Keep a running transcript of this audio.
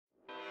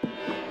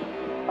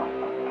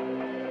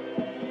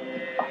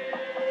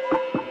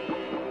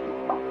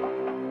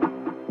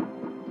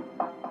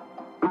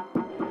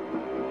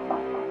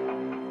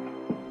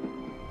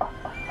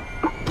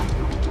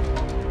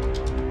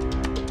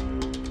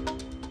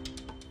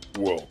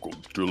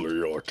Welcome to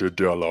L'Arte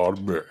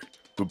dell'Arme,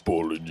 the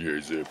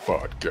Bolognese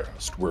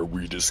podcast, where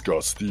we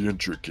discuss the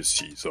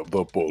intricacies of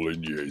the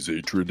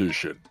Bolognese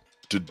tradition.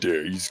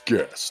 Today's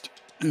guest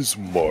is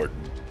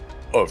Martin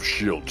of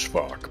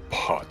Schildschwach,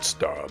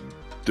 Potsdam.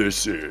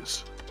 This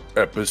is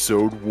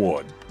episode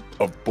 1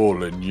 of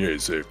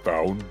Bolognese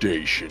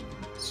Foundations.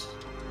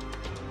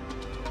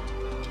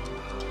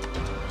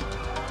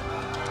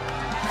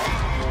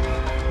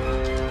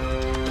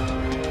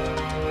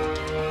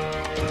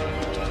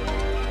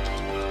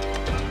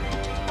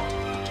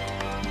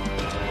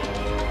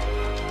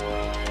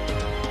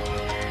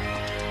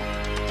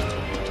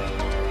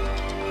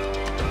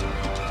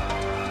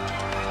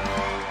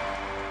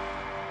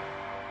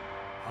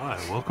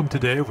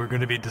 Today we're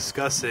going to be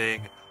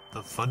discussing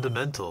the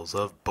fundamentals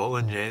of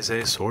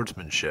Bolognese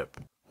swordsmanship.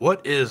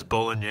 What is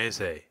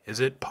Bolognese?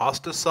 Is it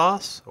pasta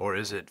sauce or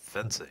is it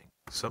fencing?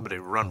 Somebody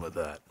run with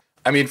that.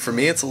 I mean, for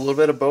me, it's a little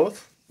bit of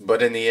both.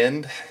 But in the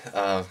end,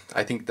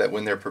 I think that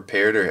when they're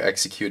prepared or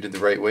executed the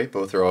right way,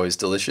 both are always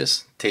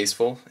delicious,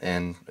 tasteful,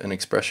 and an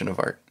expression of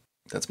art.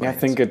 That's my answer. I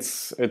think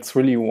it's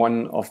really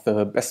one of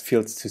the best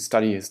fields to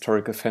study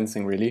historical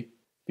fencing, really.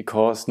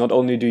 Because not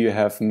only do you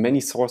have many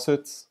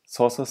sources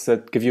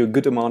that give you a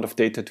good amount of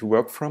data to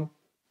work from,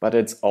 but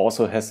it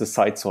also has the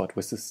Sidesword,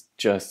 which is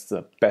just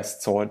the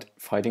best sword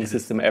fighting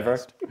system ever.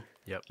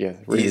 Yep. Yeah,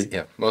 really.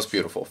 Yeah, most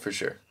beautiful, for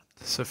sure.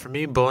 So for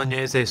me,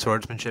 Bolognese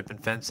swordsmanship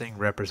and fencing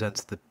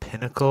represents the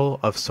pinnacle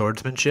of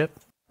swordsmanship.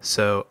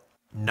 So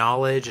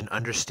knowledge and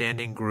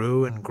understanding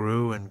grew and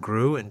grew and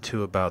grew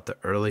into about the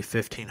early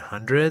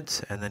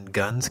 1500s, and then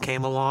guns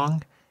came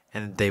along,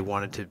 and they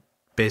wanted to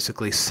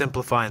basically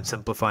simplify and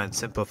simplify and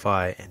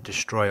simplify and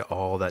destroy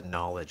all that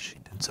knowledge.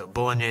 And so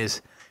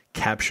Bolognese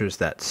captures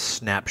that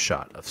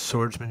snapshot of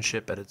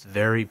swordsmanship at its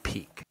very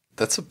peak.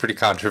 That's a pretty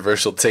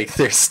controversial take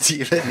there,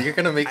 Steven. You're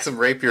going to make some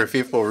rapier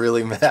people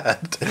really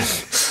mad.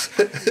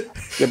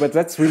 Yeah, but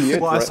that's really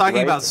it. Well, I was talking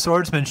right? about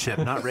swordsmanship,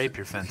 not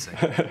rapier fencing.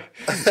 Yeah,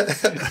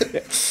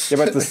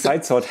 but the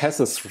Sidesword has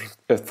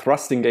a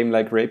thrusting game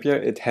like rapier.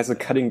 It has a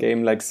cutting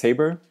game like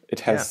saber.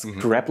 It has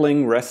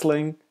grappling,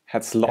 wrestling.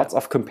 Has lots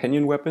of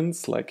companion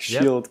weapons like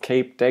shield,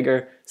 cape,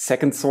 dagger,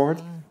 second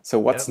sword. So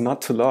what's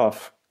not to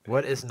love?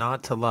 What is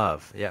not to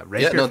love? Yeah,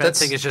 rapier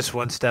fencing is just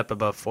one step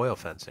above foil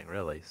fencing,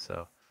 really.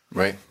 So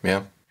right,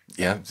 yeah.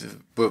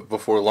 But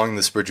before long,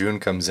 the Spadone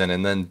comes in,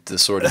 and then the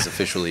sword is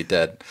officially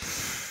dead,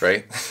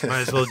 right? Might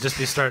as well just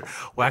start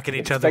whacking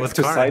each other with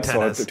car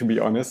antennas. To be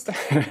honest.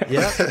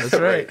 Yeah, that's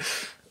right.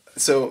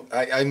 So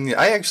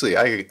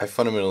I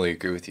fundamentally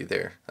agree with you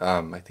there.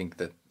 I think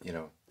that,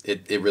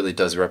 it really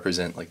does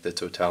represent like the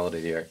totality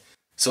of the art.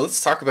 So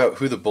let's talk about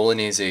who the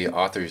Bolognese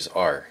authors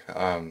are.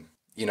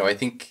 I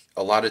think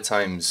a lot of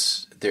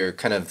times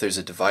there's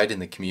a divide in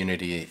the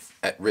community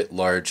at writ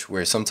large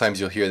where sometimes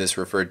you'll hear this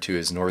referred to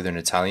as Northern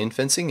Italian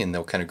fencing, and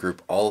they'll kind of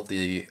group all of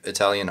the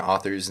Italian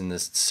authors in the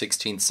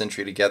 16th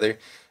century together.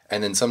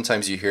 And then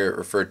sometimes you hear it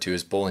referred to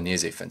as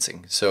Bolognese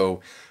fencing.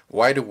 So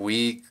why do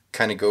we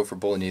kind of go for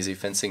Bolognese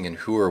fencing, and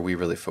who are we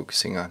really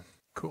focusing on?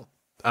 Cool.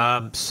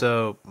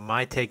 So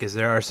my take is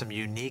there are some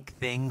unique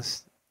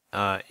things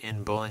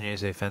in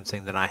Bolognese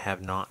fencing that I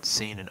have not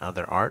seen in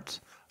other arts.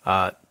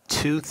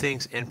 Two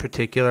things in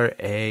particular.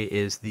 A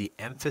is the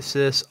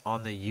emphasis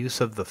on the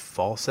use of the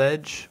false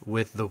edge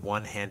with the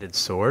one-handed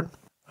sword.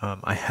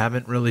 I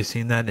haven't really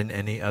seen that in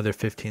any other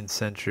 15th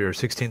century or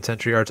 16th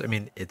century arts. I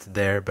mean, it's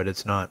there, but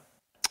it's not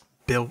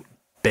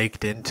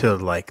baked into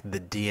like the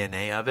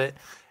DNA of it.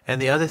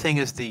 And the other thing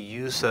is the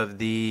use of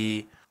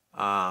the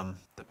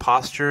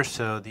posture.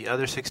 So the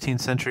other 16th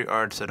century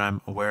arts that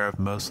I'm aware of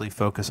mostly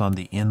focus on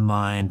the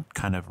inline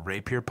kind of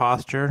rapier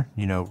posture,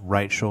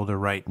 right shoulder,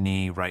 right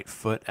knee, right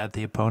foot at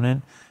the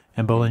opponent.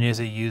 And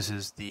Bolognese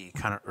uses the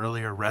kind of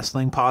earlier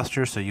wrestling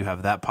posture. So you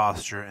have that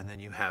posture, and then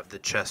you have the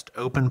chest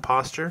open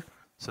posture.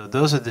 So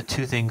those are the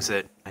two things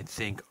that I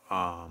think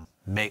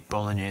make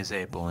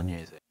Bolognese.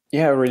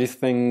 Yeah, I really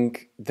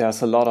think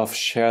there's a lot of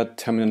shared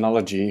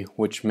terminology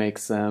which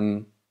makes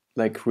them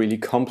really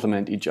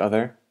complement each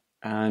other.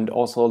 And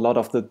also a lot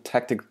of the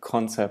tactical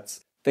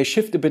concepts, they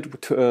shift a bit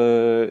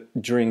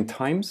during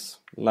times,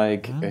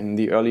 like in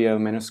the earlier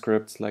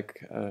manuscripts,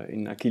 like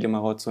in Achille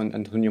Marozzo and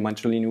Antonio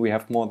Manciolini, we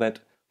have more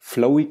that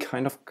flowy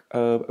kind of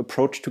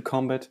approach to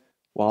combat,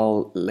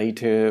 while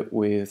later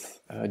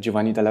with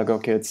Giovanni della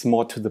Goccia, it's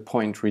more to the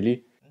point,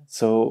 really.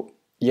 So,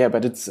 yeah,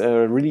 but it's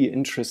a really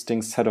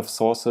interesting set of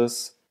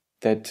sources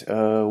that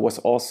was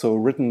also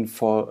written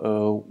for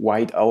a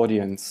wide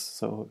audience.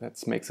 So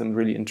that makes them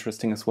really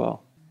interesting as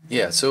well.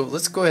 Yeah, so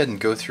let's go ahead and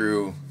go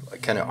through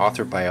kind of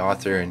author by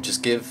author and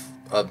just give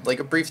a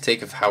brief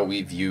take of how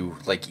we view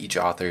each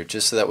author,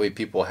 just so that way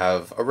people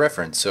have a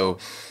reference. So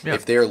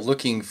if they're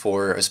looking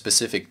for a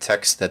specific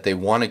text that they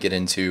want to get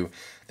into,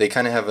 they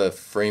kind of have a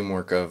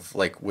framework of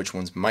which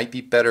ones might be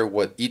better,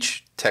 what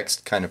each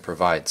text kind of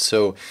provides.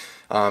 So,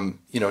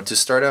 to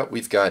start out,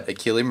 we've got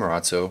Achille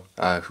Marozzo,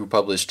 who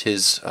published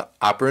his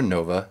Opera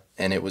Nova,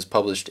 and it was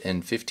published in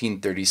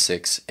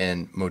 1536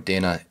 in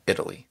Modena,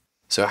 Italy.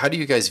 So how do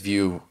you guys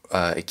view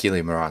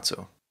Achille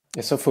Marozzo?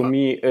 Yeah, so for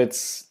me,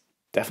 it's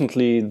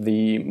definitely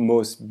the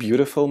most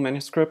beautiful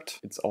manuscript.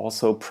 It's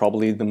also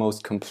probably the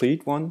most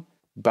complete one,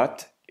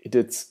 but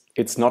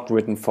it's not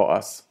written for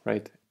us,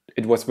 right?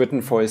 It was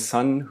written for his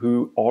son,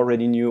 who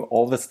already knew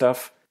all the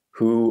stuff,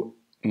 who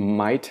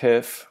might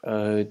have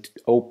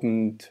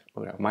opened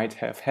or might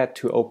have had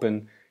to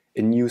open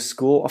a new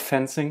school of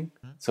fencing.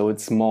 So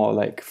it's more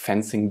like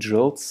fencing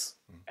drills,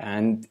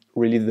 and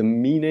really the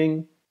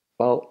meaning,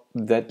 well,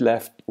 that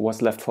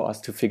was left for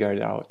us to figure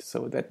it out.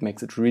 So that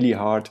makes it really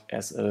hard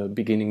as a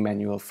beginning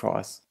manual for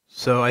us.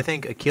 So I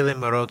think Achille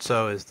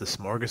Marozzo is the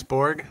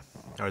smorgasbord,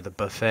 or the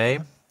buffet,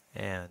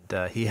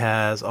 and he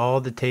has all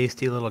the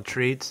tasty little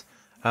treats,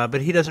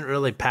 but he doesn't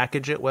really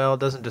package it well,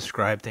 doesn't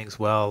describe things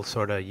well,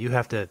 sort of. You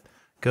have to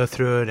go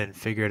through it and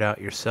figure it out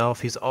yourself.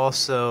 He's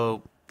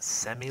also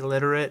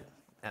semi-literate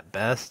at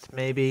best,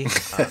 maybe.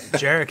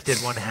 Jarek did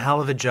one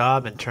hell of a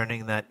job in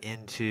turning that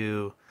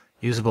into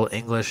usable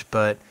English,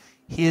 but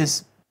he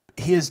is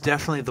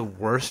definitely the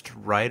worst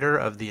writer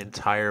of the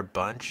entire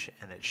bunch,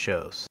 and it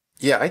shows.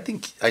 Yeah,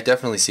 I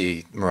definitely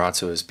see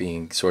Marozzo as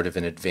being sort of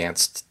an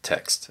advanced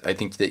text. I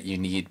think that you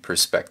need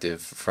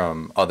perspective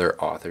from other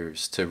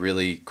authors to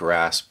really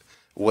grasp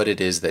what it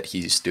is that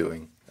he's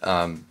doing.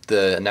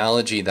 The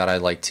analogy that I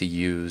like to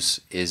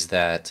use is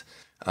that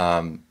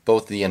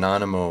both the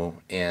Anonimo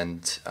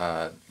and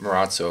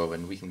Marozzo,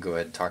 and we can go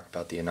ahead and talk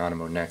about the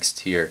Anonimo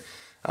next here,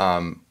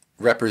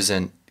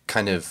 represent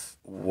kind of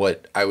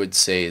what I would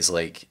say is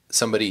like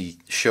somebody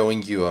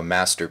showing you a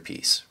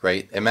masterpiece,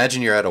 right?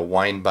 Imagine you're at a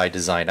wine by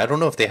design. I don't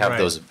know if they have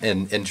those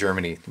in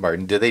Germany,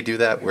 Martin. Do they do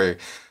that where,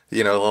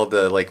 you know, all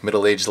the like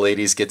middle-aged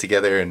ladies get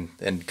together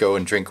and go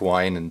and drink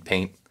wine and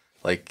paint?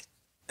 Like,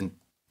 and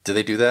do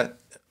they do that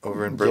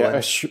over in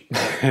Berlin?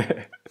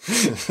 Yeah,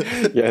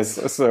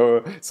 yes,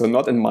 so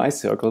not in my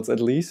circles at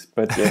least,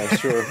 but yeah,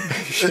 sure.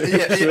 Sure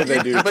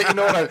they do. But you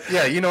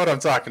know what I'm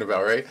talking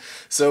about, right?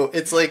 So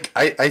it's like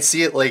I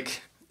see it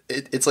like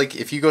it's like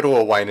if you go to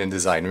a wine and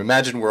design.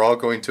 Imagine we're all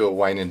going to a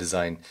wine and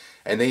design,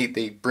 and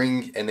they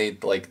bring and they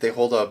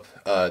hold up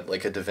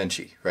like a Da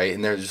Vinci, right?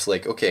 And they're just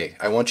like, okay,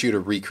 I want you to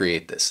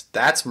recreate this.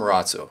 That's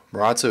Marozzo.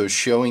 Marozzo is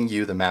showing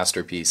you the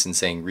masterpiece and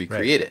saying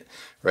recreate it,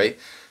 right?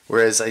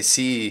 Whereas I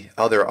see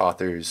other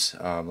authors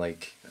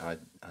like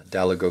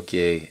Dalla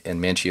Gocchie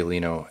and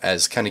Manciolino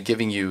as kind of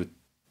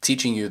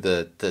teaching you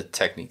the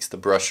techniques, the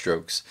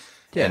brushstrokes,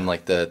 and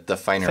like the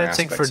finer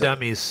fencing aspects. For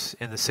dummies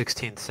in the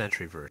 16th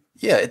century version.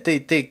 Yeah, they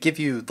give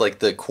you like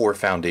the core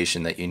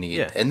foundation that you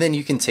need, and then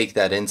you can take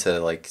that into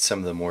like some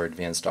of the more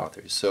advanced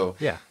authors. So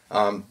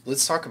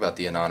let's talk about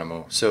the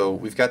Anonimo. So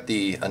we've got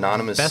the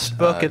anonymous best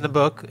book in the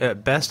book,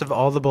 best of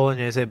all the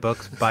Bolognese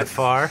books by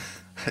far.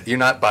 You're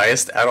not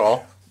biased at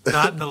all.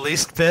 Not in the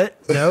least bit.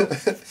 Nope.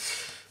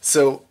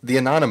 So the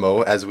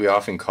Anonimo, as we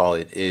often call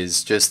it,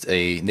 is just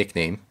a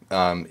nickname.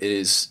 It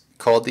is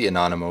called the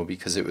Anonimo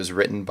because it was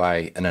written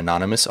by an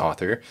anonymous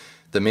author.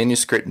 The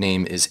manuscript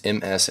name is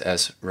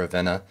MSS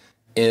Ravenna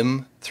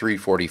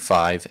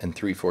M345 and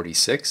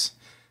 346.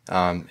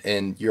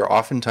 And you're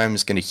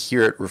oftentimes going to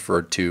hear it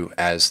referred to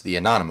as the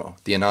Anonimo.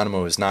 The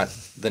Anonimo is not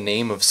the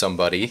name of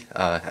somebody,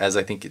 as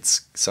I think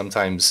it's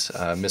sometimes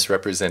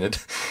misrepresented.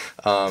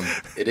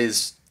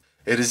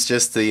 It is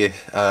just a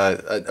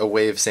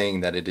way of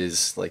saying that it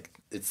is like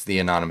it's the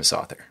anonymous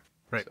author.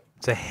 Right.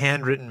 It's a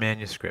handwritten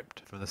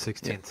manuscript from the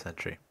 16th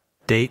century.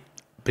 Date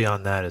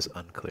beyond that is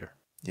unclear.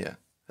 Yeah.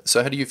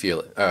 So how do you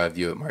view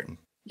it, Martin?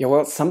 Yeah,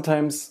 well,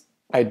 sometimes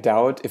I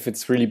doubt if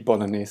it's really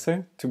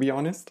Bolognese, to be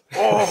honest.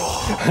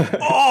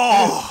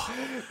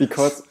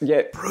 Because,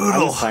 brutal.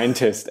 I'm a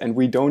scientist, and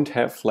we don't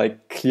have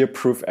like clear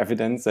proof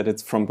evidence that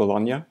it's from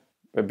Bologna,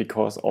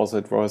 because also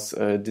it was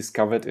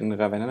discovered in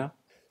Ravenna.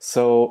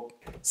 So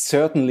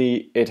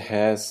certainly it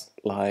has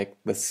like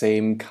the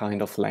same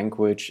kind of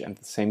language and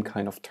the same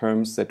kind of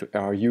terms that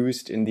are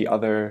used in the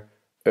other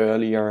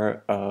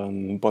earlier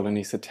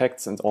Bolognese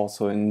texts and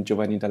also in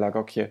Giovanni della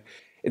Gocchie.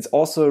 It's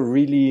also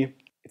really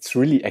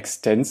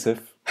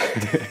extensive.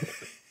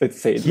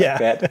 Let's say it like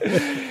that.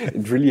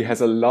 It really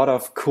has a lot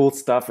of cool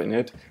stuff in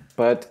it,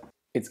 but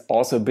it's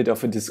also a bit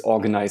of a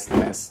disorganized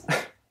mess.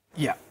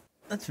 Yeah,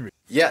 that's real.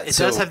 Yeah, it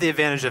does have the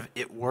advantage of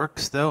it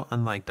works though,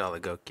 unlike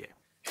dalla Gocchie.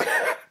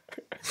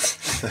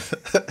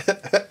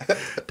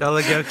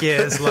 Dalla Gocchie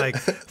is like,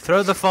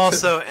 throw the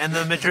falso and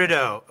the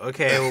Madrido.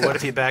 Okay, well, what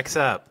if he backs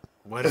up?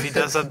 What if he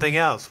does something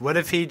else? What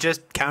if he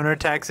just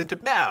counterattacks it to...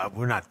 No,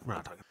 we're not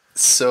talking.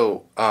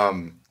 So,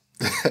 oh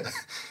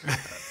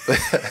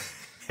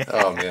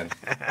man.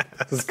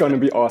 This is going to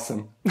be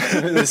awesome.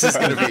 This is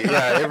going to be,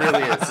 it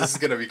really is. This is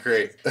going to be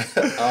great.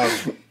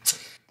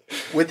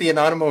 With the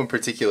Anonimo in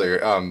particular,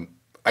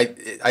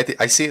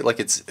 I see it like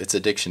it's a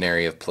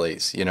dictionary of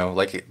plays, you know,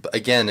 like,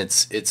 again,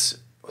 it's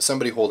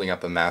somebody holding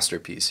up a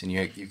masterpiece, and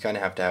you kind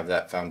of have to have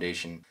that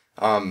foundation.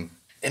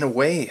 In a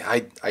way,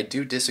 I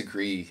do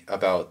disagree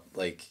about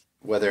like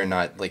whether or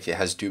not like it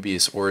has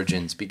dubious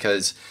origins,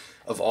 because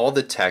of all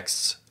the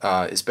texts,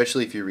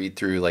 especially if you read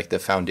through like the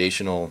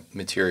foundational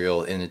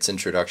material in its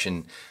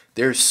introduction,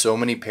 there's so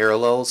many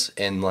parallels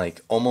and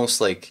like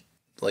almost like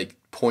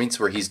points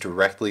where he's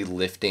directly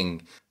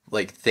lifting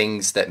like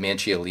things that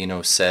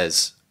Manciolino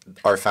says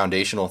are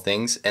foundational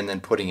things and then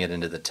putting it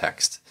into the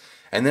text.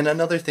 And then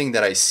another thing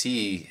that I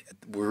see,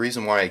 the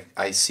reason why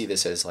I see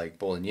this as like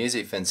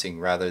Bolognese fencing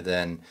rather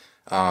than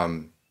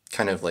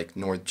kind of like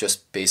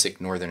just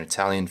basic Northern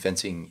Italian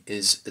fencing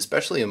is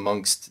especially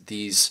amongst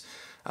these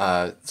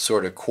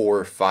sort of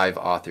core 5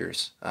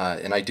 authors,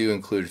 and I do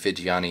include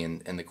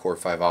Viggiani in the core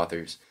 5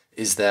 authors,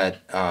 is that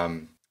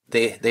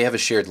they have a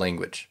shared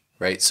language,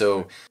 right?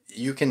 So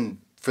you can,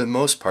 for the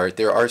most part,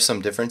 there are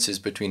some differences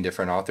between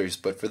different authors,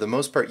 but for the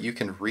most part, you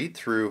can read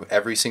through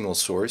every single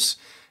source.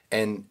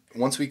 And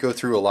once we go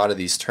through a lot of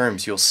these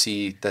terms, you'll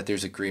see that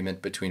there's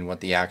agreement between what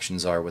the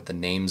actions are, what the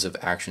names of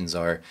actions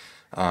are,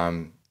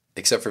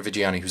 except for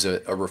Viggiani, who's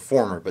a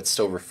reformer, but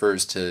still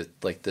refers to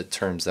like the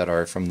terms that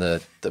are from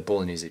the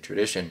Bolognese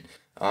tradition.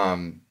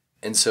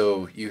 And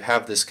so you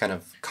have this kind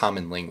of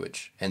common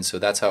language. And so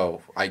that's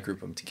how I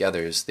group them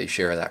together, is they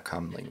share that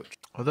common language.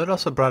 Well, that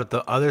also brought up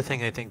the other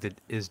thing I think that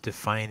is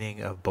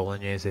defining of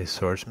Bolognese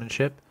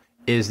swordsmanship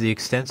is the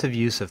extensive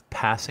use of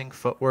passing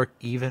footwork,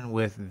 even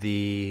with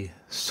the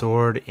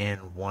sword in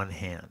one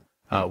hand,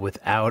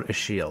 without a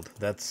shield.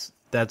 That's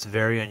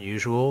very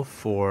unusual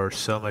for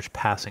so much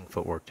passing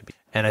footwork to be.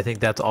 And I think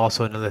that's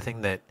also another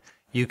thing that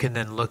you can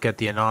then look at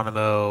the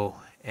Anonimo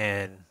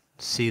and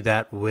see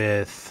that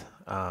with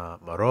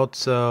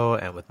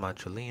Marozzo and with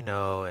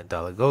Manciolino and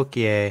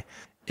Dall'Agocchie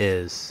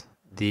is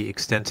the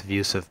extensive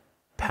use of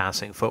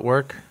passing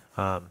footwork.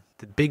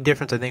 The big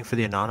difference, I think, for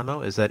the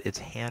Anonimo is that it's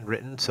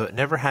handwritten, so it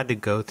never had to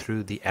go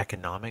through the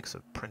economics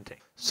of printing.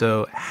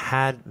 So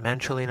had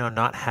Manciolino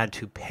not had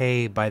to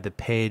pay by the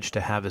page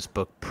to have his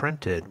book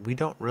printed, we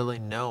don't really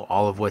know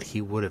all of what he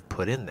would have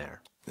put in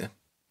there. Yeah,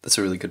 that's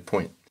a really good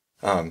point.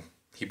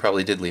 He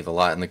probably did leave a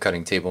lot in the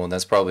cutting table, and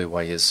that's probably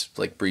why he has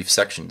like brief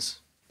sections.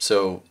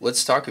 So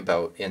let's talk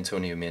about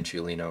Antonio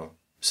Manciolino.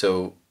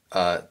 So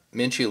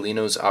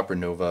Manciolino's Opera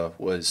Nova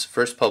was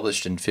first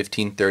published in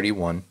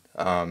 1531.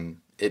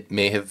 It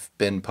may have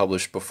been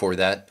published before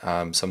that,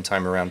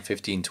 sometime around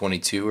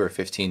 1522 or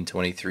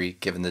 1523,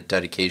 given the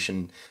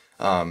dedication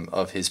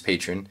of his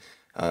patron.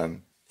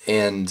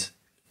 And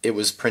it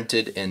was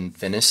printed in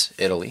Venice,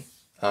 Italy.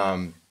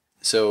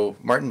 So,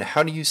 Martin,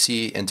 how do you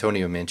see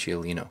Antonio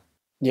Manciolino?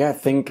 Yeah, I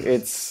think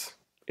it's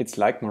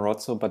like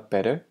Marozzo, but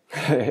better,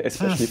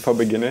 especially for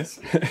beginners.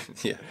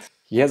 Yeah.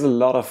 He has a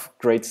lot of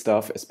great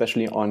stuff,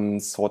 especially on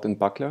sword and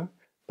buckler,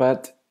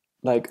 but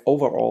like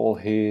overall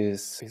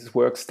his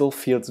work still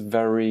feels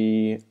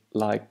very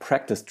like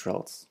practice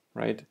drills,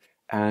 right?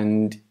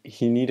 And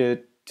he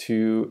needed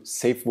to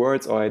save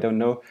words, or I don't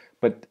know,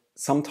 but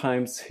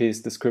sometimes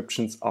his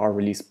descriptions are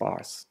really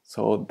sparse.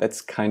 So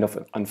that's kind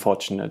of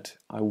unfortunate.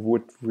 I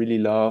would really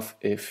love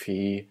if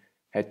he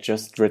had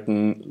just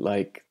written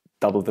like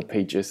double the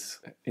pages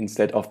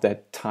instead of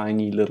that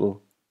tiny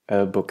little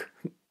book.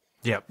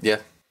 Yep. Yeah.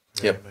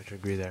 Very much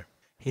agree there.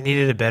 He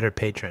needed a better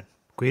patron.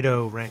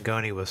 Guido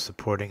Rangoni was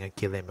supporting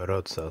Achille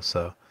Marozzo,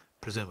 so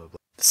presumably.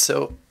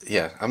 So,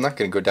 yeah, I'm not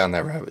going to go down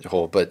that rabbit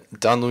hole, but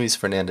Don Luis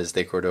Fernandez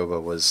de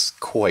Cordova was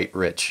quite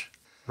rich.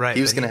 Right.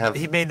 He was going to have...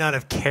 He may not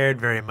have cared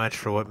very much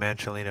for what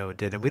Manciolino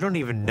did, and we don't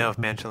even know if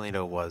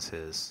Manciolino was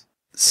his...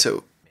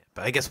 So...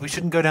 But I guess we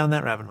shouldn't go down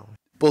that rabbit hole.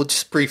 Well,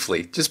 just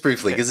briefly, because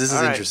this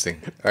is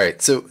interesting. All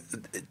right, so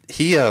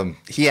he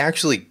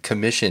actually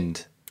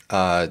commissioned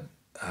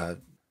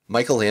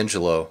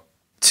Michelangelo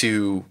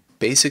to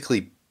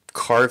basically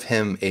carve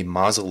him a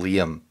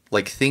mausoleum,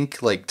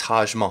 think like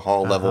Taj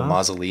Mahal level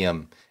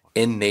mausoleum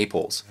in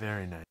Naples.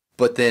 Very nice.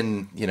 But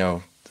then,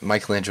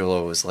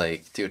 Michelangelo was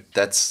like, dude,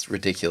 that's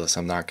ridiculous.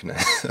 I'm not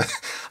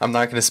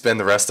gonna spend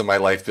the rest of my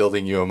life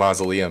building you a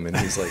mausoleum. And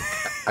he's like,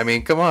 I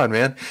mean, come on,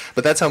 man.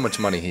 But that's how much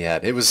money he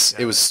had. It was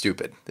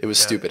stupid. It was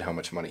stupid how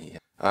much money he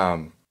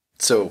had.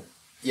 So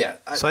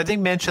I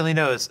think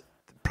Manciolino is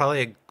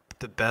probably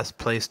the best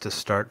place to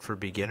start for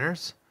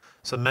beginners.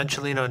 So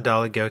Manciolino and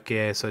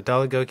Dall'Agocchie. So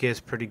Dall'Agocchie is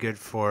pretty good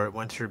for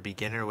once you're a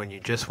beginner, when you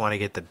just want to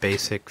get the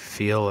basic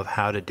feel of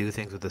how to do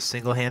things with a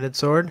single-handed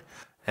sword.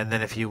 And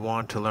then if you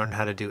want to learn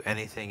how to do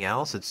anything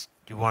else,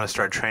 you want to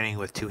start training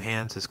with two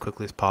hands as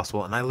quickly as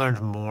possible. And I learned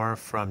more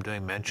from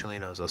doing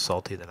Manciolino's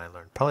Assalti than I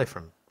learned probably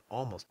from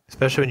almost.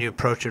 Especially when you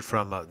approach it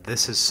from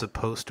this is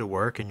supposed to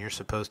work and you're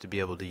supposed to be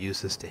able to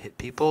use this to hit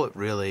people. It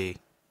really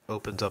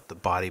opens up the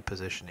body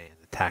positioning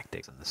and the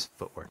tactics and this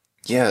footwork.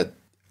 Yeah,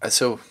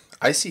 so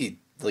I see...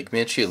 like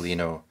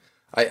Manciolino,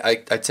 I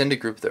tend to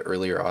group the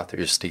earlier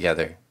authors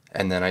together,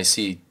 and then I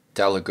see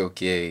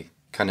Dall'Agocchie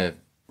kind of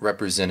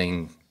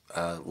representing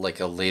like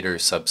a later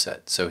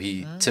subset. So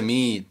to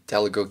me,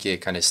 Dall'Agocchie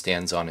kind of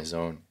stands on his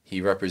own. He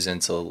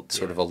represents a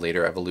sort of a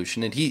later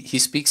evolution, and he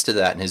speaks to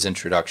that in his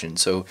introduction.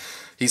 So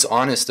he's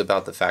honest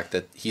about the fact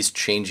that he's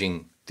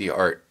changing the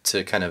art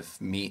to kind of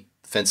meet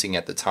fencing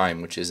at the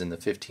time, which is in the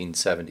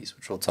 1570s,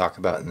 which we'll talk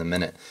about in a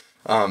minute.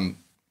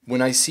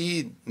 When I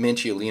see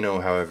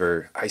Manciolino,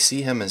 however, I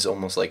see him as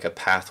almost like a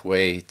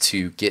pathway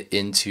to get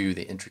into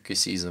the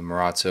intricacies of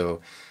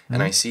Marozzo,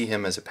 and I see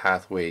him as a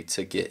pathway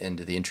to get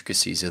into the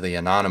intricacies of the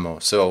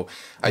Anonimo. So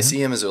I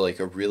see him as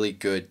a really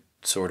good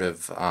sort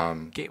of...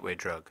 gateway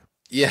drug.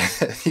 Yeah,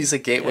 he's a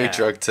gateway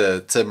drug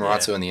to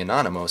Marazzo and the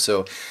Anonimo.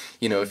 So,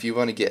 if you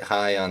want to get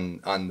high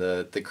on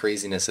the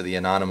craziness of the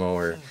Anonimo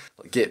or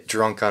get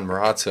drunk on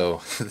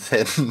Marazzo,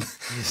 then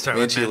You start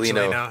with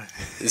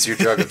Mangiolino is your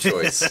drug of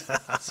choice.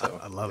 So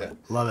I love it.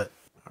 Love it.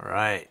 All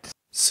right.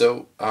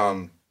 So,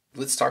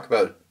 let's talk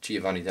about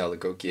Giovanni della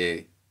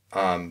Gocchia.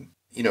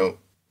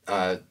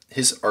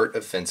 His Art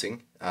of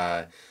Fencing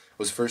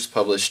was first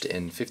published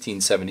in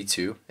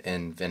 1572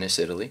 in Venice,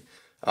 Italy.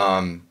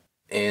 I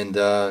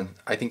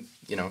think,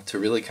 to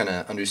really kind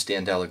of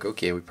understand della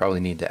Gocchia, we probably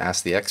need to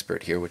ask the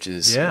expert here, which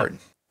is Martin.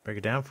 Break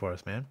it down for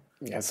us, man.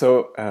 Yeah,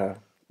 so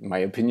my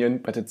opinion,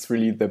 but it's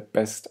really the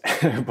best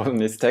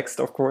Bolognese text,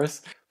 of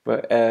course.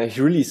 But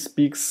he really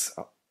speaks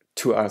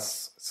to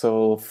us.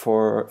 So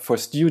for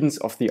students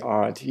of the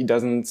art, he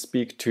doesn't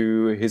speak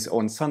to his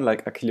own son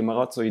like Achille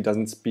Marozzo. He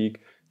doesn't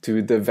speak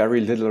to the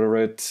very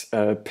literate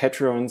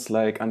patrons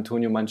like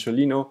Antonio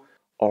Mangiolino.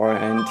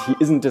 And he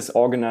isn't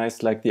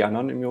disorganized like the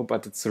Anonimo,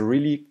 but it's a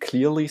really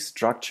clearly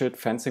structured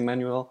fencing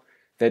manual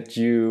that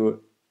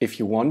if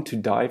you want to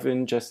dive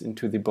in just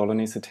into the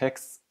Bolognese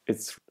texts,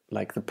 it's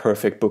like the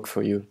perfect book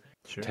for you.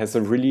 Sure. It has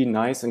a really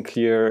nice and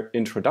clear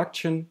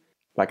introduction,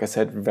 like I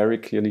said, very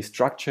clearly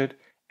structured.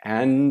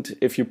 And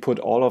if you put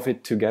all of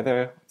it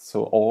together,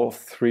 so all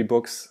 3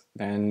 books,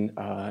 then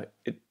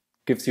it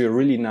gives you a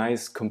really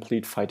nice,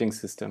 complete fighting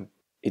system.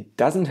 It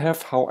doesn't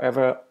have,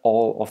 however,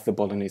 all of the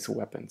Bolognese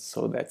weapons,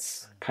 so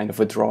that's kind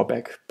of a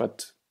drawback.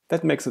 But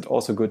that makes it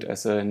also good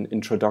as an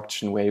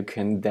introduction where you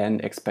can then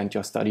expand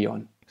your study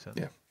on.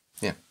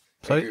 Yeah.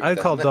 So I'd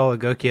call della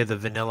Gocchia the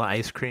vanilla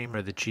ice cream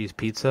or the cheese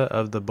pizza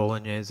of the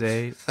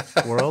Bolognese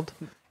world.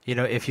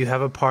 If you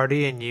have a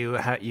party and you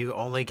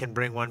only can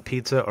bring 1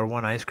 pizza or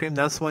 1 ice cream,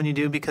 that's the one you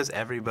do because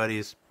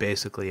everybody's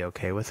basically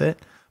okay with it.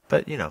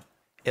 But,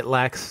 it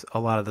lacks a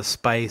lot of the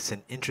spice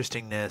and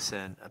interestingness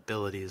and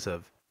abilities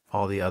of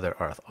all the other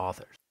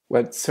authors.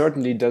 Well, it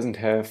certainly doesn't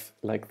have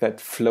like that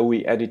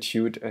flowy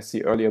attitude as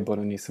the earlier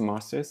Bolognese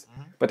masters,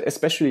 but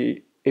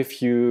especially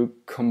if you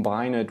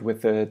combine it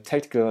with the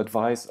tactical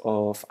advice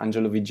of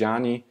Angelo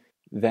Vigiani,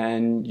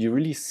 then you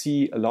really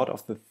see a lot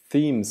of the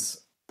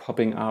themes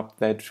popping up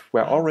that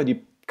were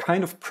already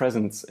kind of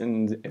present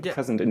in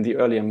the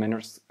earlier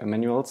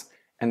manuals,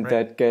 and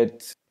that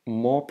get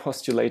more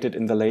postulated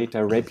in the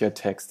later rapier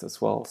text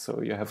as well.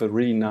 So you have a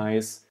really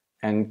nice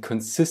and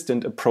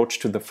consistent approach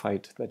to the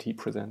fight that he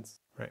presents.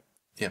 Right.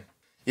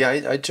 Yeah,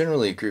 I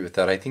generally agree with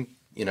that. I think,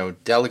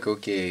 della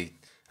Gocchia,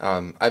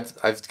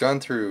 I've gone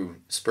through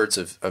spurts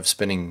of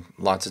spending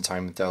lots of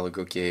time with della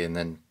Gocchia and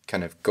then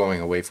kind of going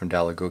away from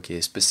della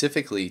Gocchia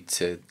specifically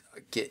to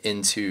get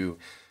into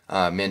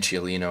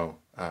Mangiolino,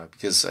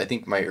 because I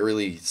think my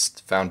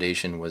earliest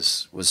foundation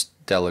was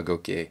della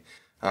Gocchia.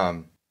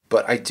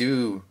 But I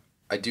do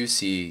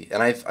see,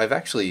 and I've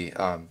actually,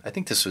 I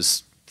think this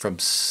was from,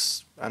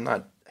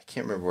 I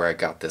can't remember where I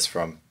got this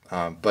from,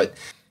 but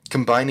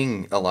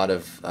combining a lot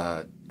of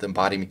the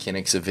body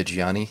mechanics of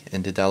Vigiani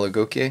into della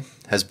Gocchia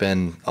has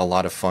been a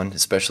lot of fun,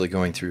 especially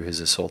going through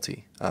his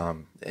Assolti.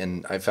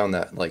 And I found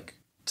that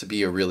to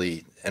be a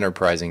really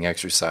enterprising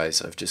exercise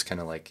of just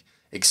kind of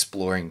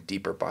exploring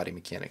deeper body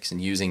mechanics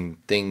and using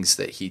things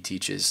that he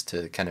teaches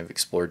to kind of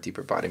explore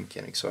deeper body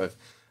mechanics. So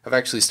I've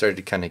actually started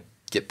to kind of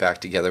get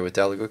back together with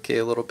della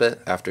Gocchia a little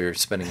bit after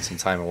spending some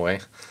time away.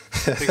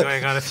 Been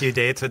going on a few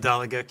dates with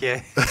della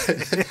Gocchia.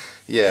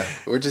 Yeah,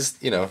 we're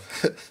just,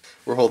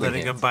 we're holding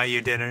letting hands. him buy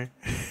you dinner.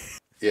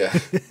 Yeah.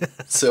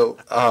 So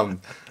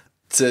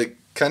to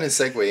kind of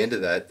segue into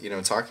that,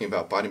 talking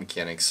about body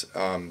mechanics,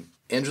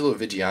 Angelo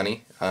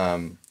Vigiani,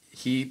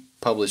 he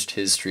published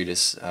his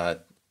treatise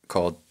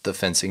called The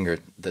Fencing, or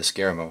the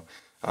Schermo.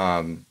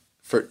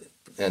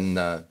 In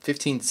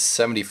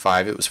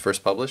 1575, it was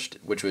first published,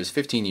 which was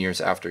 15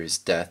 years after his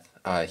death.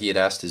 He had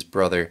asked his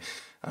brother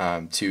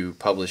to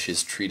publish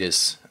his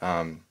treatise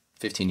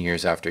 15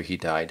 years after he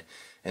died.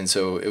 And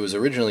so it was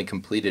originally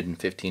completed in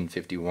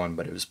 1551,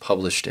 but it was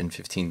published in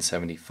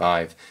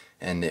 1575,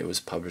 and it was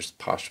published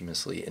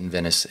posthumously in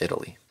Venice,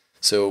 Italy.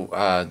 So,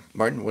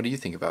 Martin, what do you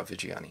think about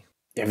Vigiani?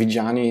 Yeah,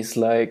 Vigiani is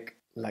like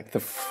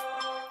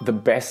the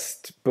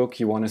best book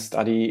you want to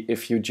study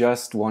if you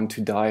just want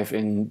to dive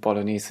in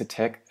Bolognese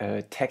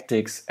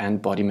tactics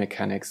and body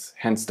mechanics,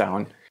 hands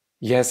down.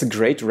 He has a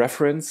great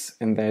reference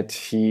in that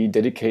he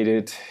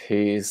dedicated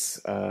his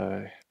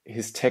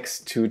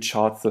text to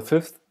Charles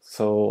V,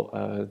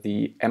 so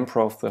the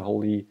Emperor of the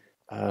Holy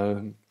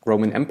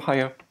Roman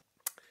Empire.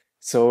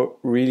 So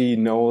really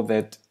know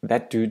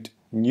that dude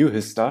knew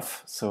his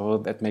stuff, so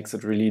that makes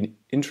it really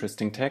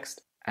interesting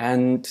text.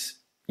 And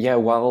yeah,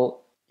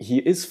 while he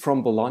is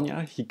from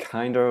Bologna, he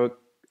kind of,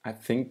 I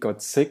think,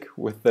 got sick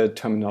with the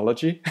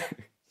terminology.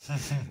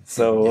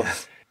 So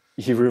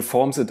he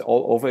reforms it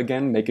all over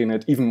again, making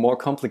it even more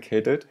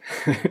complicated.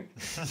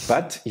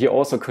 But he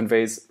also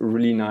conveys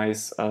really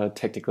nice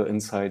tactical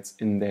insights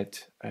in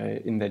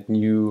that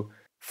new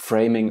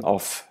framing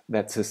of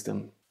that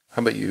system.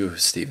 How about you,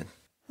 Stephen?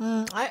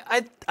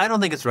 I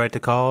don't think it's right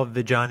to call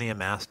Vigiani a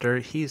master.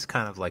 He's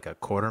kind of like a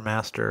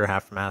quartermaster,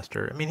 half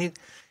master. I mean,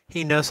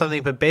 he knows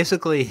something, but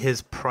basically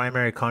his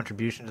primary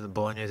contribution to the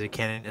Bolognese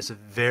canon is a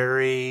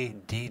very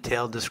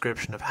detailed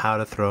description of how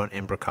to throw an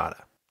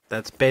imbricata.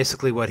 That's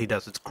basically what he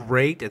does. It's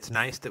great. It's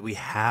nice that we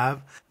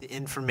have the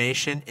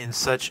information in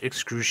such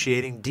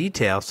excruciating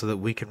detail so that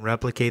we can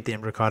replicate the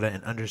imbricata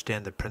and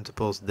understand the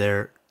principles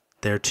there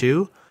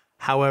too.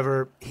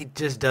 However, he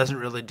just doesn't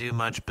really do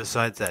much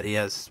besides that. He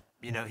has,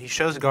 he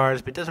shows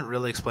guards, but doesn't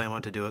really explain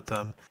what to do with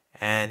them.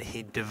 And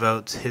he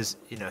devotes his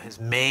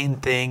main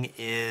thing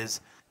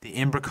is the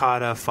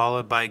imbricata,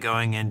 followed by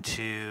going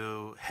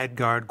into head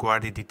guard,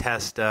 guardia di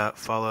testa,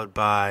 followed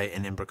by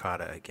an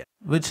imbricata again.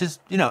 Which is,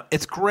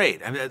 it's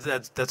great. I mean,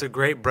 that's a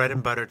great bread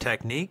and butter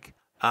technique.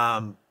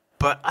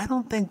 But I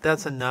don't think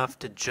that's enough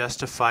to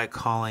justify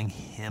calling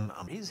him.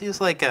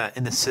 He's like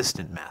an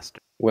assistant master.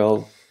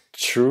 Well,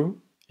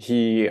 true.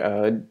 He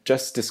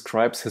just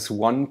describes his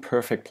one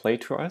perfect play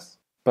to us.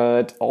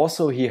 But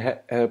also he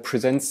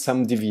presents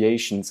some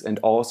deviations and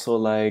also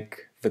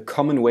like the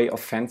common way of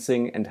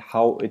fencing and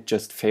how it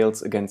just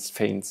fails against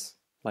feints.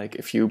 Like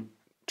if you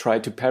try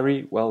to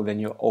parry, well, then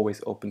you're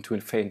always open to a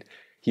feint.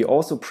 He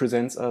also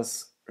presents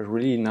us a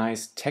really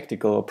nice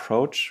tactical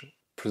approach,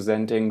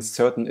 presenting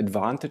certain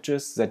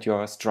advantages that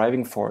you're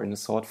striving for in a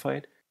sword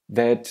fight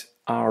that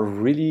are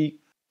really,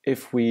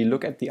 if we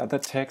look at the other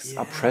texts,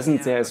 are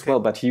present there as well,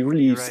 but he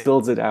really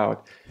spills it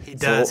out. He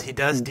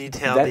does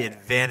detail the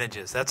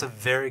advantages. That's a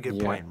very good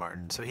point,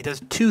 Martin. So he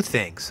does two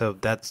things. So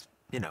that's,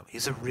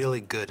 he's a really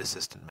good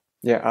assistant.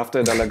 Yeah,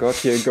 after Dalla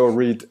Gocchie, go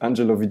read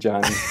Angelo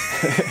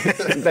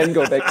Vigiani. Then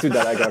go back to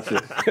Dalla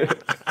Gocchie.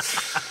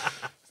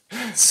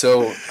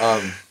 So,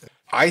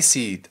 I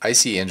see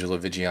Angelo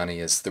Vigiani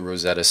as the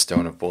Rosetta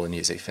Stone of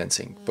Bolognese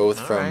fencing, both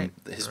from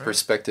his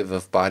perspective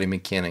of body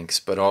mechanics,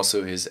 but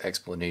also his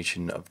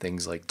explanation of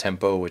things like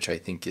tempo, which I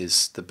think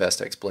is the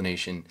best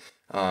explanation.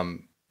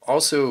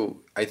 Also,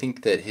 I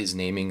think that his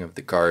naming of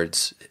the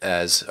guards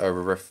as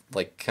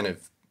kind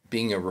of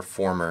being a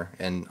reformer,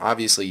 and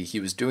obviously he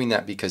was doing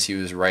that because he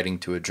was writing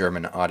to a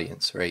German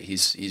audience, right?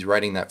 He's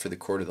writing that for the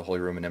court of the Holy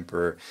Roman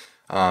Emperor.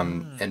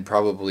 And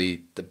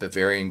probably the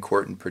Bavarian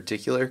court in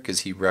particular,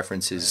 because he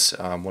references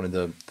one of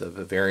the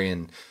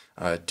Bavarian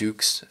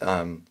dukes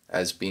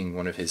as being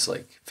one of his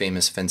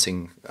famous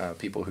fencing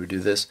people who do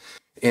this.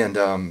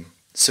 And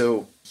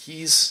so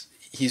he's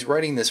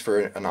writing this for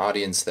an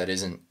audience that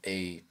isn't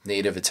a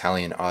native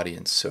Italian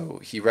audience. So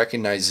he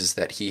recognizes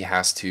that he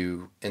has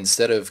to,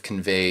 instead of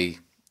convey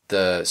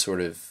the sort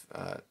of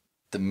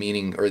the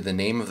meaning or the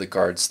name of the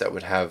guards that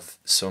would have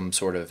some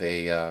sort of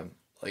a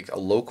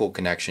local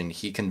connection,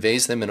 he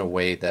conveys them in a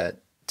way that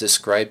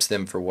describes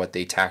them for what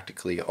they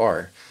tactically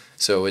are.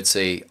 So it's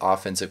a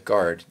offensive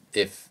guard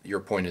if your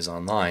point is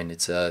online.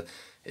 It's a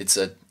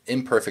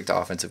imperfect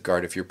offensive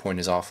guard if your point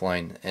is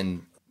offline,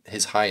 and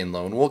his high and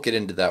low. And we'll get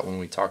into that when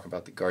we talk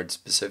about the guard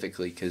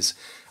specifically, because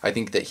I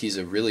think that he's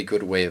a really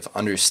good way of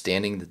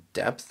understanding the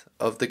depth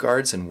of the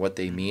guards and what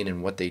they mean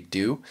and what they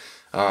do.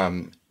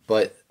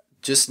 But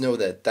just know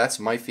that that's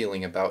my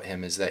feeling about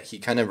him, is that he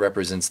kind of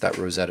represents that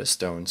Rosetta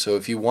Stone. So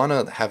if you want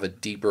to have a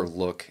deeper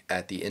look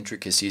at the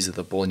intricacies of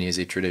the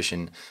Bolognese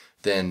tradition,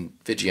 then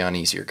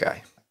Vigiani's your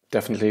guy.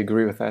 Definitely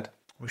agree with that.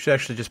 We should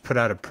actually just put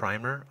out a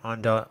primer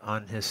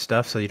on his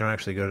stuff, so you don't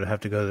actually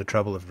have to go to the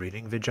trouble of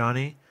reading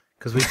Vigiani,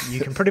 because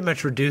you can pretty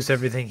much reduce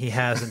everything he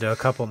has into a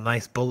couple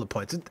nice bullet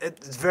points.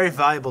 It's very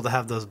valuable to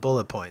have those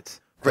bullet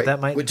points, but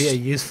that might be a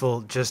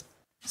useful, just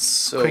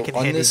quick and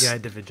handy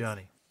guide to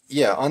Vigiani.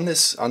 Yeah, on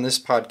this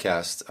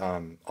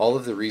podcast, all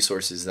of the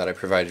resources that I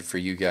provided for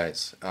you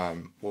guys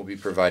will be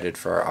provided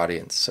for our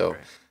audience. So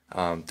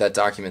that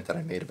document that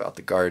I made about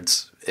the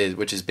guards,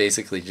 which is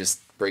basically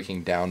just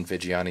breaking down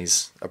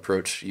Vigiani's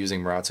approach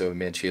using Marazzo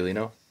and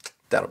Mancilino,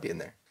 that'll be in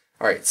there.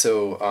 All right,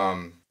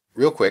 so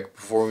real quick,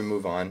 before we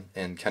move on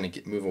and kind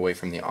of move away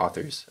from the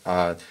authors,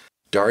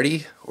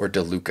 Darty or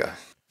De Luca?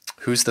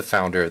 Who's the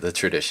founder of the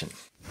tradition?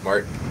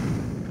 Martin?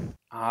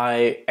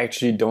 I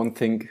actually don't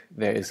think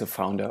there is a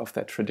founder of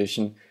that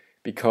tradition,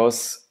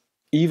 because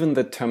even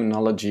the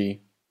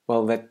terminology,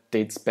 well, that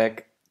dates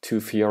back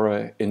to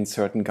Fiore in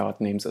certain guard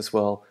names as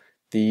well.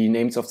 The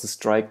names of the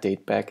strike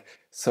date back.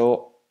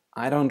 So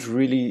I don't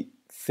really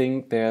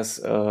think there's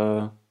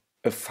a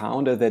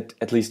founder that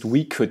at least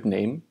we could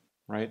name,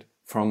 right,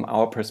 from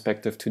our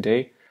perspective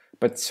today.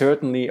 But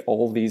certainly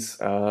all these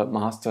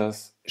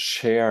masters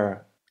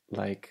share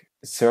like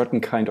a certain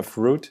kind of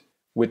root,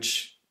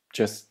 which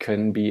just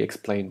can be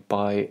explained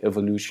by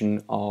evolution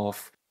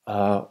of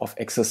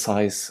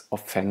exercise,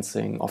 of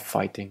fencing, of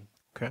fighting.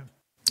 Okay.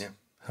 Yeah.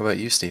 How about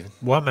you, Stephen?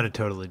 Well, I'm going to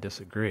totally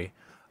disagree.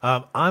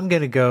 I'm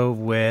going to go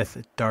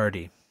with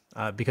Darty,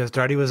 because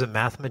Darty was a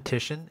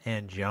mathematician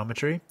and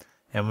geometry.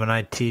 And when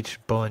I teach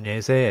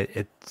Bolognese,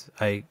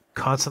 I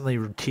constantly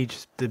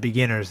teach the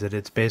beginners that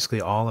it's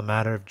basically all a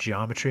matter of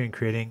geometry and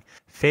creating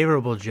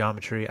favorable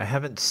geometry. I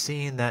haven't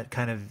seen that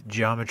kind of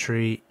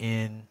geometry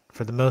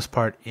for the most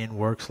part, in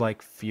works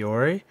like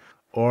Fiore,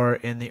 or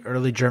in the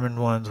early German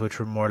ones, which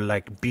were more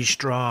like be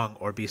strong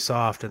or be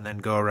soft and then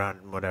go around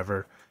and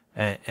whatever.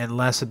 and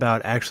less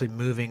about actually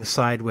moving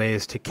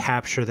sideways to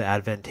capture the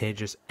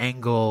advantageous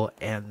angle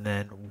and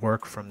then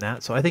work from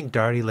that. So I think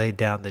Darty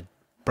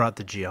brought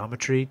the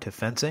geometry to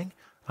fencing.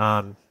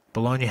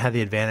 Bologna had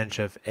the advantage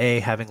of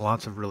having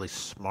lots of really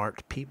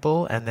smart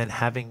people, and then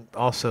having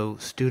also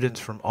students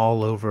from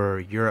all over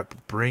Europe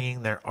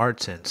bringing their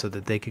arts in so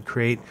that they could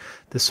create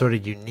this sort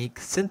of unique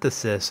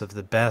synthesis of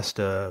the best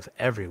of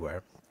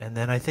everywhere. And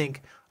then I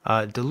think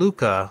De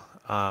Luca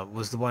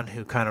was the one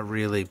who kind of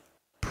really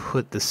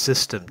put the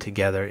system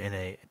together in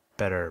a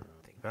better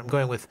thing. But I'm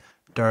going with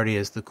Darty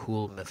as the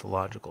cool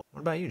mythological.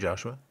 What about you,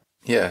 Joshua?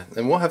 Yeah,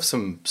 and we'll have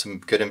some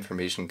good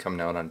information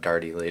coming out on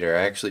Darty later.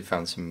 I actually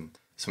found some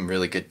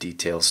really good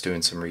details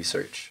doing some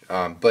research.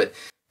 But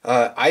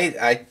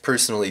I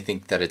personally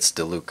think that it's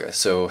De Luca.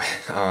 So,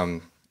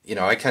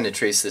 I kind of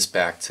trace this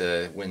back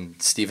to when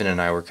Stephen and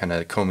I were kind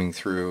of combing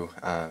through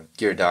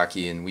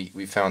Ghirardelli, and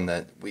we found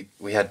that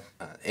we had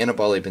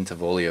Annibale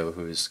Bentivoglio,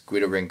 who is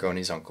Guido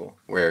Rangone's uncle,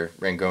 where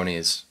Rangone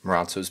is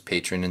Marazzo's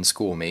patron and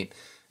schoolmate.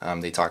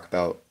 They talk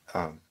about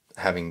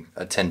having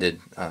attended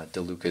De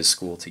Luca's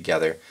school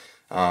together.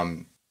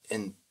 And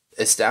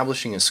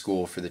establishing a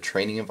school for the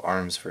training of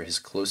arms for his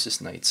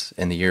closest knights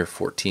in the year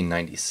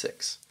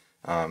 1496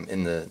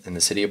 in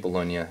the city of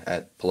Bologna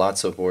at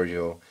Palazzo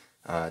Borgio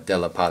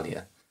della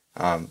Paglia.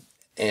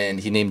 And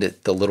he named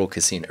it the Little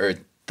Casino, or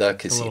the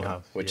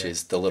Casino, which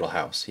is the Little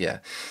House. Yeah.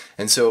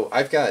 And so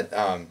I've got,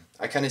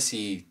 I kind of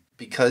see,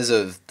 because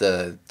of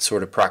the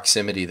sort of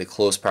proximity, the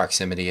close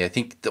proximity, I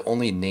think the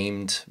only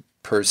named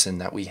person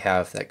that we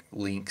have that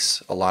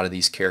links a lot of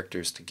these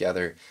characters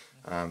together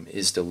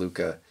is De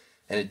Luca.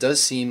 And it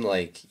does seem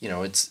like,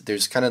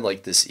 there's kind of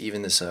like this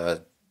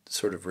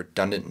sort of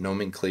redundant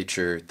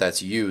nomenclature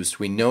that's used.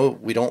 We know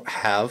we don't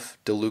have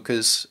De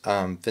Luca's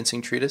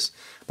fencing treatise,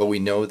 but we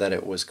know that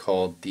it was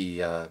called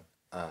the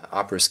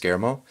Opera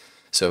Schermo.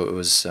 So it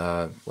was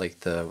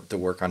like the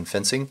work on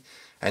fencing.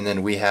 And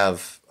then we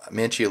have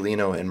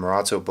Manciolino and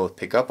Marazzo both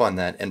pick up on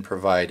that and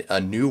provide a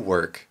new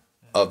work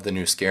of the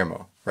new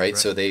Schermo, right?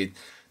 So they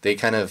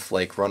kind of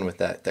like run with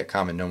that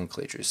common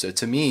nomenclature. So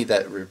to me,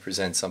 that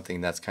represents something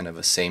that's kind of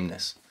a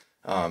sameness.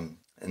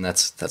 And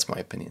that's my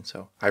opinion.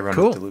 So I run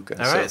with De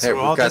Luca. All right, so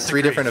we've got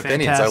three different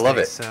opinions. I love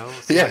it. So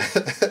yeah.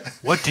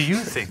 What do you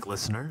think,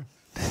 listener?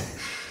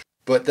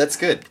 But that's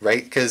good,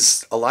 right?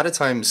 Because a lot of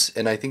times,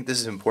 and I think this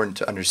is important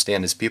to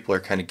understand as people are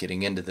kind of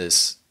getting into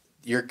this,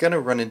 you're going to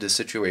run into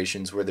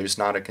situations where there's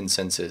not a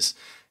consensus.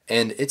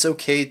 And it's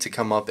okay to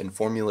come up and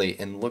formulate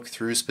and look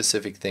through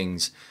specific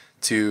things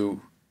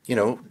to,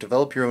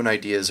 develop your own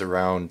ideas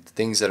around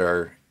things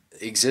that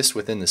exist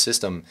within the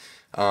system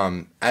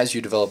as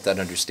you develop that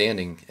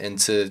understanding, and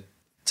to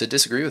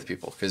disagree with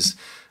people. Because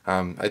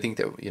I think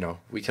that,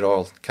 we could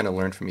all kind of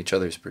learn from each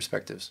other's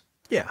perspectives.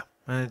 Yeah.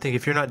 I think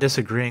if you're not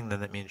disagreeing,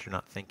 then that means you're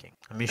not thinking.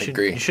 I mean,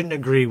 you shouldn't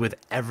agree with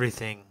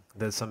everything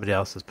that somebody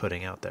else is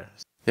putting out there.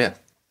 Yeah.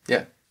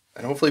 Yeah.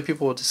 And hopefully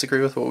people will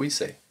disagree with what we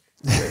say.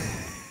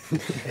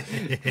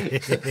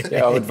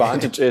 Yeah, our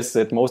advantage is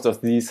that most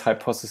of these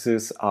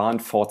hypotheses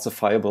aren't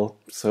falsifiable.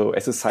 So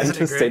as a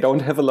scientist, they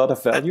don't have a lot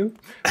of value.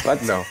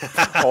 But no.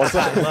 Also,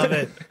 I love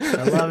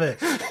it.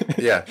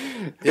 Yeah.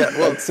 Yeah.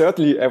 Well,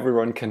 certainly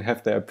everyone can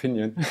have their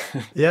opinion.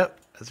 Yep.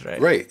 That's right.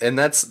 Right. And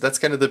that's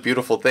kind of the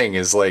beautiful thing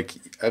is like,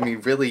 I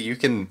mean, really you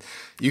can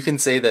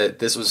say that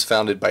this was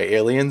founded by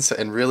aliens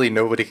and really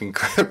nobody can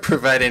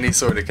provide any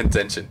sort of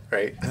contention,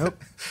 right?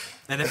 Nope.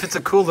 And if it's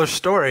a cooler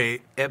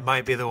story, it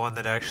might be the one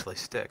that actually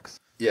sticks.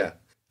 Yeah.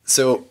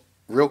 So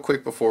real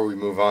quick before we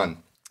move on,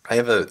 I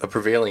have a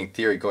prevailing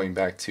theory going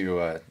back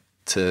to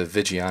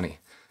Vigiani.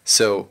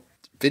 So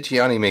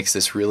Vigiani makes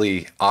this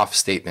really off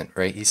statement,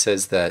 right? He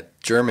says that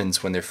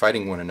Germans, when they're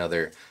fighting one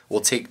another, will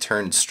take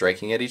turns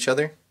striking at each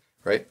other,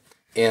 right?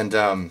 And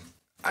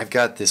I've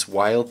got this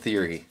wild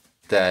theory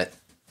that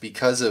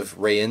because of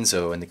Re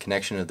Enzo and the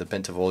connection of the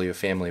Bentivoglio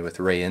family with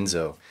Re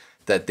Enzo,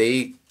 that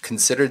they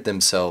considered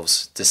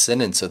themselves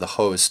descendants of the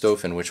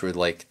Hohenstaufen, which were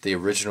like the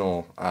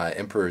original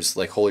emperors,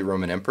 like Holy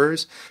Roman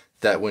emperors,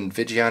 that when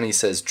Vigiani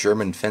says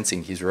German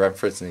fencing, he's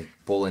referencing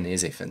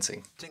Bolognese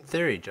fencing. Interesting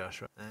theory,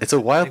 Joshua. It's a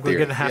wild theory.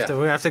 We're gonna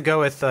have to go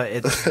with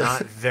it's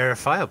not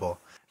verifiable,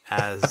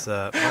 as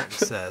Martin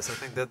says. I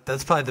think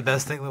that's probably the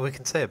best thing that we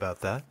can say about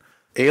that.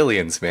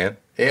 Aliens, man.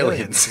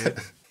 Aliens.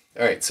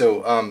 All right,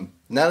 so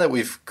now that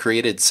we've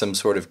created some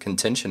sort of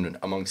contention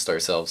amongst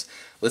ourselves,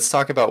 let's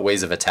talk about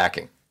ways of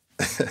attacking.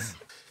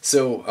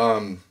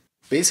 So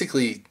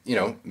basically,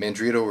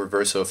 mandrito,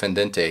 reverso,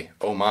 fendente,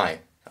 oh my.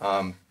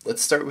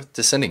 Let's start with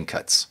descending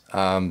cuts.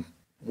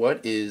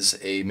 What is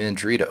a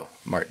mandrito,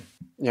 Martin?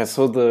 Yeah,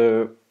 so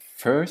the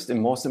first and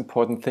most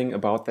important thing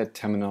about that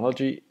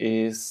terminology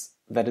is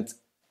that it's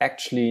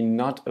actually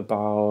not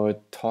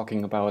about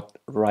talking about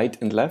right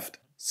and left.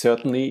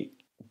 Certainly,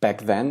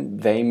 back then,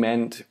 they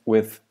meant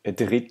with a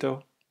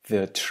diritto,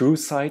 the true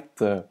side,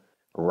 the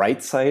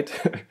right side.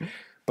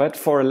 But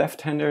for a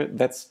left-hander,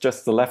 that's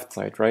just the left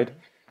side, right?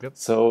 Yep.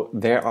 So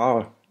there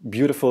are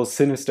beautiful,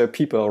 sinister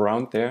people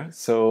around there.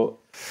 So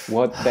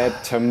what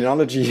that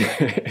terminology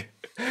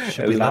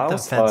Should we let them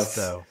fence,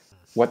 though?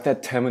 what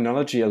that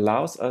terminology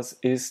allows us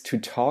is to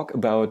talk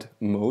about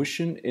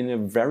motion in a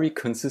very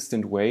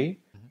consistent way,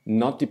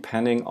 not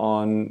depending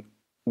on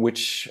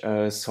which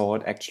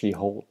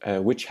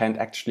which hand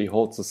actually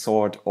holds the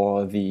sword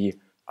or the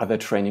other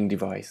training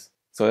device.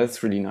 So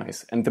that's really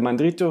nice. And the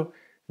mandrito,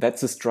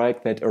 that's a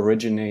strike that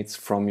originates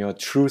from your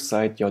true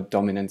side, your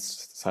dominant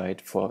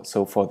side.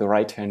 So for the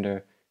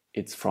right-hander,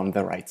 it's from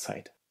the right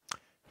side.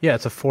 Yeah,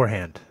 it's a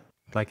forehand,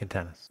 like in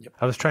tennis. Yep.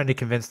 I was trying to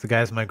convince the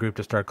guys in my group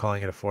to start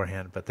calling it a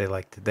forehand, but they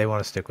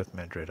want to stick with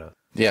mandrito.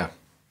 Yeah.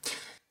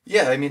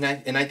 Yeah, I mean,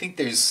 I think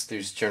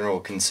there's general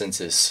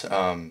consensus.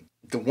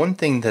 The one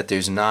thing that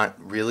there's not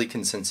really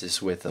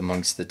consensus with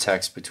amongst the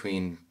text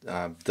between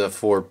the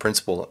five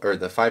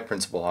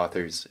principal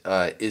authors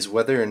is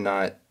whether or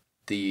not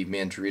the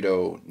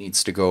mandrito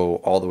needs to go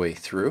all the way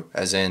through,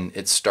 as in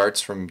it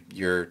starts from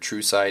your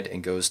true side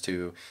and goes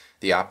to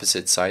the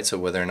opposite side, so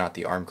whether or not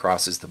the arm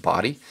crosses the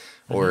body,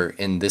 or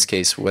in this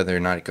case, whether or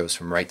not it goes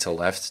from right to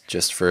left,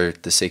 just for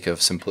the sake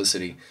of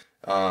simplicity.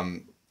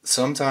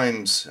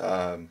 Sometimes,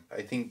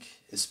 I think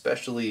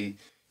especially,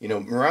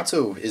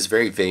 Marazzo is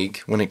very vague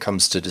when it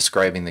comes to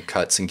describing the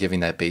cuts and giving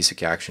that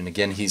basic action.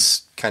 Again,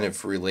 he's kind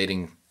of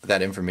relating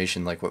that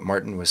information, like what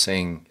Martin was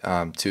saying,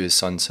 to his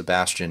son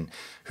Sebastian,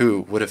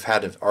 who would have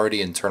had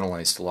already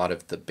internalized a lot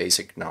of the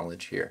basic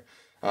knowledge here.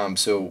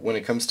 So when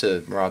it comes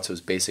to Marazzo's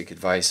basic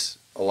advice,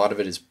 a lot of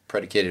it is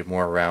predicated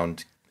more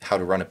around how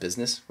to run a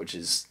business, which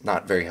is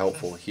not very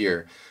helpful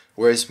here.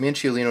 Whereas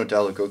Manciolino,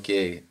 Dalla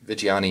Gocchie,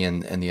 Vigiani,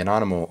 and the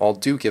Anonimo all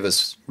do give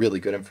us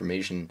really good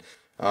information.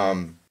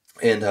 And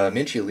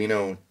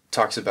Manciolino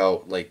talks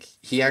about,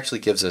 he actually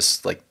gives us,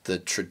 the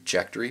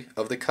trajectory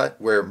of the cut,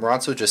 where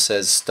Marazzo just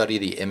says, study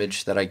the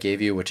image that I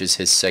gave you, which is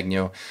his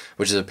segno,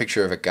 which is a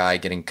picture of a guy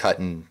getting cut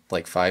in,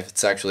 5.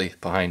 It's actually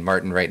behind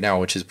Martin right now,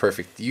 which is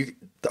perfect.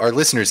 Our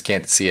listeners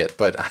can't see it,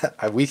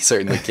 but we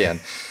certainly can.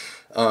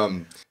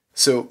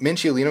 So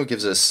Manciolino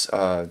gives us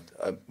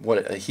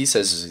what he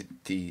says is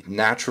the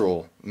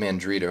natural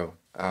mandrito,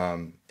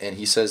 and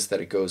he says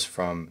that it goes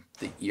from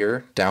the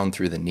ear down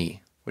through the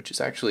knee, which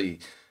is actually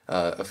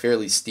a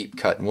fairly steep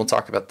cut, and we'll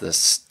talk about the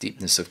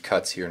steepness of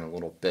cuts here in a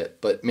little bit.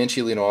 But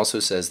Manciolino also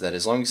says that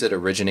as long as it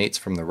originates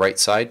from the right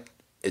side,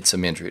 it's a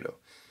mandrito.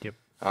 Yep.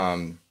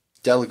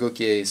 Dalla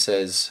Gocchie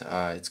says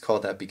it's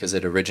called that because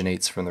it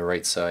originates from the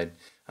right side.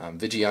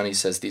 Vigiani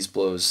says these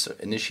blows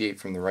initiate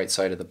from the right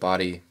side of the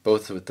body,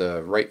 both with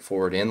the right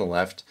forward and the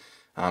left,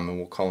 and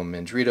we'll call them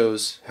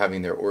mandritos,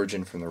 having their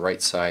origin from the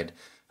right side,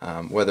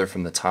 whether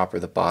from the top or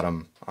the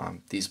bottom.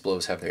 These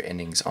blows have their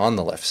endings on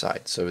the left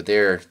side. So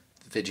there,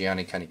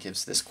 Vigiani kind of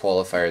gives this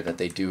qualifier that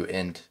they do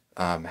end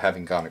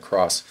having gone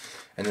across.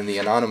 And then the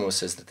Anonymous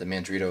says that the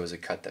mandrito is a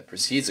cut that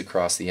proceeds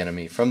across the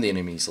enemy from the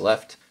enemy's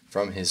left,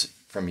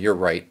 from your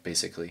right,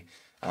 basically,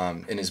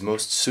 and is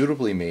most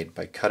suitably made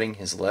by cutting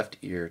his left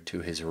ear to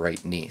his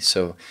right knee.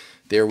 So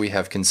there we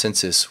have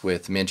consensus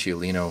with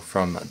Manciolino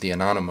from the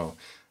Anonimo,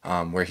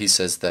 where he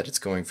says that it's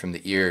going from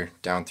the ear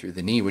down through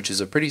the knee, which is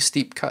a pretty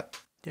steep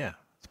cut. Yeah.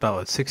 It's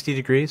about, 60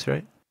 degrees,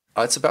 right?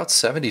 It's about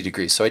 70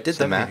 degrees, so I did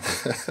the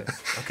math.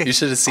 Okay. You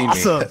should have seen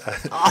me.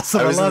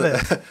 Awesome, I love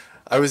it.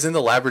 I was in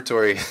the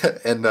laboratory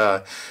and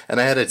I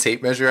had a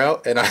tape measure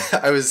out, and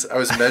I was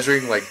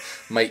measuring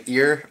my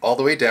ear all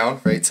the way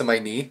down right to my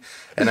knee,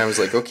 and I was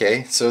like,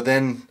 okay, so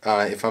then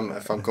if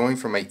I'm going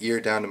from my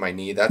ear down to my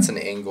knee, that's an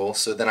angle.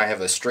 So then I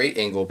have a straight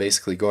angle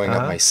basically going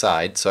up my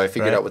side. So I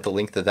figured out what the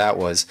length of that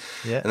was,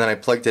 and then I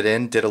plugged it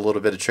in, did a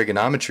little bit of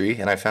trigonometry,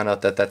 and I found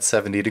out that that's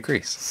 70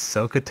 degrees.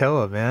 So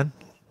Katoa, man.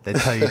 They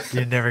tell you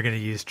you're never going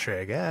to use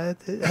trig. It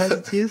has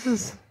its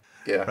uses.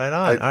 Yeah. Right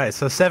on. All right.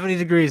 So 70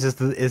 degrees is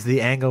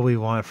the angle we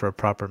want for a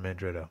proper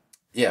mandrito.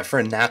 Yeah, for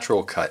a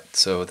natural cut.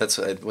 So that's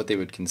what they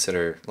would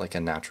consider like a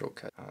natural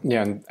cut.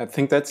 Yeah, and I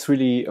think that's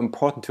really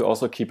important to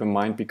also keep in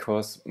mind,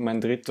 because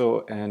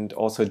mandrito and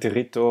also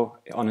diritto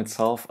on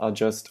itself are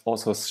just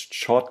also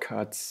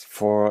shortcuts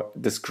for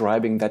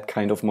describing that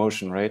kind of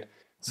motion, right?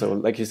 So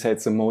like you said,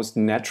 it's the most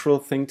natural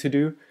thing to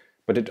do,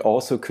 but it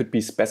also could be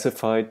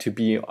specified to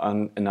be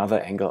on another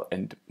angle.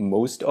 And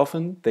most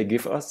often they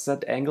give us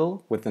that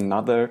angle with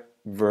another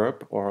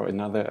verb or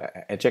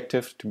another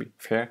adjective, to be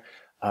fair.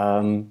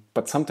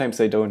 But sometimes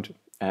they don't,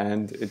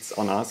 and it's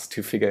on us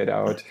to figure it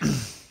out.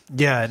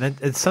 Yeah, and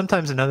it's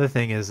sometimes another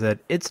thing is that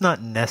it's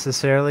not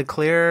necessarily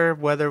clear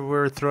whether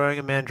we're throwing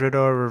a mandrito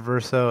or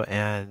reverso,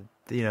 and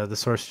the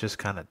source just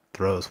kind of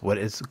throws what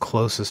is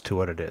closest to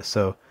what it is.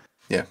 So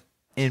yeah,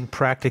 in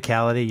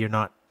practicality,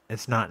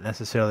 it's not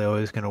necessarily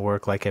always going to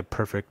work like a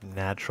perfect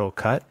natural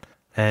cut,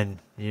 and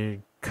you're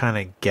kind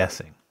of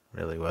guessing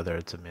really whether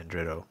it's a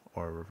mandrito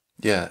or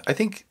yeah. I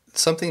think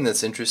something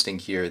that's interesting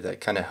here that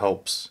kind of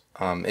helps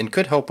and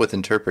could help with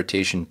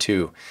interpretation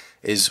too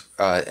is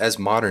as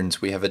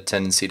moderns, we have a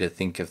tendency to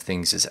think of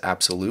things as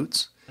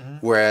absolutes,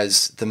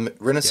 whereas the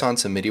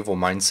Renaissance and medieval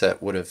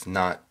mindset would have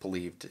not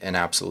believed in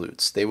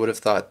absolutes. They would have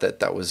thought that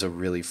that was a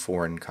really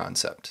foreign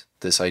concept,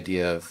 this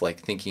idea of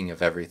like thinking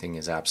of everything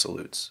as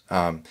absolutes.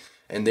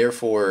 And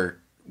therefore,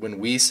 when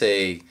we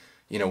say,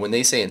 when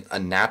they say a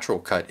natural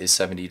cut is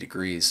 70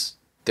 degrees,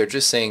 they're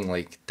just saying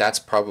like that's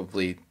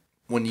probably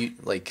when you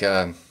like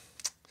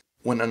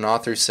when an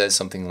author says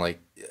something like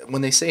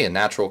when they say a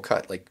natural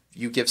cut, like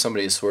you give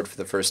somebody a sword for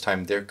the first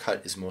time, their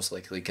cut is most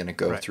likely going to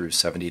go through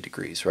 70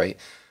 degrees, right?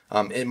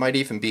 It might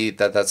even be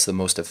that that's the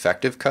most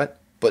effective cut,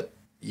 but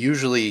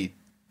usually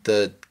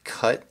the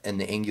cut and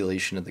the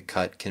angulation of the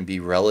cut can be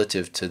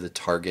relative to the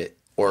target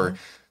or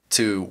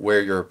to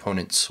where your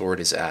opponent's sword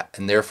is at.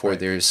 And therefore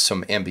there's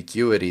some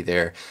ambiguity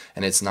there,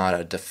 and it's not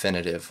a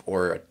definitive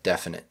or a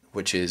definite,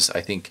 which is,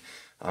 I think,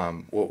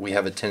 what we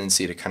have a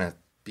tendency to kind of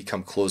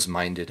become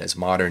closed-minded as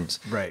moderns,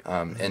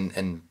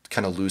 and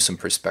kind of lose some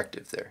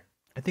perspective there.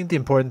 I think the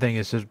important thing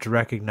is just to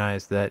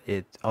recognize that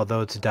although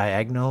it's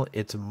diagonal,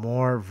 it's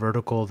more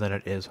vertical than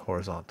it is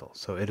horizontal.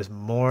 So it is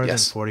more than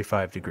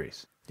 45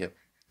 degrees. Yep,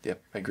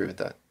 I agree with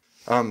that.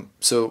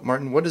 So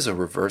Martin, what is a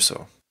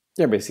reverso?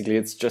 Yeah, basically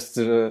it's just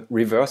a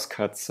reverse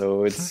cut.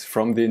 So it's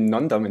from the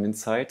non-dominant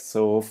side.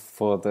 So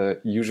for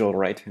the usual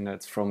right-hander,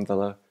 it's from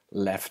the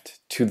left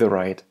to the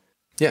right.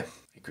 Yeah,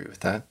 I agree with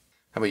that.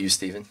 How about you,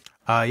 Stephen?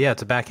 Yeah,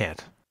 it's a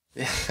backhand.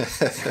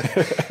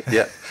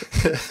 Yeah.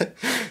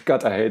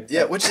 God, I hate.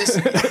 Yeah, which is.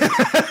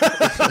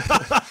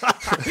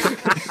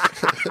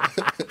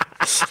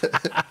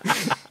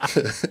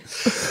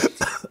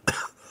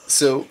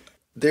 So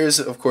there's,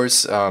 of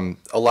course, a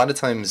lot of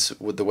times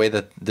with the way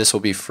that this will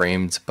be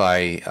framed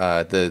by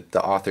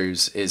the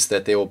authors is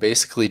that they will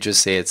basically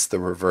just say it's the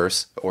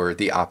reverse or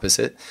the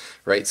opposite,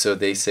 right? So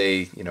they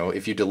say,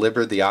 if you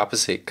deliver the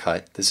opposite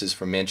cut, this is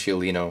from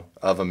Manciolino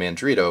of a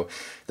mandrito,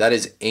 that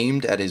is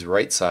aimed at his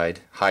right side,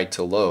 high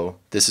to low,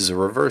 this is a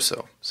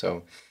reverso.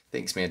 So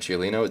thanks,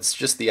 Manciolino. It's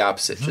just the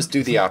opposite. Just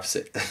do the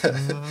opposite.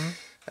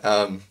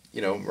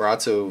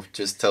 Marazzo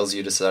just tells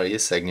you to study a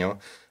segno.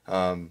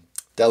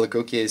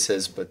 Dall'Agocchie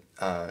says, but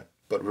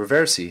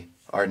reversi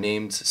are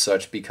named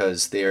such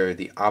because they are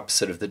the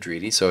opposite of the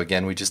dridi. So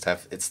again, we just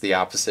have, it's the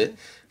opposite,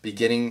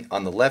 beginning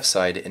on the left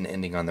side and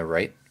ending on the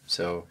right.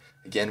 So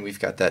again, we've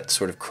got that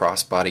sort of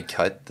cross-body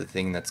cut, the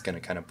thing that's going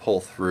to kind of pull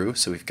through.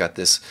 So we've got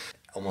this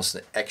almost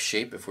an X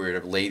shape if we were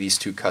to lay these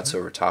two cuts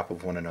over top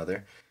of one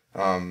another.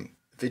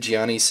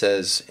 Vigiani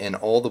says, and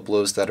all the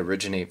blows that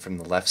originate from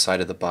the left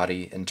side of the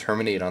body and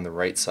terminate on the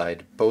right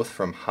side, both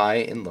from high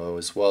and low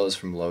as well as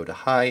from low to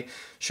high,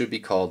 should be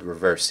called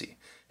reversi.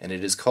 And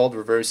it is called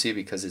reversi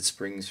because it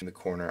springs from the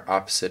corner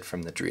opposite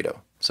from the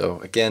drito. So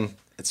again,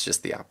 it's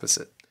just the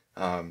opposite.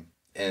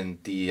 And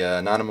the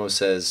Anonymous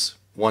says,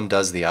 one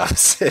does the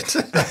opposite.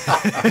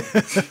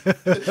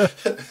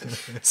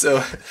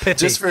 So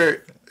just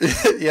for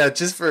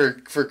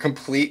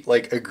complete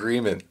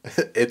agreement,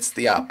 it's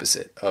the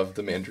opposite of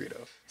the mandrito.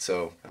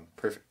 So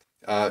perfect.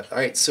 All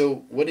right.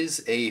 So what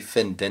is a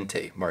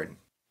fendente, Martin?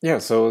 Yeah.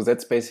 So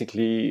that's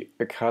basically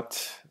a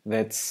cut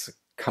that's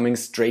coming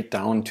straight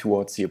down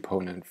towards the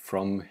opponent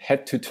from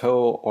head to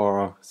toe,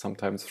 or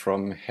sometimes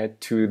from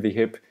head to the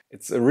hip.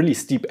 It's a really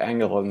steep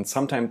angle, and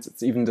sometimes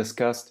it's even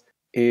discussed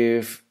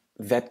if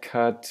that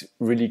cut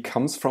really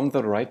comes from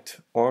the right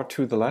or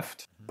to the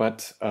left.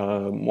 But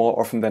more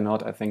often than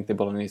not, I think the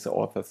Bolognese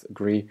authors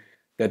agree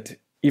that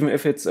even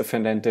if it's a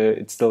fendente,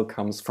 it still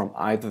comes from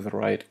either the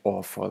right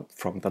or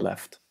from the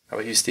left. How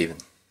about you, Stephen?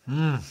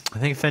 I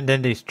think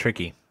fendente is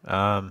tricky.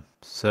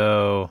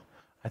 So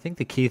I think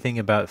the key thing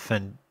about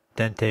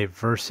fendente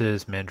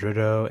versus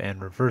mandrito and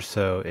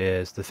reverso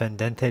is the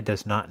fendente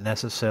does not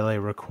necessarily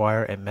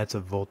require a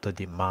mezzovolta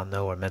di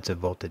mano or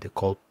mezzovolta di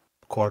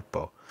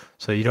corpo.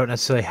 So you don't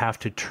necessarily have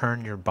to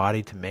turn your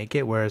body to make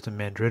it, whereas the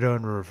mandrito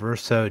and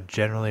reverso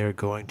generally are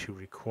going to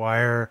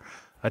require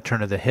a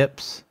turn of the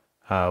hips,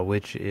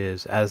 which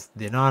is, as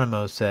the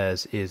Anonymous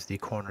says, is the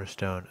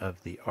cornerstone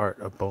of the art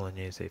of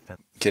Bolognese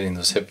fencing. Getting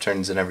those hip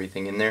turns and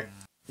everything in there.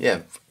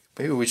 Yeah,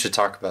 maybe we should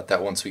talk about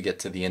that once we get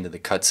to the end of the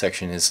cut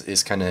section,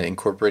 is kind of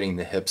incorporating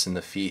the hips and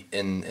the feet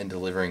in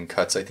delivering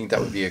cuts. I think that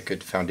would be a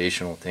good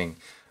foundational thing.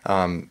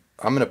 I'm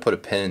going to put a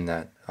pin in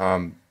that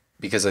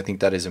because I think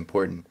that is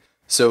important.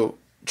 So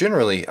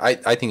generally,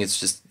 I think it's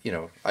just,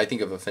 I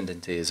think of a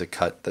fendente as a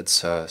cut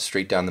that's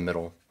straight down the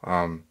middle.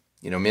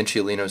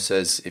 Manciolino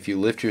says, if you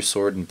lift your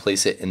sword and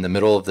place it in the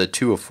middle of the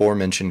two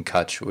aforementioned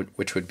cuts,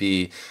 which would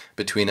be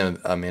between a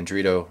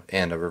mandrito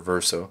and a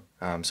reverso,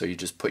 so you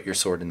just put your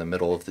sword in the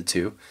middle of the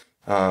two,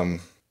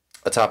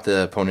 atop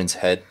the opponent's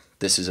head,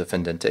 this is a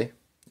fendente.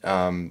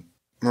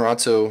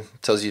 Marazzo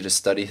tells you to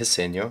study his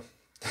segno.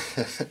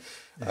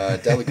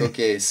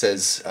 Dall'Agocchie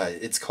says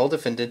it's called a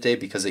fendente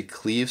because it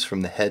cleaves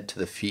from the head to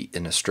the feet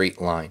in a straight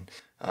line,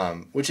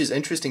 which is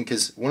interesting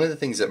because one of the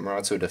things that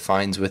Marazzo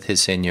defines with his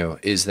segno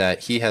is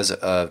that he has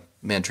a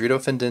mandrito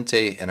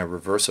fendente and a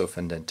reverso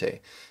fendente.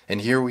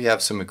 And here we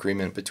have some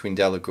agreement between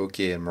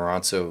Dall'Agocchie and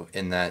Marazzo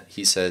in that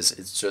he says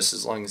it's just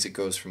as long as it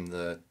goes from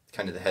the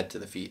kind of the head to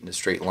the feet in a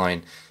straight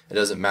line, it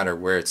doesn't matter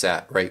where it's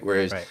at, right?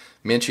 Whereas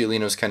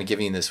Manciolino's kind of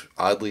giving this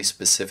oddly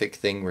specific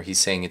thing where he's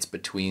saying it's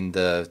between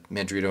the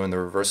mandrito and the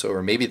reverso,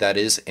 or maybe that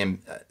is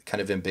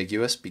kind of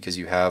ambiguous because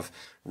you have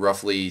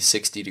roughly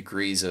 60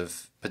 degrees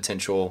of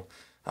potential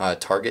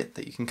target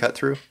that you can cut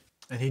through.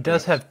 And he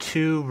does have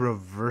 2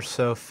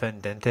 reverso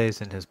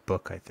fendentes in his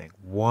book, I think.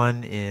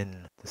 One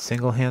in the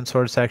single hand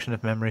sword section,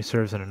 if memory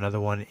serves, and another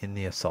one in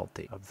the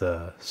assaulti of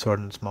the sword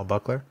and small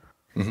buckler.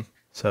 Mm-hmm.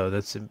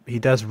 So he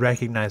does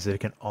recognize that it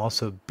can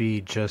also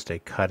be just a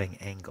cutting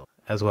angle,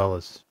 as well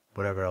as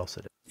whatever else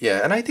it is.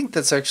 Yeah, and I think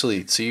that's actually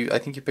I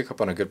think you pick up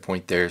on a good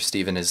point there,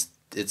 Stephen. It's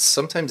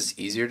sometimes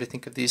easier to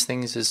think of these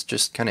things as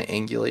just kind of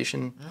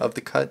angulation of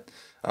the cut.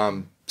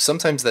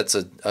 Sometimes that's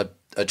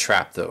a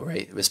trap, though,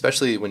 right?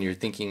 Especially when you're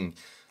thinking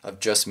of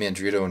just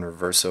mandrito and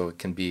reverso, it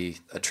can be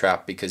a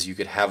trap because you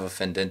could have a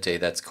fendente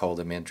that's called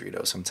a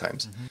mandrito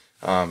sometimes.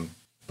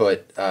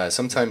 But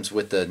sometimes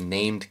with the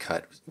named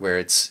cut, where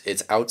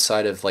it's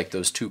outside of like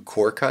those 2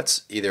 core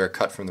cuts, either a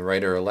cut from the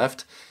right or a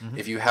left,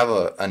 if you have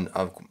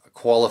a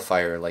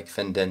qualifier like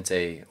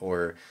fendente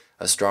or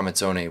a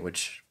stramazzone,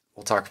 which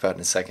we'll talk about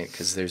in a second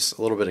because there's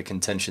a little bit of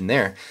contention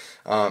there,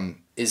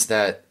 is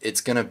that it's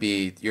going to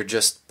be, you're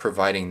just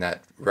providing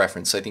that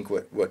reference. I think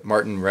what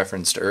Martin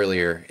referenced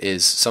earlier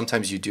is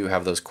sometimes you do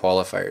have those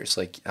qualifiers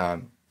like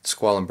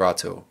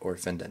squalembrato or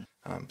fendente.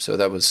 So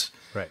that was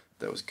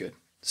good.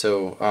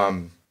 So,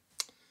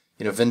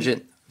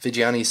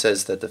 Vigiani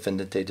says that the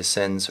fendente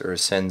descends or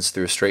ascends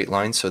through a straight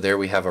line. So there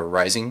we have a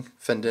rising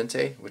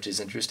fendente, which is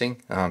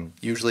interesting.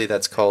 Usually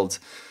that's called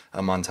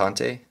a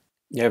montante.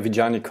 Yeah,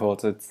 Vigiani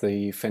calls it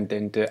the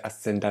fendente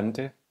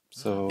ascendente.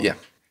 So yeah,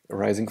 a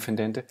rising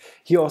fendente.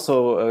 He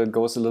also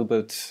goes a little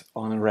bit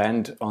on a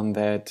rant on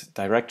that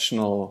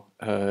directional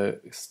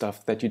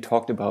stuff that you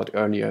talked about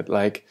earlier.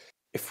 Like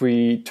if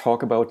we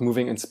talk about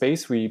moving in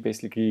space, we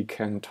basically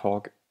can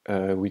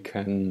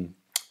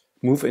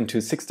move into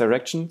 6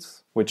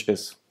 directions, which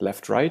is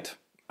left, right,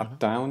 up,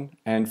 down,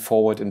 and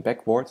forward and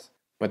backwards.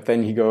 But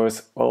then he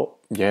goes, well,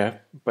 yeah,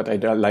 but I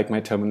don't like my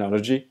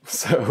terminology,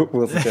 so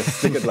we'll just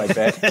stick it like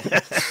that.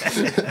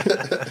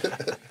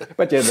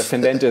 But yeah, the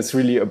fendente is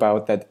really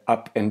about that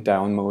up and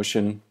down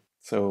motion.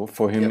 So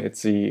for him,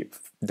 it's the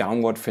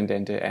downward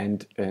fendente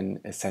and an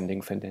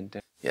ascending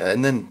fendente. Yeah,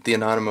 and then the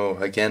Anonimo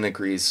again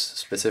agrees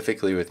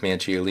specifically with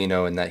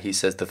Manciolino in that he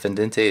says the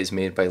fendente is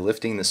made by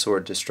lifting the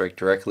sword to strike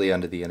directly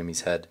onto the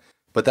enemy's head.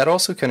 But that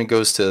also kind of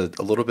goes to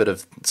a little bit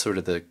of sort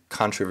of the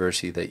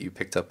controversy that you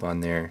picked up on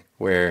there,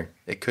 where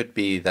it could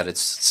be that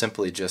it's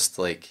simply just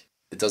like,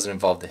 it doesn't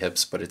involve the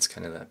hips, but it's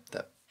kind of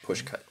that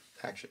push cut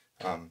action.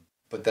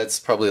 But that's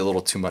probably a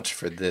little too much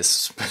for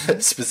this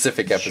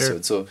specific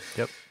episode. Sure.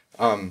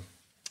 So,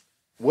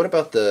 what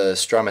about the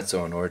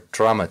stramazzone or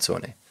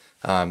tramazzone?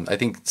 I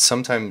think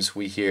sometimes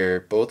we hear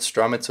both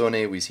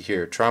stramazzone, we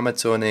hear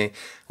tramazzone,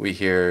 we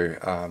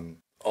hear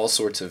all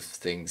sorts of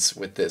things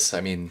with this.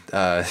 I mean,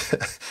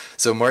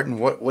 so Martin,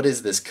 what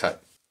is this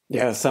cut?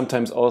 Yeah,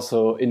 sometimes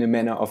also in a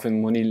manner of a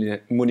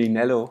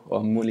mulinello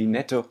or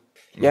mulinetto.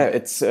 Yeah,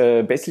 it's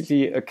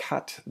basically a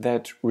cut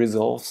that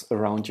resolves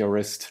around your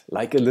wrist,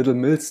 like a little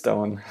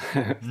millstone,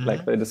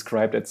 like they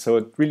described it. So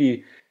it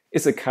really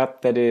is a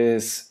cut that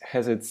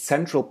has its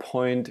central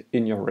point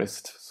in your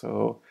wrist.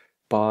 So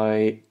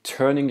by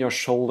turning your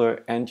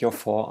shoulder and your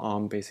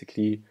forearm,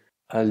 basically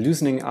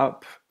loosening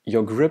up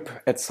your grip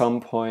at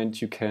some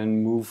point, you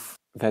can move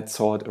that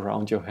sword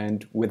around your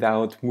hand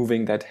without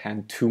moving that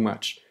hand too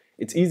much.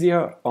 It's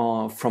easier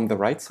from the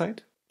right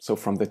side, so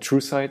from the true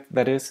side,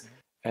 that is,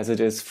 as it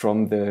is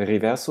from the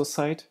reverso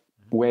side,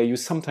 where you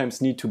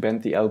sometimes need to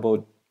bend the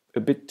elbow a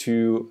bit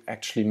to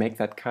actually make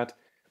that cut.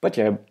 But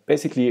yeah,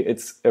 basically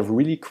it's a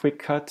really quick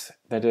cut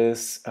that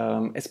is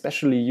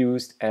especially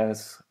used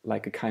as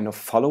like a kind of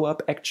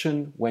follow-up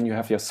action when you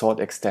have your sword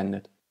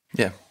extended.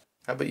 Yeah.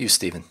 How about you,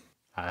 Stephen?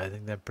 I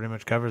think that pretty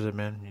much covers it,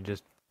 man. You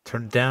just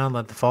turn it down,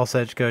 let the false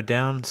edge go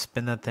down,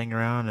 spin that thing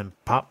around, and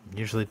pop.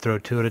 Usually throw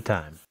 2 at a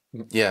time.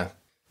 Yeah.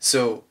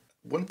 So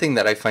one thing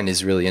that I find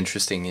is really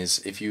interesting is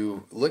if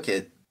you look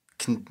at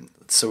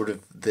sort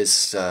of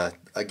this,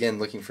 again,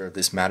 looking for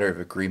this matter of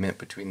agreement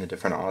between the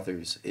different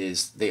authors,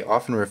 is they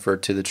often refer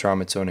to the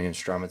tramazzone and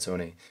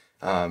stramazzone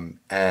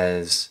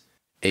as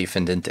a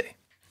fendente.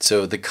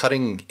 So the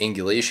cutting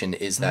angulation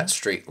is that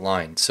straight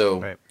line.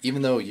 So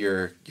even though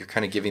you're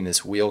kind of giving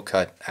this wheel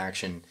cut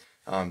action,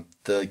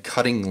 the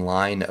cutting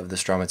line of the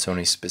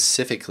stramazzone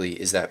specifically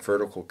is that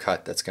vertical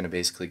cut that's going to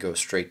basically go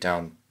straight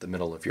down the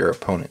middle of your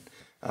opponent,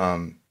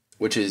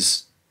 which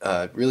is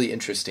really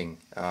interesting.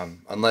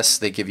 Unless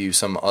they give you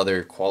some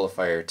other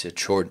qualifier to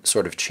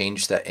sort of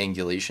change that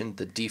angulation,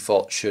 the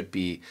default should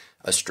be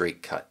a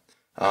straight cut.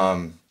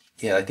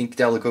 Yeah, I think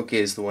Dallagocche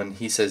is the one.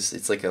 He says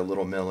it's like a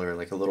little mill or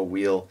like a little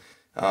wheel.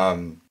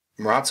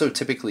 Marazzo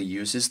typically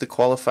uses the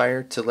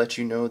qualifier to let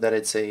you know that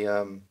it's he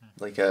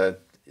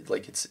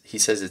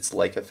says it's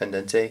like a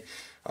fendente.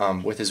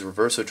 With his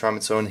reverso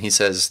tramazzone, he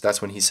says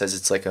that's when he says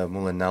it's like a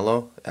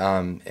mulinello.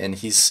 And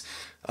he's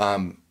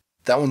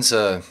that one's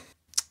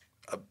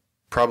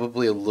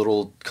probably a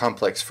little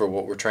complex for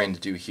what we're trying to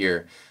do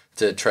here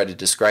to try to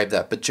describe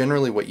that. But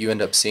generally, what you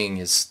end up seeing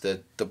is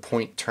the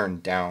point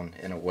turned down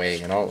in a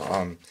way, and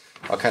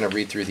I'll kind of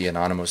read through the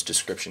Anonymous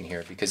description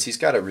here because he's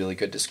got a really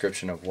good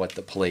description of what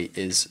the plate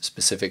is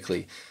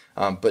specifically.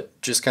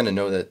 But just kind of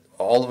know that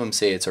all of them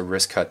say it's a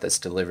wrist cut that's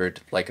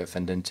delivered like a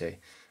fendente.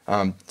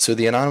 So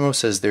the Anonymous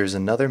says there's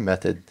another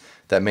method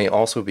that may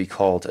also be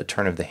called a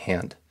turn of the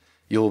hand.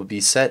 You will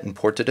be set in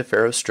Porta di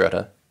Ferro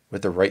stretta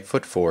with the right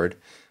foot forward,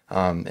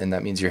 and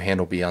that means your hand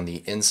will be on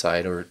the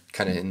inside or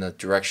kind of in the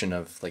direction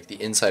of like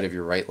the inside of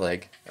your right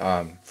leg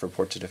for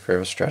Porta di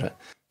Ferro stretta.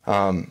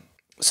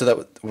 So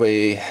that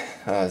way,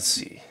 let's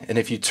see. And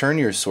if you turn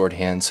your sword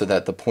hand so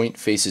that the point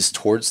faces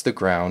towards the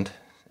ground,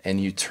 and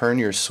you turn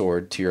your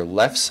sword to your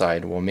left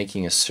side while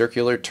making a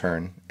circular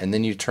turn, and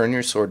then you turn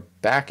your sword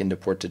back into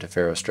Porta di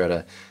Ferro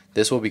stretta,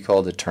 this will be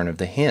called a turn of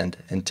the hand.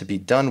 And to be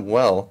done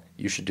well,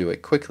 you should do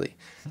it quickly.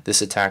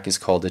 This attack is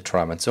called a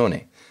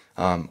tramazzone,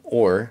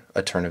 or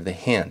a turn of the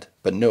hand.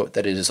 But note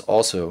that it is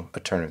also a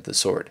turn of the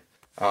sword.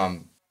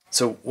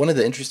 So one of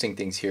the interesting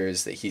things here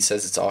is that he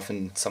says it's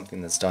often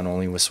something that's done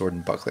only with sword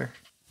and buckler,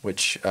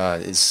 which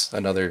is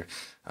another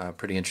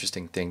pretty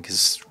interesting thing,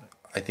 because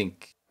I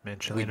think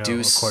we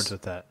do accords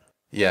with that.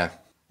 Yeah.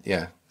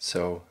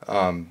 So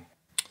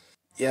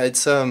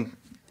it's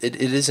it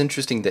is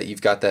interesting that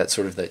you've got that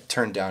sort of that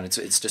turn down.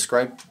 It's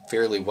described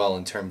fairly well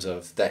in terms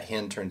of that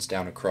hand turns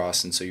down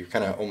across, and so you're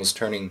kind of almost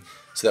turning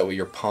so that way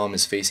your palm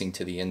is facing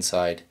to the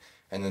inside,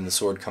 and then the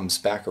sword comes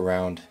back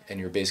around, and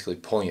you're basically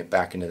pulling it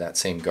back into that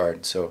same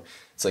guard. So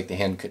it's like the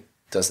hand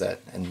does that,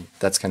 and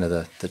that's kind of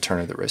the turn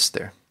of the wrist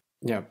there.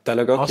 Yeah,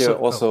 Dall'Agocchio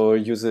also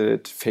uses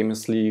it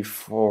famously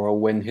for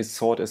when his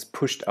sword is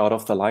pushed out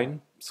of the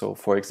line. So,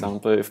 for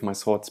example, if my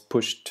sword's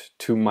pushed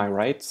to my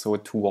right, so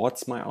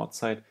towards my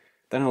outside,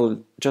 then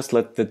I'll just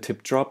let the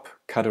tip drop,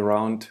 cut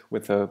around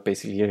with a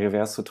basically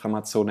reverso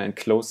tramazzone and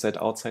close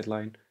that outside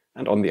line.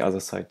 And on the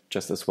other side,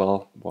 just as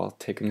well, while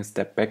taking a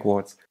step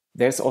backwards.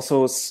 There's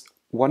also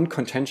one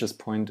contentious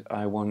point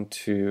I want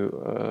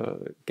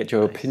to get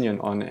your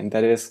opinion on, and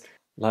that is,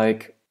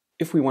 like,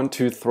 if we want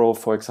to throw,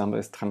 for example,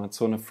 a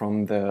tramazzone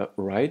from the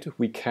right,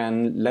 we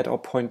can let our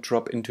point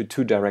drop into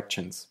two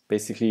directions.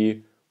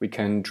 Basically, we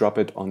can drop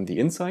it on the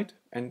inside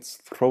and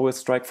throw a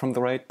strike from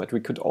the right, but we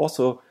could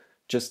also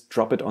just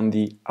drop it on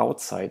the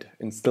outside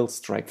and still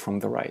strike from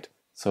the right.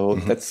 So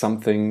that's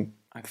something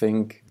I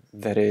think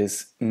that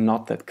is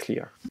not that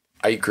clear.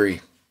 I agree.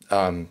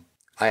 I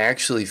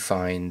actually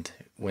find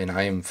when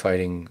I am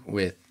fighting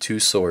with two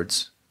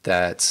swords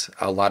that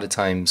a lot of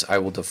times I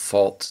will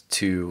default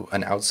to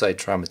an outside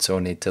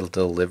tramazzone to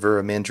deliver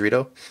a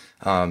mandrito.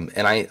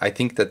 And I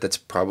think that that's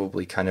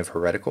probably kind of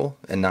heretical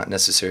and not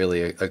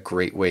necessarily a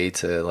great way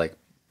to like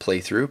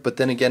play through. But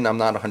then again, I'm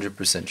not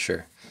 100%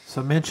 sure.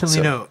 So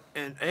Mancellino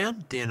and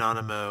the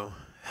Anonimo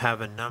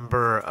have a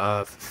number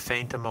of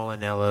feint a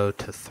Molinello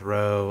to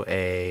throw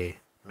a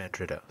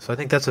mandrito. So I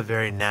think that's a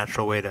very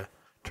natural way to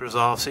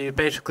resolve. So you're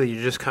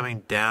just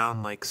coming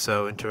down like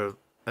so into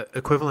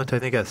equivalent to, I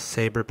think, a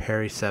saber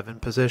parry 7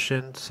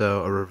 position,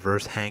 so a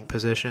reverse hang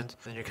position.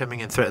 Then you're coming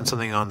in, threaten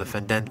something on the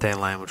fendente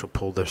line, which will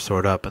pull their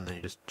sword up, and then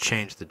you just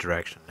change the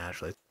direction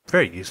naturally. It's a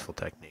very useful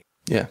technique.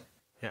 Yeah.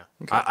 Okay.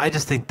 I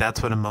just think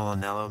that's what a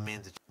Molinello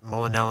means.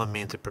 Molinello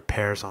means it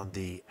prepares on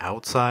the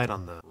outside,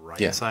 on the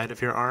right side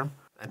of your arm,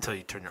 until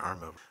you turn your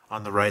arm over.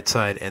 On the right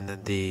side, and then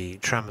the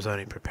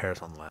tramazzone prepares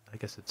on the left. I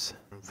guess it's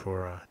room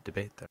for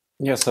debate there.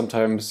 Yeah,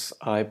 sometimes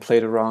I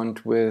played around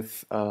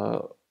with...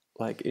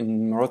 like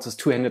in Morozzo's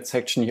two-handed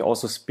section, he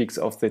also speaks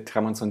of the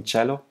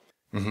tramanzoncello.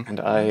 And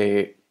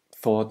I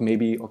thought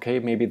maybe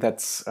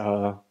that's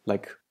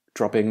like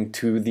dropping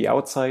to the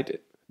outside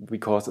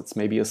because it's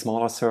maybe a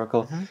smaller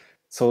circle.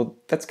 So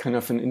that's kind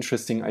of an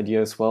interesting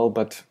idea as well,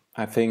 but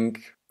I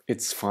think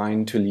it's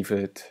fine to leave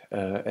it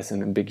as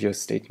an ambiguous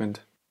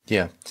statement.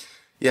 Yeah,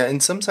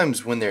 and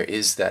sometimes when there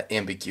is that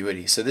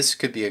ambiguity, so this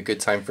could be a good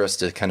time for us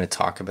to kind of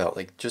talk about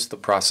like just the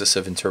process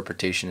of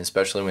interpretation,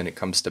 especially when it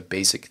comes to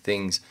basic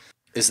things,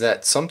 is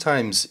that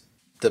sometimes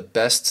the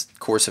best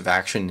course of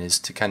action is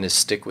to kind of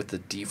stick with the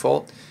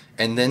default,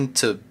 and then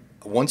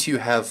once you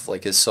have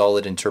like a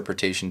solid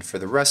interpretation for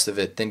the rest of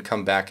it, then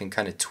come back and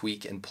kind of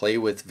tweak and play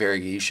with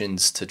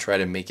variations to try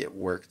to make it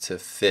work to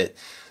fit.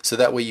 So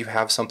that way you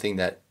have something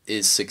that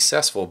is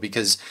successful,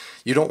 because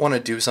you don't want to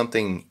do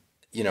something,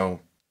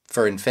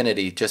 for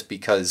infinity just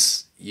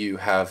because you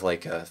have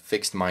like a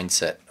fixed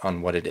mindset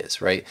on what it is,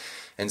 right?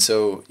 And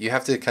so you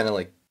have to kind of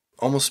like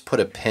almost put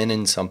a pin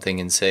in something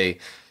and say,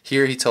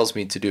 here he tells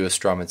me to do a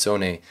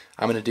stramazzone.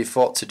 I'm going to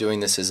default to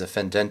doing this as a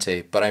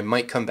fendente, but I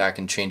might come back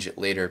and change it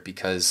later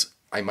because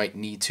I might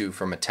need to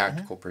from a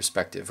tactical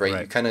perspective,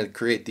 right? You kind of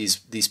create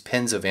these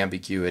pins of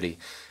ambiguity,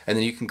 and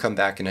then you can come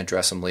back and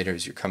address them later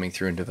as you're coming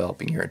through and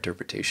developing your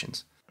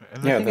interpretations.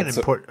 Go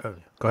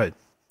ahead.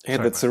 Yeah,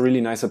 that's a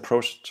really nice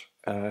approach,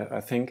 I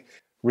think.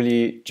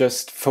 Really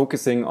just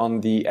focusing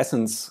on the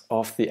essence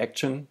of the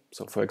action.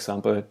 So, for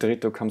example,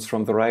 dritto comes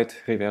from the right,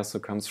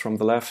 reverso comes from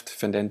the left,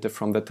 fendente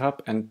from the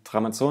top, and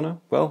tramazzone,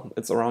 well,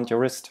 it's around your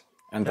wrist.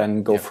 And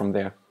then go from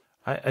there.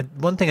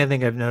 One thing I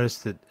think I've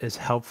noticed that is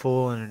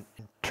helpful in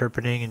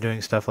interpreting and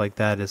doing stuff like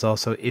that is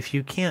also, if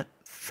you can't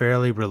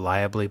fairly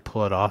reliably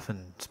pull it off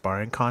in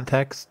sparring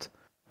context,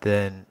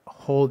 then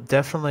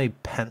definitely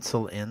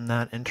pencil in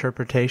that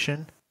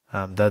interpretation.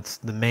 That's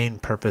the main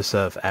purpose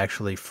of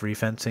actually free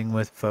fencing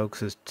with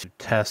folks, is to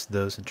test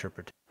those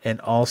interpretations. And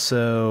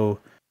also,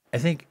 I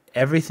think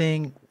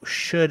everything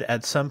should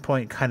at some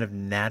point kind of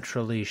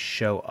naturally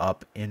show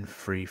up in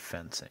free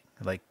fencing.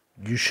 Like,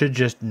 you should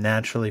just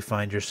naturally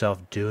find yourself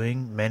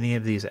doing many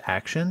of these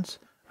actions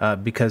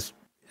because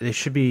they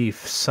should be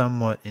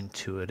somewhat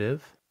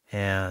intuitive.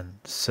 And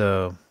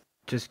so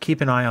just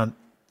keep an eye on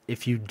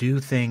if you do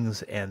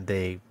things and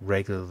they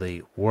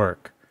regularly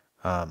work.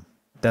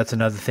 That's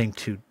another thing,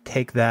 to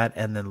take that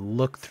and then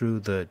look through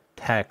the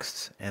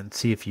texts and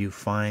see if you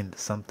find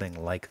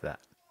something like that.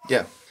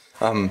 Yeah.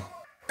 And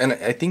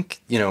I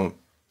think,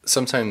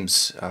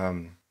 sometimes,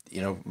 and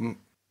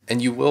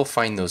you will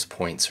find those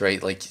points,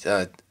 right? Like,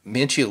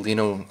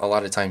 Manciolino a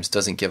lot of times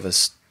doesn't give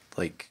us,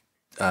 like,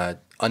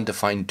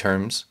 undefined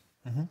terms.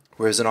 Mm-hmm.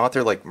 Whereas an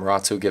author like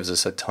Marazzo gives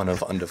us a ton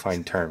of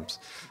undefined terms.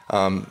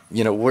 We're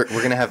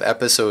going to have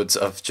episodes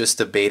of just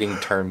debating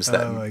terms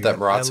that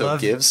Marazzo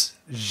gives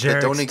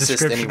that don't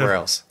exist anywhere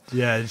else.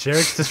 Yeah,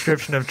 Jarek's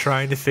description of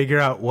trying to figure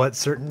out what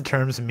certain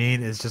terms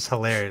mean is just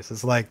hilarious.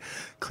 It's like,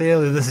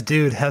 clearly this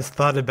dude has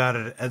thought about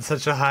it at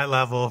such a high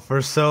level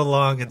for so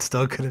long and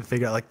still couldn't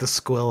figure out, like, the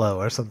squillo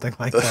or something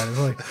like that. It's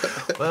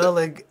like, well,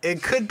 like,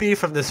 it could be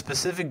from the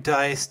specific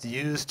dice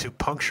used to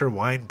puncture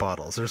wine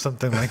bottles or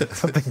something like that.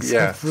 Something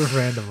super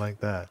random like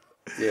that.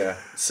 Yeah.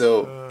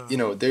 So,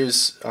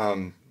 there's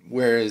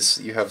whereas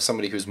you have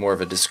somebody who's more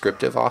of a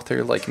descriptive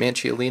author like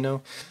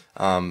Manciolino,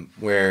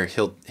 where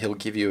he'll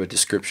give you a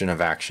description of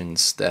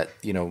actions that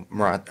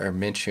Marazzo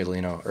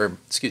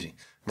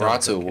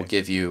will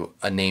give you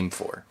a name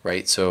for,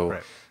 right? So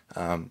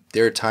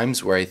there are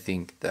times where I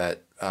think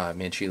that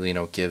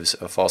Manciolino gives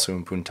a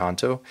falso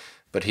impuntanto,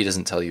 but he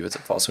doesn't tell you it's a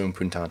falso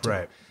impuntanto.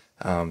 Right.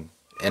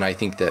 And I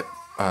think that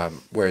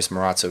whereas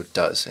Marazzo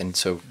does, and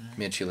so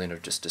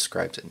Manciolino just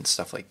describes it and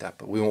stuff like that.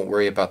 But we won't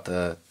worry about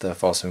the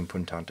falso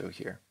impuntanto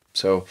here.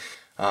 So,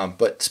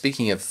 but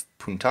speaking of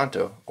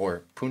puntanto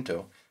or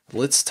punto,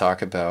 let's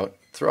talk about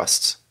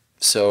thrusts.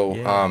 So,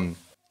 you want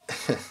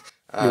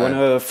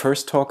to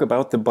first talk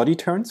about the body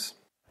turns?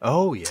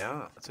 Oh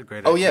yeah, that's a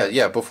great idea. Oh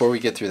yeah. Before we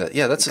get through that,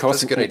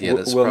 that's a good idea.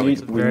 We'll need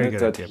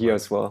that here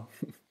as well.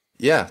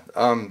 Yeah.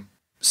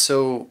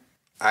 So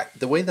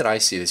the way that I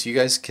see this, you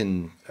guys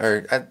can,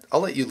 or I'll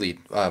let you lead,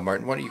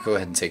 Martin. Why don't you go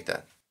ahead and take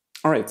that?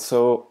 All right.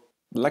 So,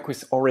 like we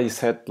already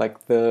said,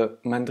 like the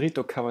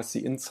mandrito covers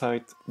the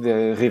inside,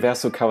 the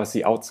reverso covers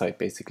the outside,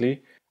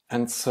 basically,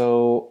 and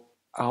so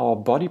our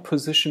body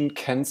position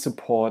can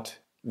support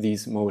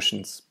these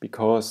motions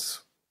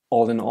because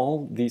all in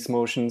all, these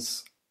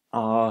motions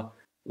are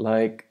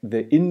like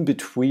the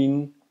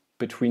in-between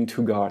between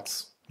two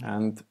guards.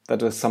 And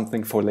that is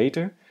something for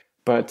later.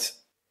 But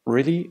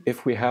really,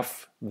 if we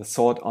have the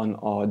sword on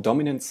our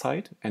dominant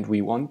side and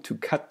we want to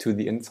cut to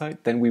the inside,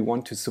 then we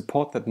want to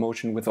support that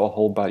motion with our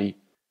whole body.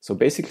 So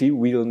basically,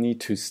 we'll need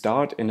to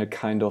start in a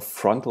kind of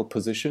frontal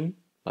position,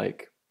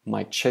 like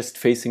my chest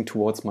facing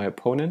towards my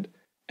opponent,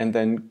 and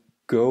then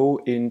go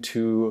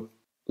into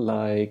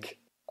like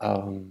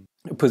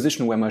a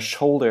position where my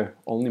shoulder,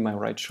 only my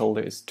right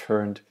shoulder, is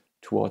turned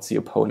towards the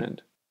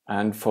opponent.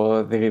 And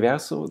for the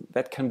reverso,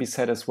 that can be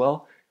said as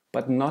well,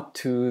 but not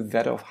to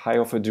that of high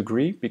of a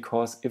degree,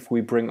 because if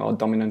we bring our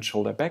dominant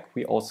shoulder back,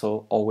 we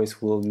also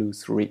always will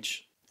lose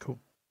reach. Cool.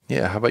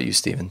 Yeah, how about you,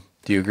 Stephen?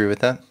 Do you agree with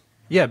that?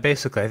 Yeah,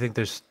 basically, I think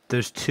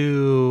there's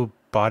two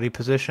body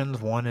positions.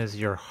 One is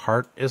your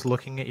heart is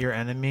looking at your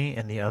enemy,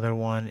 and the other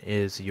one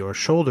is your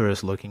shoulder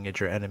is looking at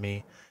your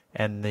enemy.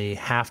 And the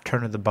half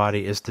turn of the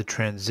body is the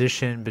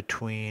transition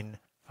between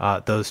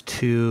those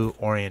two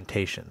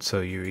orientations.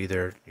 So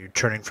you're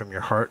turning from your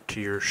heart to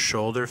your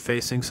shoulder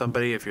facing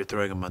somebody if you're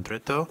throwing a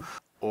mandrito,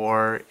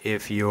 or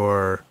if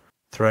you're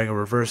throwing a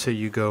reverso,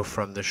 you go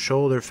from the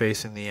shoulder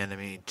facing the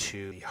enemy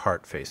to the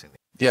heart facing the enemy.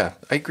 Yeah,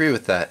 I agree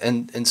with that.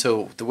 And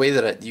so the way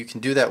that you can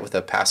do that with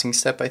a passing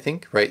step, I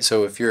think, right?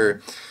 So if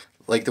you're,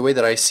 like, the way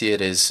that I see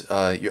it is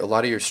a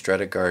lot of your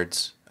strata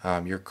guards, a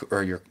lot of your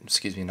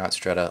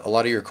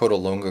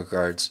Codalonga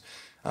guards,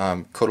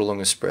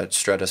 Codalonga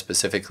strata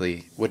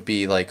specifically, would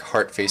be like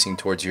heart facing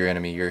towards your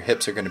enemy. Your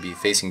hips are going to be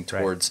facing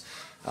towards.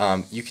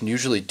 Right. You can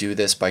usually do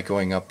this by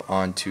going up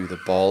onto the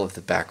ball of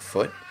the back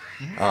foot.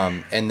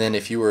 And then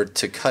if you were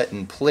to cut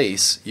in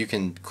place, you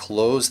can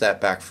close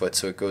that back foot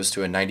so it goes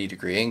to a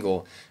 90-degree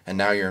angle, and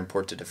now you're in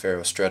Porta de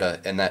Ferro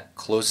stretta, and that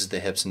closes the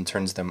hips and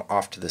turns them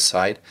off to the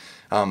side.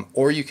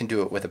 Or you can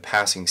do it with a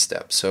passing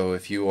step. So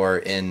if you are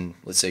in,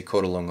 let's say,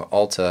 Codalonga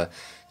alta,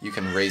 you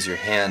can raise your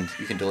hand,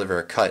 you can deliver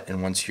a cut,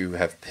 and once you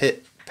have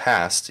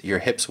passed, your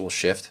hips will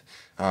shift.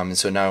 And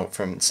so now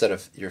instead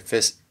of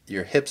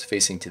your hips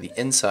facing to the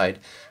inside,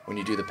 when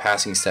you do the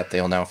passing step,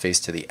 they'll now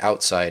face to the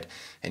outside,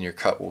 and your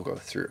cut will go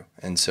through.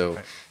 And so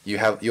you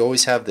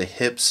always have the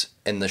hips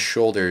and the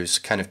shoulders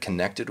kind of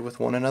connected with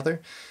one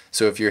another.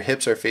 So if your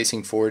hips are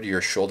facing forward,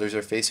 your shoulders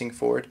are facing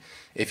forward.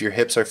 If your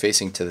hips are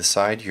facing to the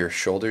side, your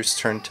shoulders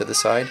turn to the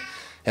side.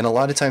 And a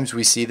lot of times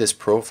we see this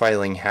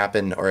profiling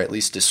happen, or at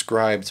least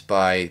described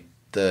by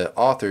the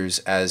authors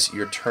as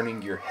you're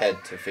turning your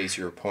head to face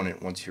your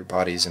opponent once your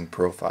body's in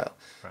profile.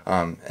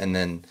 Right. And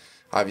then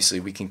obviously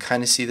we can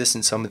kind of see this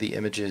in some of the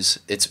images.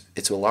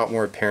 It's a lot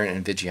more apparent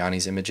in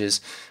Vigiani's images,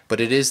 but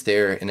it is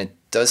there, and it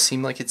does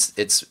seem like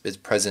it's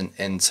present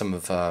in some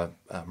of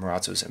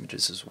Marazzo's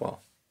images as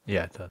well.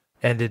 Yeah, it does.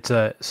 And it's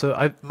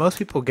most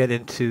people get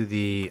into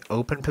the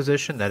open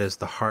position, that is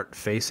the heart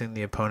facing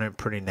the opponent,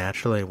 pretty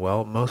naturally and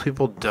well. Most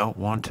people don't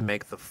want to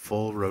make the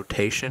full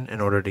rotation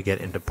in order to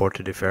get into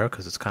Porta di Ferro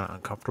because it's kind of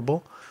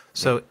uncomfortable.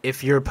 So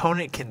if your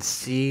opponent can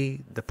see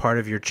the part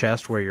of your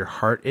chest where your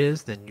heart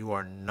is, then you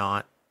are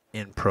not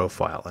in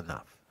profile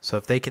enough. So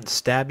if they can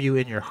stab you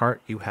in your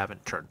heart, you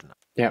haven't turned enough.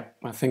 Yeah,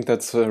 I think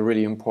that's a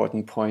really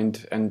important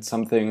point and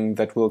something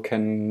that we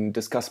can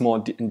discuss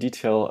more in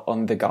detail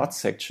on the guard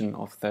section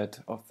of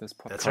this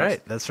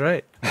podcast. That's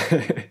right.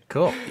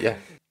 Cool. Yeah.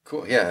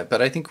 Cool. Yeah,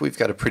 but I think we've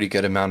got a pretty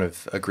good amount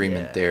of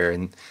agreement there,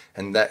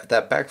 and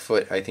that back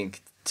foot, I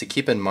think, to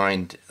keep in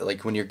mind,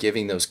 like when you're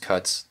giving those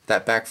cuts,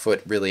 that back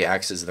foot really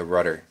acts as the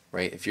rudder,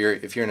 right? If you're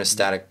in a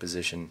static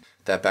position,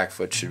 that back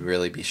foot should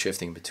really be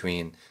shifting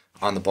between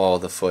on the ball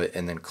of the foot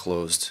and then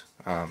closed,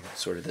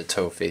 sort of the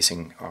toe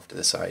facing off to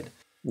the side.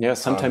 Yeah,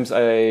 sometimes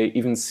I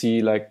even see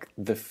like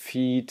the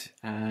feet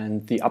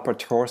and the upper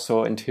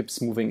torso and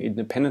hips moving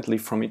independently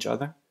from each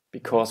other,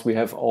 because we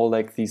have all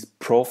like these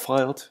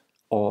profiled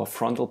or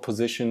frontal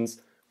positions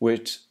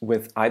with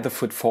either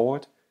foot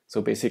forward. So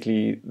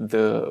basically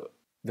the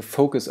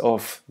focus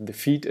of the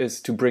feet is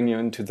to bring you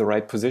into the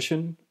right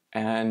position,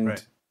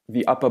 and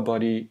the upper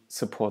body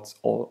supports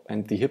all,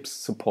 and the hips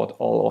support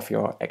all of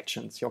your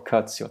actions, your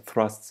cuts, your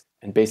thrusts,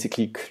 and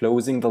basically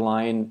closing the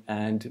line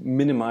and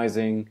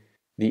minimizing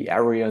the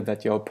area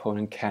that your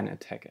opponent can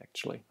attack,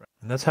 actually.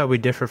 And that's how we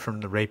differ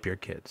from the rapier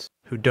kids,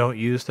 who don't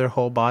use their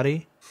whole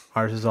body.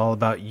 Ours is all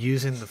about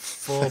using the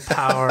full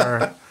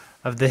power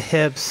of the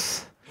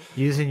hips,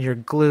 using your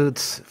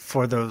glutes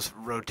for those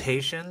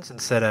rotations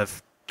instead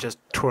of just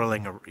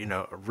twirling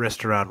a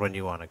wrist around when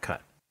you want to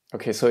cut.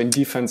 Okay, so in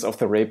defense of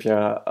the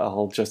rapier,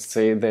 I'll just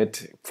say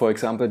that, for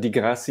example, Di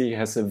Grassi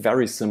has a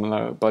very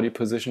similar body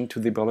position to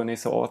the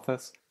Bolognese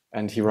authors,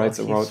 and he writes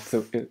about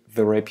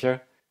the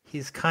rapier.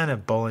 He's kind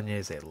of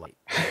Bolognese light.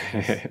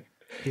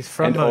 He's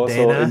from and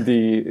Modena.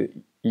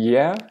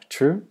 Also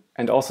true.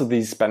 And also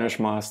the Spanish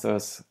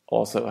masters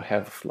also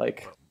have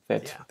like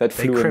that fluid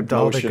motion. They cribbed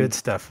all the good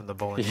stuff from the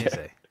Bolognese.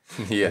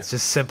 Yeah. It's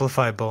just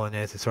simplified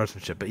Bolognese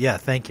swordsmanship. But yeah,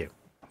 thank you.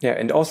 Yeah,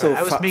 and also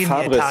I was meaning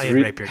the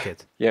Italian rapier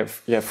kids.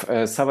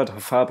 Salvatore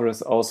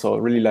Fabris also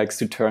really likes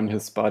to turn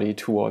his body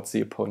towards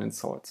the opponent's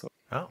sword. So.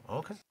 Oh,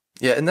 okay.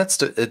 Yeah, and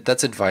that's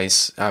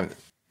advice.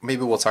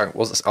 Maybe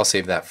I'll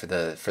save that for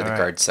the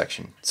guard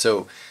section.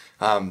 So,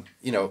 kind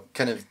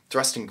of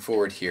thrusting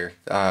forward here.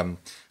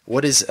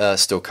 What is a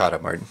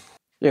stoccata, Martin?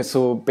 Yeah,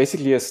 so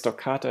basically a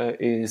stoccata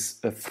is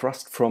a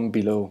thrust from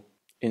below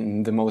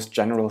in the most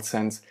general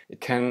sense. It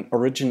can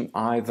originate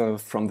either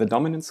from the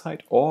dominant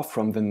side or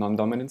from the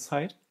non-dominant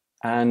side.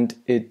 And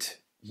it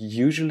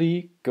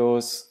usually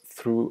goes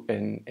through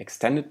an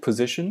extended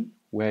position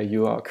where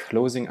you are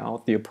closing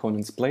out the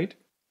opponent's blade,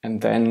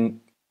 and then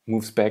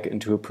moves back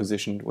into a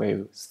position where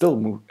you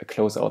still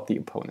close out the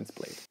opponent's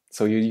blade.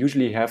 So you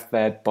usually have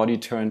that body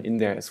turn in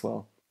there as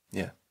well.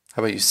 Yeah.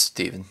 How about you,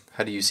 Steven?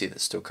 How do you see the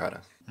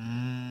stoccata?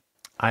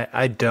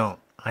 I don't.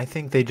 I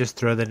think they just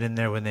throw that in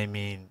there when they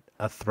mean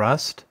a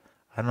thrust.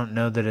 I don't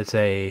know that it's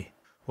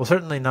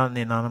certainly not in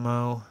the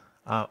Anonimo.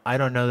 I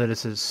don't know that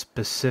it's a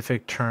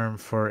specific term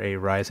for a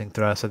rising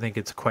thrust. I think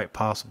it's quite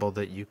possible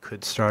that you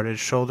could start at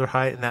shoulder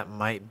height, and that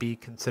might be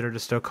considered a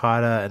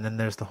stoccata. And then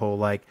there's the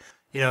whole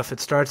if it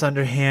starts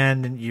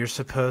underhand and you're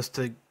supposed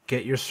to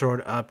get your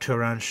sword up to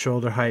around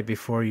shoulder height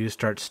before you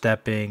start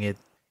stepping,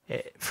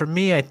 for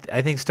me, I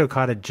think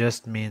stoccata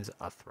just means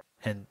a thrust.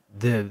 And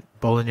the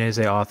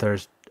Bolognese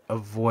authors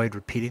avoid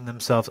repeating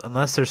themselves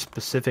unless they're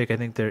specific. I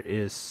think there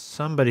is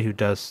somebody who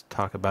does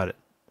talk about it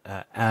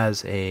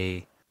as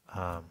a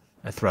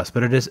thrust,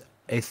 but it is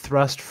a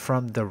thrust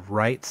from the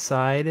right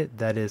side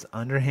that is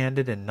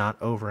underhanded and not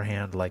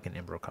overhand like an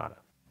imbrocata.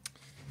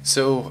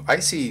 So I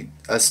see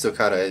a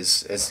stoccata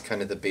as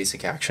kind of the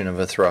basic action of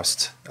a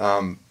thrust.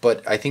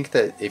 But I think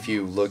that if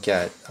you look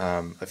at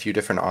a few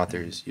different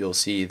authors, you'll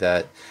see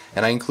that,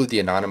 and I include the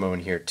Anonimo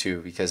in here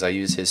too, because I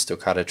use his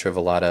stoccata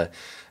trivolata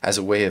as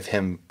a way of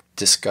him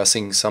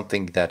discussing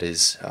something that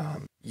is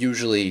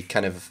usually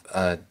kind of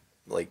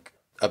like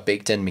a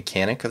baked-in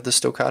mechanic of the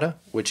stoccata,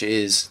 which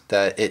is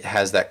that it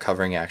has that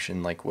covering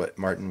action, like what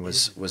Martin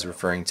was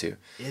referring to.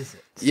 Is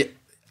it? Yeah,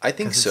 I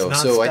think so.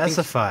 It's not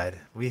specified.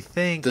 We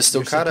think the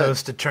stoccata, you're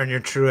supposed to turn your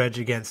true edge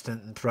against it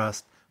and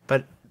thrust,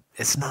 but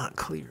it's not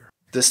clear.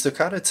 The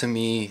stoccata to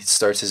me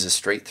starts as a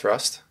straight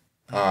thrust,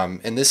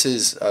 and this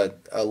is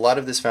a lot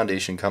of this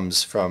foundation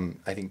comes from,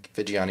 I think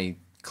Vigiani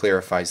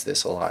clarifies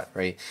this a lot,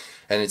 right?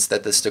 And it's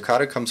that the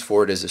stoccata comes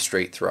forward as a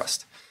straight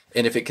thrust.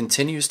 And if it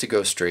continues to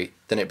go straight,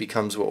 then it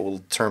becomes what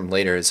we'll term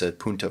later as a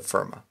punta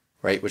firma,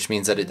 right? Which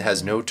means that it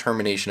has no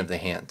termination of the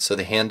hand. So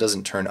the hand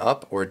doesn't turn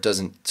up, or it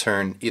doesn't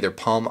turn either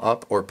palm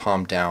up or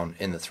palm down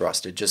in the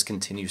thrust. It just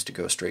continues to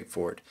go straight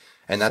forward.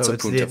 And that's so a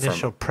it's punta the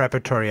initial firma.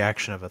 preparatory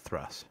action of a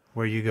thrust,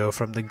 where you go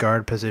from the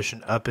guard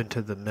position up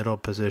into the middle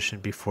position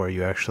before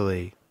you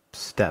actually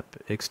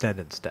extend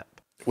and step.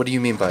 What do you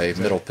mean by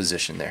middle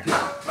position there?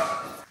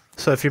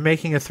 So if you're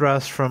making a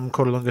thrust from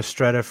Codalunga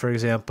stretta, for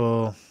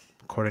example,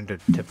 according to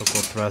typical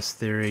thrust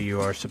theory,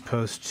 you are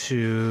supposed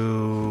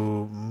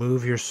to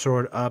move your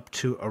sword up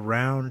to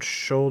around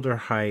shoulder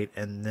height,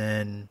 and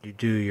then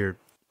you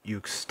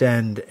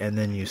extend, and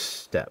then you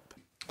step.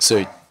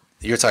 So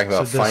you're talking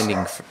about So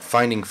this-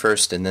 finding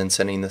first and then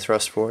sending the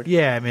thrust forward?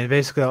 Yeah, I mean,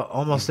 basically,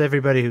 almost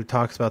everybody who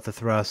talks about the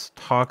thrust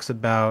talks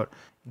about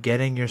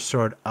getting your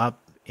sword up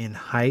in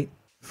height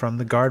from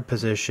the guard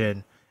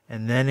position,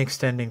 and then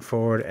extending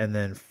forward, and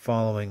then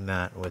following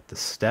that with the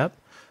step.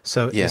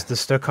 So is the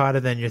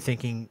stoccata then you're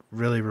thinking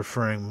really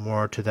referring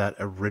more to that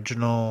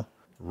original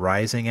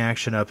rising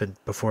action up and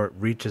before it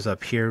reaches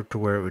up here to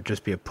where it would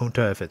just be a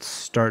punta if it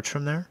starts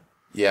from there?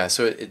 Yeah,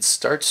 so it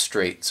starts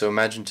straight. So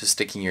imagine just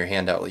sticking your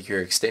hand out like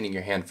you're extending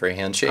your hand for a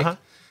handshake.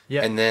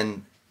 Yeah. And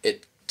then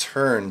it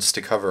turns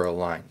to cover a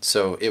line.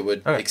 So it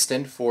would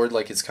extend forward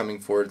like it's coming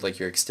forward, like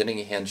you're extending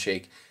a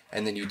handshake,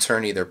 and then you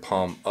turn either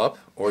palm up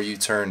or you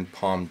turn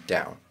palm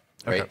down,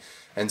 right? Okay.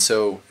 And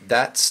so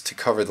that's to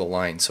cover the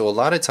line. So a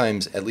lot of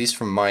times, at least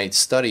from my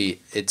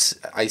study,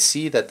 I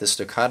see that the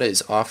stoccata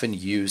is often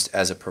used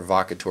as a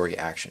provocatory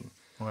action.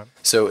 Okay.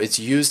 So it's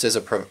used as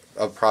a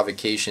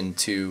provocation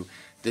to,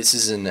 this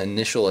is an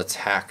initial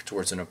attack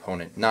towards an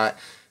opponent, not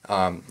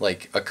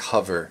like a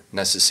cover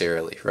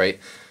necessarily, right?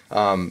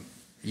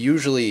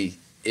 Usually,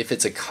 if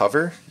it's a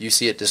cover, you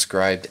see it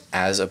described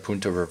as a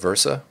punta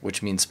reversa,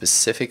 which means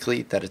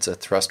specifically that it's a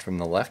thrust from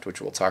the left, which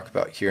we'll talk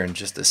about here in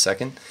just a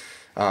second.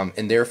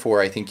 And therefore,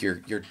 I think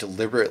you're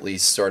deliberately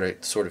sort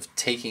of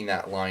taking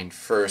that line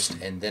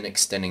first and then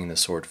extending the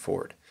sword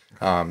forward.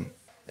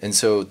 And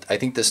so I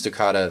think the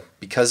stoccata,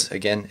 because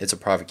again, it's a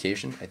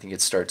provocation, I think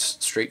it starts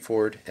straight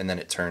forward and then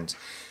it turns.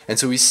 And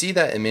so we see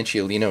that in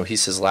Manciolino. He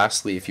says,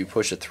 lastly, if you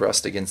push a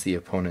thrust against the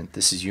opponent,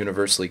 this is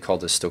universally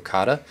called a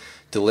stoccata,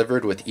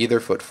 delivered with either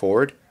foot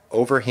forward,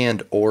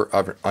 overhand or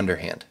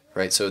underhand,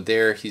 right? So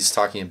there he's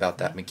talking about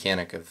that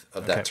mechanic of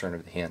that turn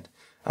of the hand.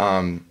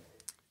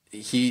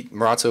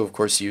 Marazzo, of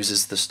course,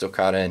 uses the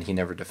stoccata and he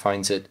never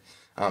defines it.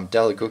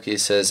 Delagoche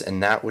says,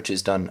 and that which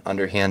is done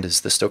underhand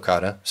is the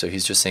stoccata. So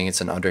he's just saying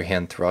it's an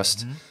underhand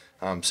thrust.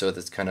 So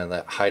that's kind of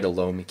that high to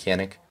low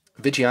mechanic.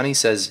 Vigiani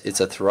says it's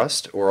a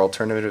thrust or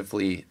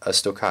alternatively a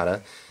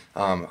stoccata,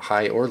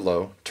 high or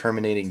low,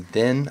 terminating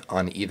then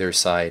on either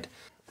side,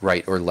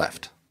 right or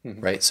left.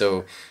 Right?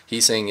 So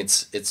he's saying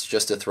it's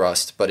just a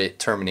thrust, but it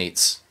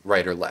terminates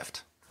right or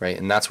left. Right?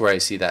 And that's where I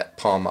see that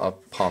palm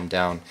up, palm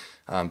down,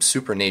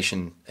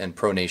 supination and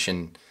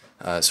pronation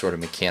sort of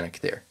mechanic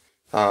there.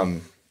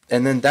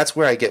 And then that's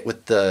where I get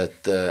with the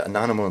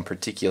Anonimo in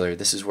particular.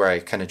 This is where I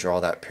kind of draw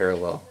that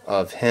parallel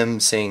of him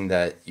saying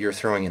that you're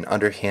throwing an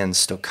underhand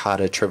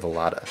stoccata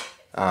trivolata.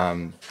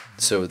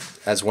 So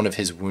as one of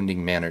his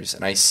wounding manners.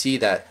 And I see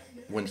that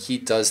when he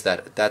does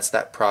that, that's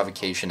that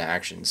provocation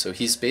action. So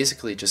he's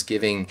basically just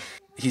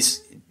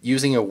he's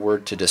using a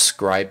word to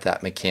describe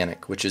that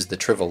mechanic, which is the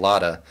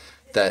trivolata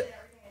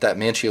that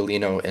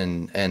Manciolino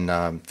and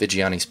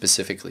Vigiani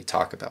specifically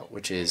talk about,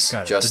 which is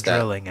just that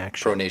drilling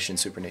action. Pronation,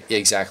 supination. Yeah,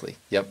 exactly.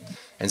 Yep.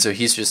 And so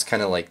he's just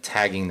kind of like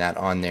tagging that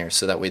on there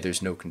so that way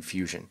there's no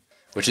confusion,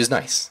 which is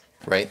nice,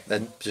 right?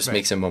 That just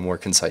makes him a more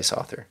concise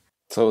author.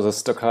 So the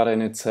stoccata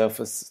in itself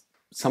is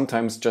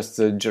sometimes just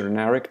a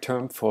generic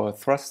term for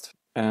thrust,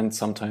 and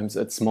sometimes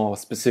it's more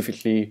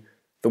specifically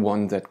the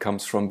one that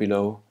comes from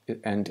below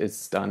and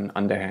it's done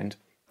underhand.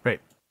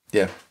 Right.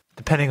 Yeah.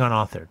 Depending on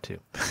author, too.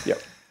 Yeah.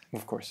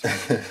 Of course.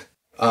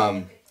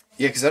 Yeah,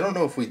 because I don't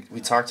know if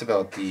we talked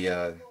about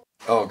the...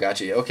 oh,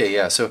 gotcha. Okay,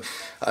 yeah. So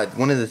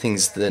one of the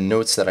things, the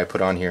notes that I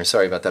put on here,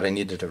 sorry about that, I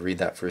needed to read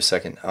that for a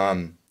second.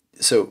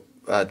 So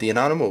the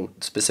Anonimo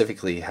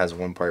specifically has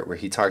one part where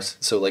he talks...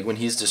 So like when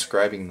he's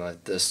describing the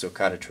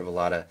stoccata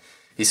trivolata,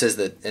 he says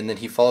that, and then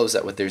he follows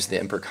that with there's the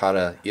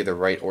impercata, either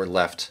right or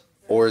left,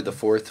 or the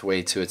fourth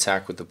way to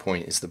attack with the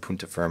point is the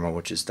punta firma,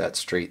 which is that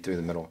straight through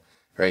the middle,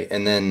 right?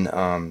 And then...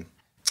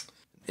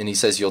 and he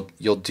says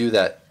you'll do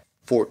that,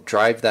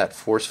 drive that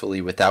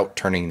forcefully without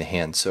turning the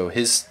hand. So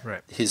his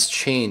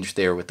change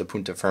there with the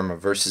punta firma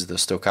versus the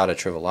stoccata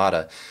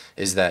trivolata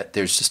is that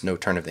there's just no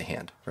turn of the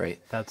hand, right?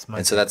 That's my.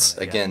 And so that's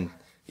again,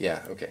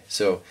 okay.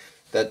 So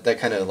that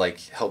kind of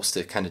like helps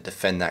to kind of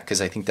defend that because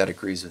I think that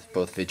agrees with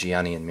both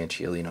Vigiani and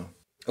Manciolino.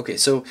 Okay,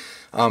 so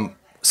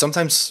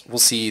sometimes we'll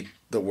see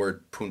the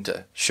word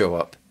punta show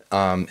up,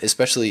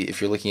 especially if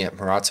you're looking at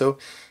Marazzo.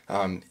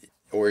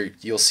 Or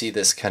you'll see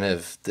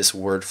this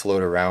word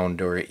float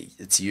around, or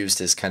it's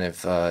used as kind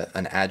of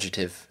an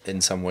adjective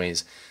in some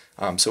ways.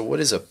 So what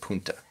is a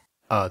punta?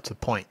 It's a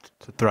point.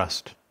 It's a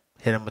thrust.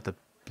 Hit him with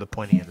the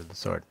pointy end of the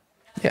sword.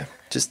 Yeah,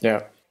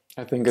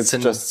 I think it's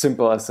just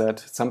simple as that.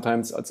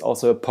 Sometimes it's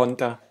also a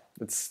ponta.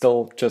 It's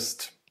still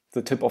just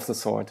the tip of the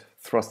sword.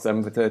 Thrust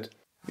them with it.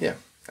 Yeah,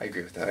 I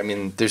agree with that. I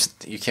mean,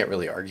 you can't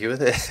really argue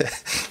with it.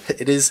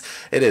 it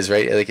is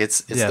right. Like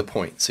it's the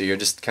point. So you're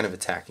just kind of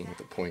attacking with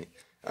the point.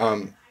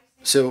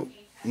 So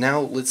now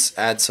let's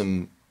add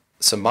some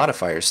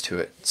modifiers to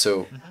it.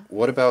 So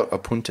what about a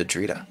punta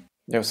drita?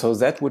 Yeah, so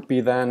that would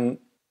be then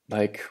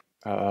like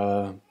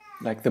the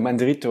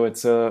mandrito.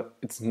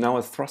 It's now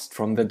a thrust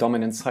from the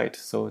dominant side.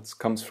 So it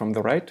comes from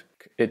the right.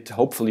 It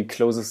hopefully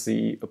closes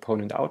the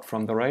opponent out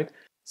from the right.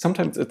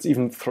 Sometimes it's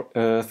even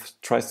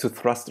tries to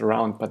thrust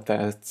around, but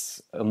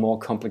that's a more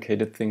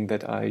complicated thing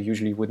that I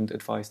usually wouldn't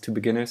advise to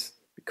beginners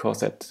because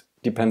that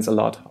depends a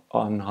lot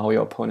on how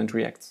your opponent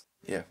reacts.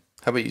 Yeah.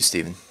 How about you,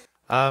 Steven?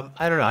 I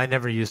don't know. I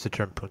never used the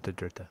term punta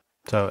drita.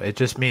 So it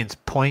just means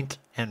point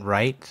and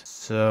right.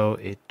 So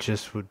it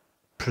just would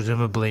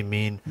presumably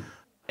mean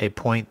a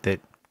point that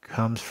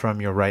comes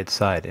from your right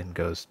side and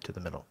goes to the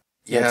middle.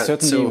 Yeah, it's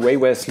certainly way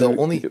less.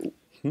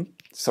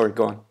 Sorry,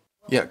 go on.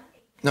 Yeah.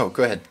 No,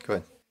 go ahead.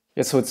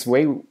 Yeah, so it's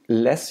way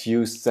less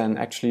used than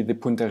actually the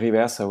punta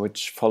reversa,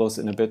 which follows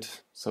in a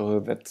bit.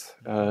 So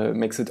that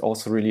makes it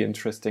also really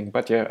interesting.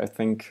 But yeah, I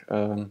think,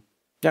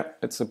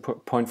 it's a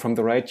point from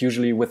the right,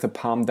 usually with the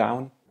palm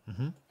down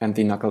and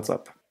the knuckles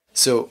up.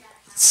 So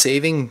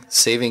saving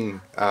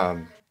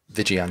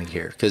Vigiani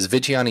here, because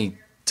Vigiani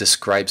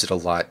describes it a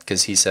lot,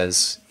 because he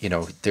says,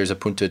 there's a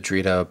punta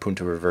drita, a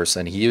punta reversa,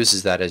 and he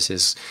uses that as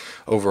his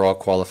overall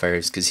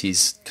qualifiers because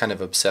he's kind of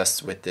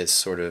obsessed with this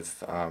sort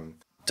of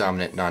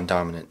dominant,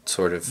 non-dominant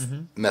sort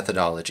of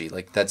methodology.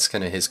 Like that's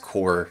kind of his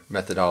core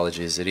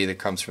methodology, is it either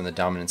comes from the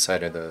dominant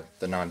side or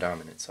the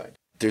non-dominant side.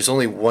 There's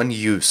only one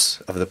use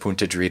of the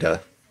punta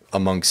drita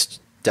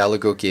amongst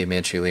Dall'Agocchie,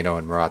 Manciolino,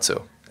 and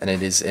Marazzo, and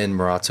it is in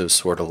Marazzo's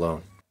sword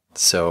alone.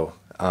 So,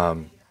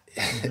 and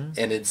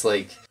it's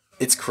like,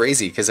 it's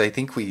crazy because I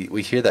think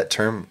we hear that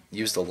term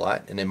used a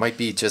lot, and it might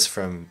be just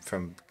from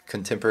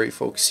contemporary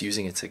folks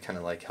using it to kind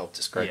of like help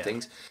describe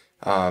things.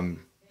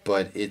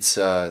 But it's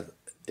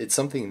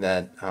something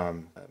that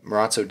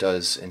Marazzo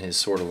does in his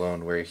sword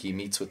alone, where he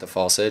meets with the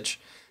false edge,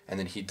 and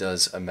then he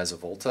does a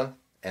mezzavolta,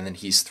 and then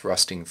he's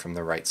thrusting from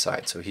the right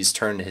side. So he's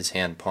turned his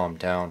hand palm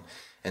down,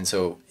 and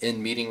so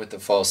in meeting with the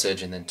false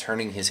edge and then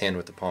turning his hand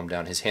with the palm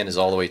down, his hand is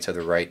all the way to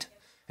the right,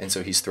 and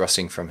so he's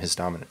thrusting from his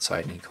dominant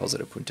side, and he calls it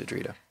a punta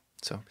drita.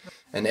 So,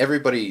 and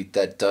everybody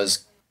that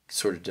does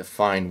sort of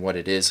define what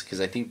it is,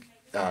 because I think,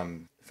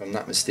 if I'm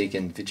not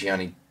mistaken,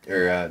 Vigiani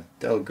or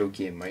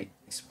Dall'Agocchie might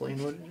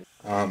explain what it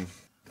is.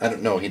 I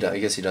don't know. I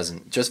guess he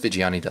doesn't. Just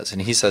Vigiani does,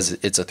 and he says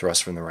it's a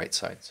thrust from the right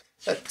side.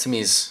 That to me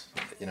is,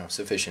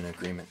 sufficient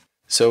agreement.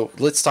 So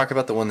let's talk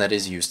about the one that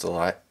is used a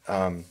lot.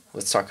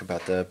 Let's talk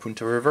about the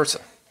punta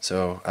reversa.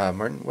 So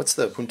Martin, what's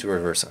the punta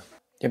reversa?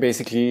 Yeah,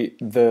 basically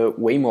the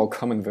way more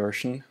common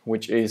version,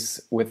 which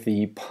is with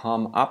the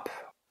palm up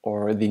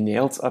or the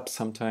nails up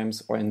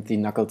sometimes, or and the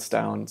knuckles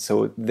down.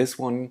 So this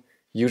one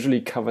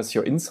usually covers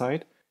your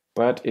inside,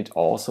 but it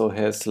also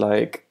has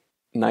like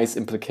nice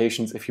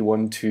implications if you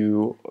want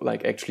to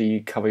like actually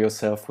cover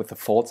yourself with the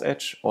false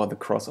edge or the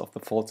cross of the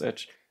false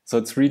edge. So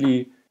it's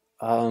really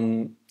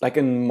like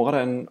in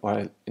modern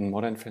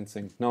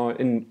fencing. No,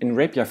 in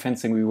rapier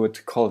fencing we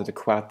would call it a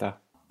quarta.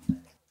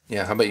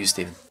 Yeah, how about you,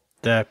 Steven?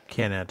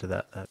 Can't add to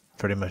that. That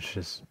pretty much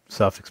is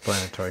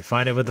self-explanatory.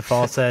 Find it with the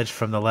false edge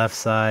from the left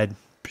side,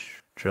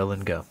 drill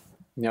and go.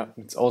 Yeah,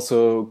 it's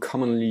also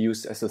commonly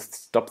used as a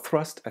stop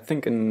thrust, I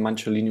think in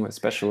Manciolino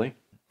especially.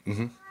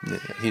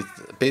 He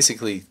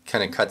basically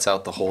kind of cuts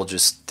out the whole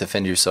just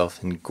defend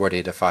yourself in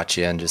guardia di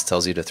faccia and just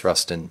tells you to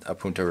thrust in a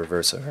punta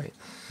reversa, right?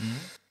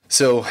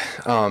 So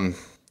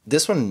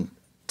this one,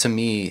 to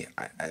me,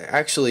 I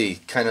actually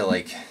kind of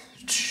like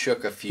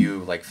shook a few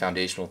like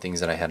foundational things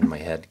that I had in my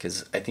head,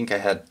 because I think I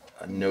had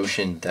a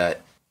notion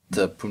that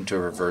the punta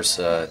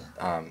reversa,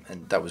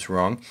 and that was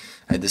wrong.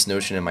 I had this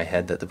notion in my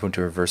head that the punta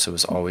reversa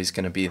was always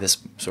going to be this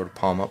sort of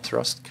palm up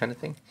thrust kind of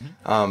thing.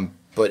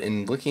 But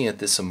in looking at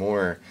this some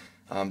more,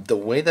 the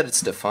way that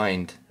it's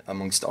defined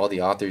amongst all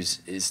the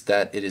authors is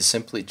that it is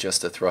simply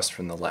just a thrust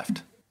from the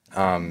left.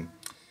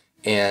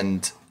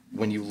 And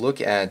when you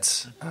look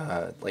at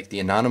like the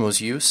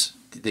Anonimo's use,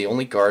 the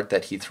only guard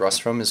that he thrusts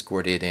from is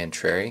guardia di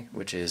entrare,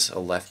 which is a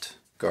left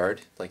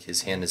guard. Like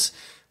his hand is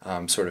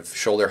sort of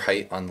shoulder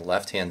height on the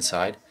left-hand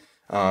side.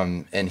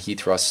 And he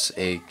thrusts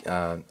a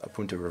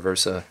punta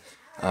reversa.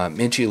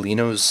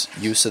 Manciolino's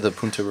use of the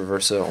punta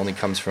reversa only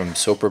comes from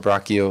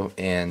sopra-braccio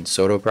and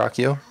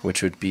sotto-braccio,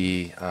 which would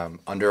be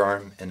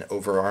underarm and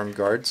overarm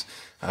guards,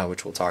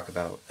 which we'll talk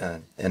about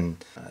in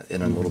a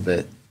little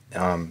bit.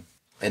 And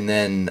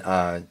then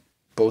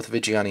both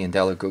Vigiani and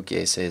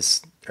Dall'Agocchie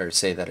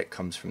say that it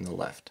comes from the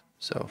left.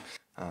 So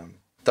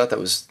thought that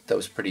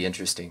was pretty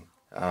interesting.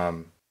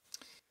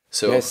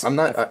 Yes, I'm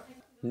not.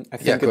 I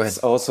think it's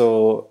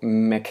also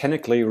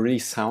mechanically really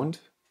sound,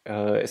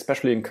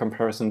 especially in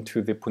comparison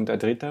to the punta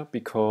drita,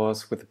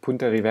 because with the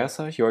punta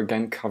reversa, you're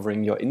again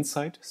covering your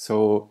inside.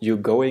 So you're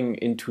going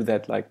into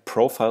that like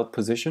profile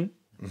position.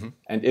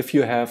 And if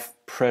you have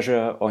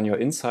pressure on your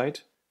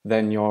inside,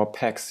 then your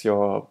pecs,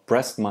 your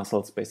breast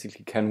muscles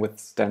basically can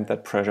withstand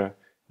that pressure.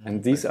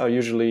 And these are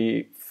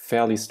usually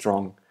fairly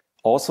strong.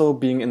 Also,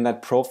 being in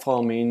that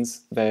profile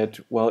means that,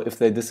 well, if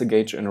they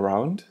disengage in a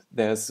round,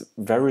 there's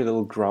very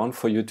little ground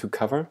for you to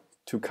cover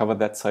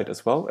that side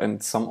as well.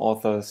 And some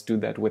authors do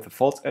that with a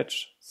false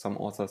edge. Some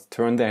authors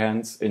turn their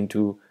hands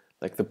into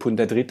like the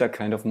punta dritta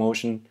kind of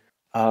motion.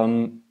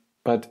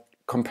 But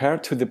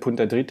compared to the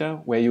punta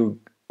dritta, where you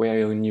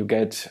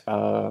get,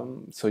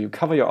 so you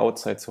cover your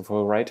outside. So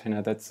for a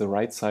right-hander, that's the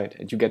right side,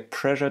 and you get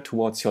pressure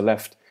towards your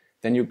left.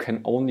 Then you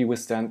can only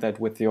withstand that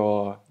with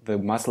the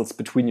muscles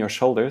between your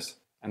shoulders.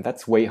 And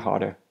that's way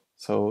harder.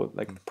 So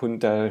like the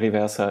punta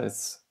reversa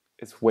is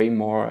way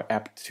more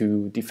apt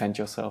to defend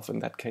yourself in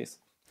that case.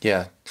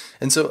 Yeah.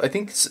 And so I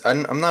think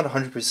I'm not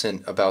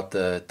 100% about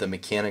the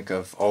mechanic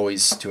of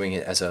always doing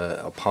it as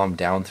a palm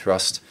down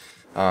thrust.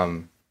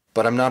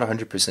 But I'm not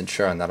 100%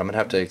 sure on that. I'm going to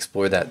have to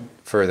explore that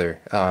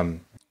further.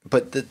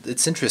 But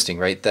it's interesting,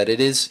 right? That it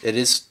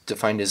is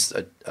defined as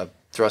a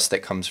thrust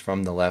that comes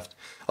from the left.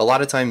 A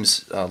lot of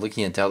times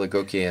looking at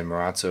Dall'Agocchie and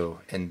Marazzo,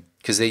 and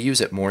because they use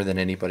it more than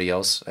anybody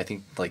else. I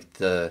think like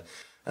the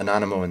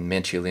Anonimo and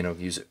Manciolino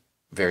use it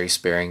very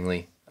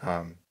sparingly.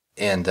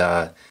 And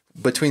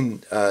between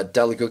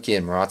Dall'Agocchie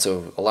and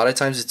Marazzo, a lot of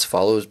times it's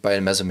followed by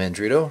a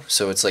mezzomandrito.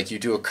 So it's like you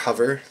do a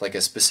cover, like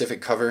a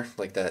specific cover,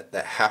 like that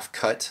half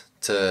cut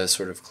to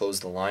sort of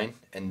close the line,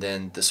 and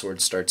then the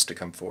sword starts to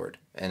come forward.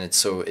 And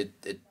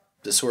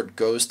the sword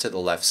goes to the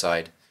left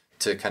side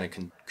to kind of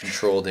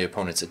control the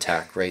opponent's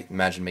attack, right?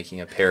 Imagine making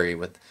a parry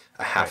with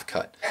a half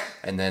cut,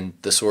 and then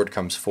the sword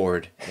comes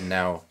forward, and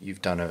now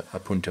you've done a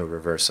punto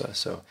reversa.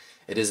 So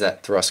it is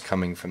that thrust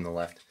coming from the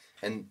left.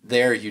 And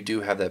there you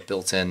do have that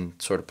built-in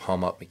sort of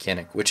palm-up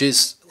mechanic, which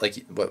is,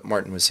 like what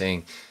Martin was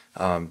saying,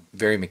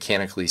 very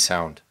mechanically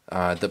sound.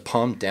 The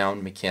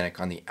palm-down mechanic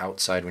on the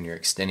outside when you're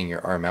extending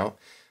your arm out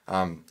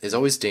is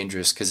always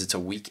dangerous because it's a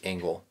weak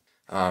angle.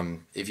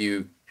 If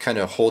you kind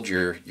of hold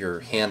your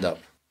hand up,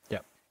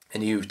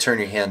 and you turn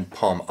your hand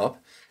palm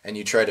up, and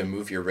you try to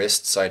move your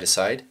wrist side to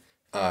side,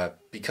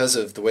 because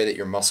of the way that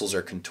your muscles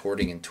are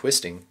contorting and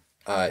twisting,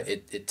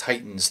 it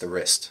tightens the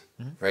wrist,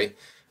 right?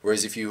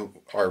 Whereas if you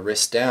are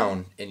wrist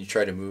down and you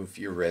try to move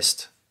your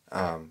wrist,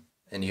 and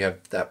you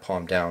have that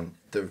palm down,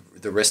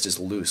 the wrist is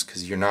loose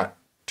because you're not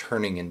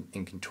turning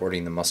and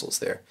contorting the muscles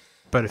there.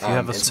 But if you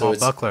have a small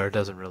buckler, it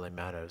doesn't really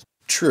matter.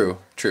 True.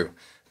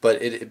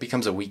 But it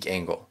becomes a weak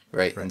angle,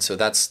 right? And so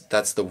that's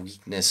the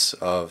weakness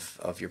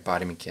of your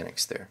body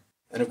mechanics there.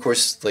 And of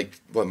course, like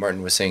what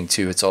Martin was saying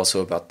too, it's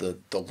also about the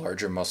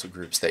larger muscle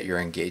groups that you're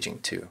engaging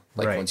too.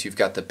 Like once you've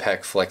got the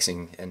pec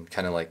flexing and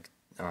kind of like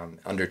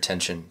under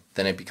tension,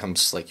 then it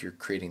becomes like you're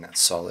creating that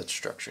solid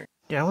structure.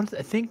 Yeah,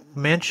 I think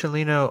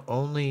Manciolino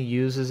only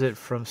uses it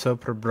from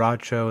sopra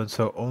braccio, and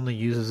so only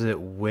uses it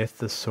with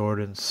the sword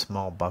and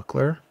small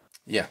buckler.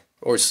 Yeah.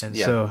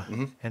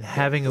 And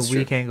having a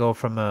weak angle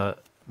from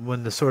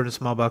when the sword and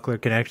small buckler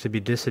can actually be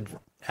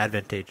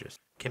disadvantageous.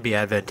 Can be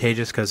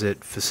advantageous because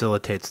it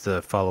facilitates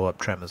the follow-up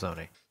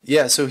tremazzone.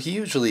 Yeah, so he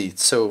usually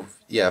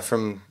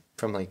from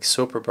like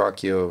sopra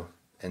braccio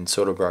and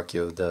sotto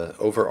braccio, the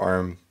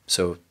overarm.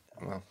 So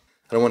I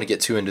don't want to get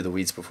too into the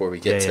weeds before we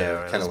get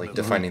to kind of like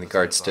defining the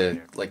guards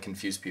to like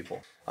confuse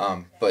people.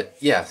 But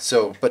yes,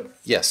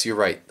 you're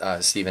right,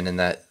 Stephen, in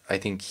that I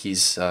think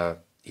he's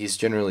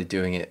generally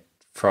doing it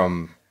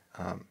from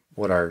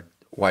what are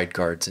wide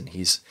guards, and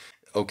he's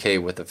okay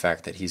with the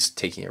fact that he's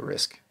taking a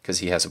risk because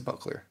he has a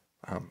buckler,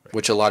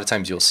 which a lot of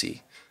times you'll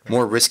see.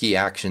 More risky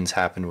actions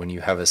happen when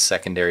you have a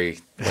secondary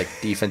like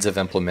defensive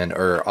implement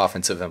or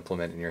offensive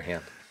implement in your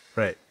hand.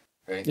 Right.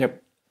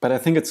 Yep. But I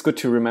think it's good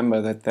to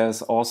remember that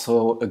there's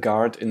also a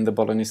guard in the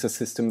Bolognese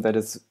system that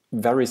is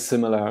very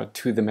similar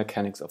to the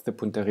mechanics of the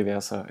punta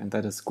reversa, and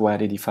that is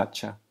guardi di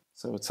faccia.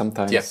 So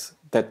sometimes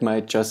that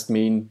might just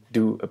mean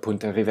do a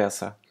punta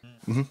reversa.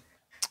 Mm-hmm.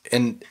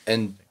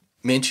 And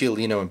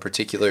Manciolino in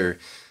particular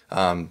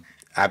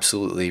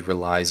absolutely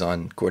relies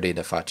on guardia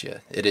di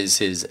faccia. It is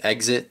his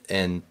exit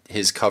and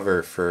his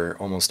cover for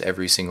almost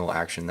every single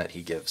action that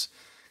he gives.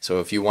 So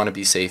if you want to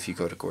be safe, you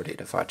go to guardia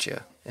di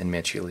faccia and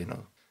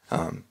Manciolino.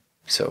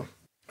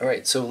 All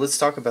right, so let's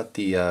talk about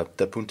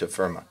the punta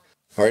firma.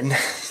 Martin?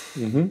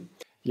 Mm-hmm.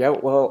 Yeah,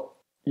 well,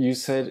 you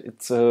said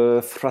it's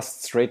a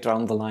thrust straight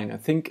down the line. I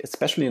think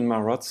especially in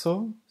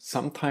Marazzo,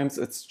 sometimes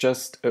it's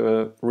just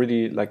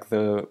really like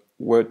the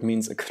word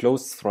means a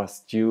closed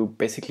thrust. You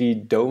basically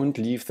don't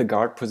leave the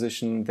guard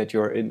position that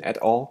you're in at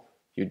all.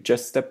 You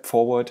just step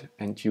forward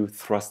and you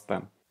thrust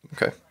them.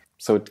 Okay.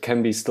 So it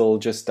can be still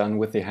just done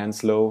with the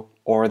hands low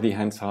or the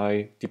hands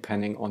high,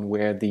 depending on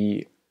where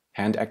the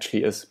hand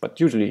actually is.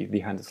 But usually the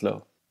hand is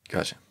low.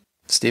 Gotcha.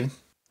 Steven?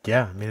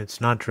 Yeah, I mean, it's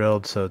not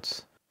drilled, so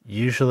it's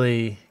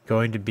usually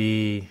going to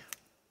be,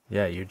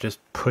 you're just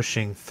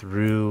pushing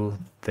through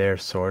their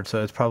sword.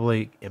 So it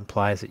probably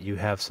implies that you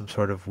have some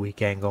sort of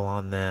weak angle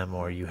on them,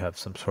 or you have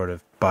some sort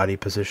of body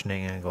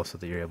positioning angle so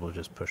that you're able to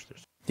just push through.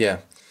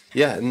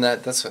 Yeah, and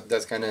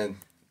that's kind of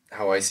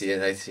how I see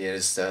it. I see it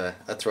as a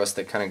thrust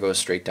that kind of goes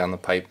straight down the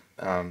pipe,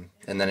 and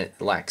then it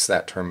lacks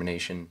that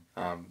termination,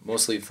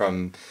 mostly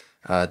from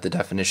the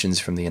definitions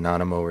from the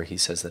Anonimo where he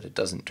says that it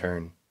doesn't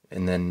turn.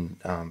 and then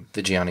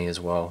Vigiani as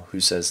well, who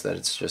says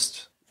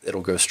that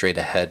it'll go straight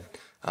ahead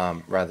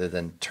rather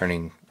than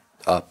turning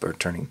up or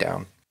turning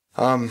down.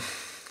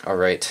 All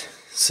right,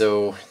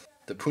 so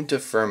the punta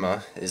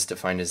firma is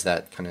defined as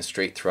that kind of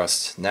straight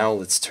thrust. Now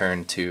let's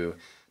turn to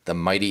the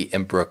mighty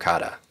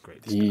imbrocata.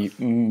 The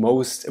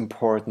most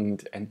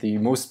important and the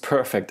most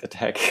perfect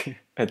attack,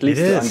 at least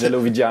to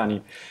Angelo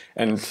Vigiani.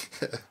 And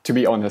to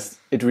be honest,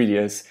 it really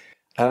is.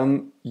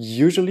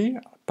 Usually,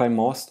 by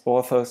most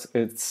authors,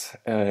 it's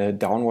a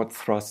downward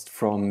thrust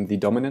from the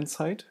dominant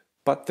side.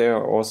 But there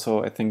are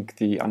also, I think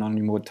the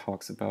Anonimo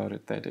talks about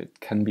it, that it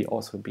can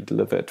also be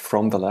delivered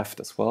from the left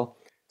as well.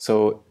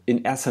 So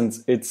in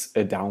essence, it's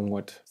a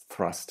downward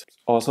thrust.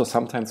 Also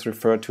sometimes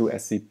referred to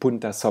as the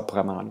punta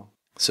sopramano.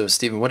 So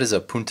Stephen, what is a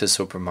punta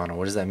sopramano?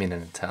 What does that mean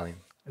in Italian?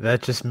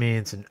 That just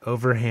means an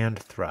overhand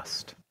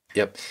thrust.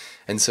 Yep.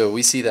 And so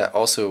we see that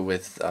also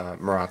with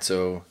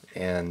Marazzo,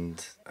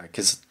 and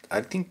because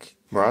I think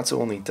Marazzo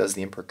only does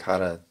the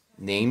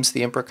names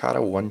the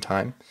imbrocata one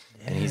time,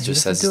 and he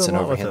just says it's an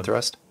overhand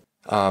thrust.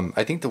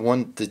 I think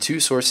the two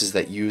sources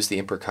that use the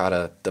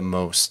imbrocata the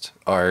most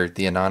are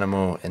the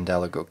Anonimo and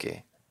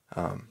Dall'Agocche.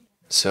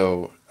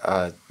 So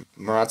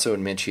Marazzo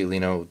and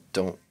Manciolino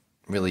don't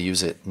really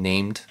use it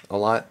named a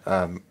lot.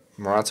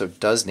 Marazzo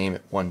does name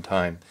it one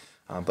time,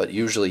 but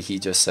usually he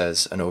just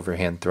says an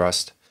overhand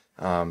thrust.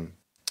 And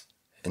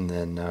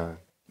then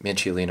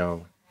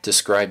Manciolino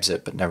describes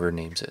it but never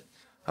names it.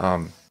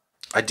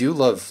 I do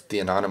love the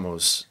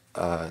Anonimo's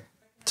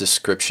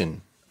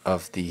description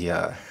of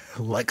the...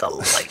 like a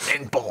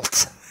lightning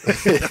bolt.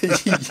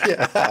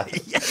 Yeah.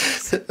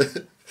 Yes.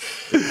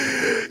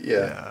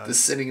 Yeah.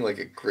 Descending like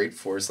a great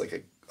force,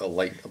 like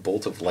a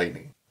bolt of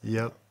lightning.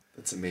 Yep.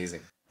 That's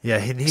amazing. Yeah,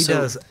 and he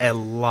does a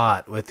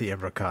lot with the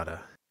imbrocata.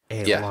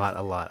 A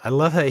lot. I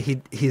love how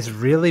he's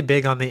really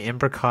big on the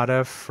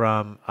imbrocata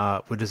from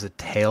what is a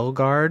tail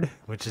guard,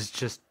 which is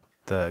just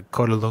the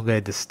coda lunga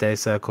e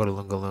distesa, coda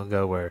lunga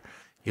lunga, where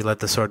you let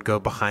the sword go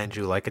behind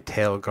you like a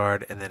tail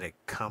guard, and then it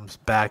comes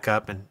back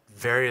up in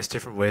various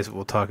different ways that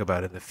we'll talk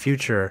about in the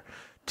future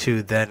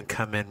to then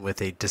come in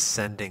with a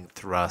descending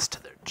thrust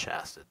to their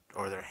chest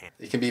or their hand.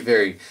 It can be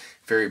very,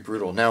 very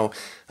brutal. Now,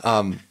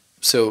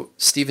 so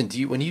Stephen,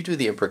 when you do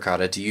the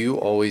imbrocata, do you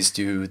always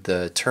do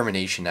the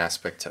termination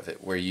aspect of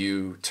it, where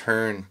you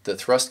turn, the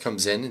thrust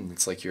comes in and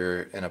it's like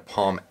you're in a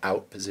palm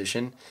out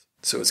position,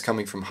 so it's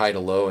coming from high to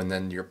low, and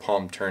then your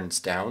palm turns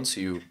down, so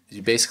you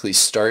basically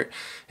start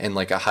in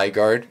like a high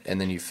guard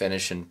and then you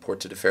finish in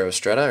Porta di Ferro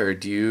stretta, or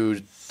do you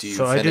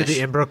so finish? I do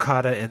the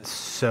imbrocata in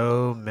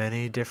so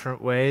many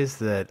different ways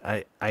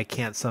that I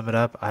can't sum it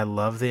up. I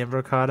love the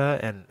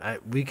imbrocata, and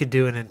we could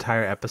do an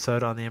entire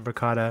episode on the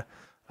imbrocata.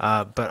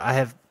 But I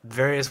have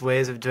various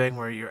ways of doing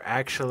where you're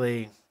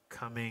actually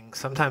coming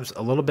sometimes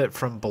a little bit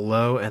from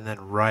below and then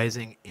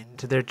rising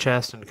into their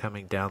chest and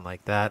coming down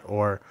like that.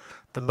 Or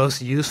the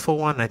most useful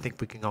one, I think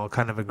we can all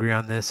kind of agree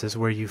on this, is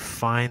where you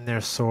find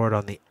their sword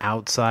on the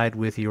outside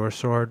with your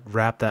sword,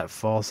 wrap that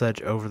false edge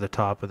over the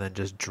top, and then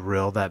just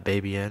drill that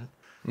baby in.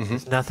 Mm-hmm.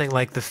 There's nothing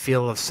like the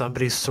feel of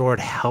somebody's sword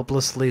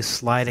helplessly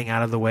sliding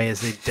out of the way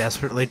as they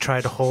desperately try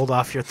to hold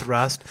off your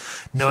thrust,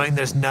 knowing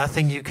there's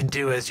nothing you can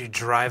do as you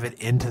drive it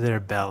into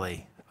their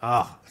belly.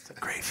 Oh, it's a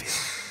great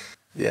feeling.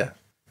 Yeah.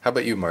 How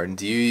about you, Martin?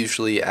 Do you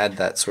usually add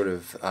that sort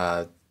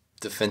of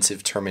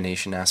defensive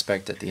termination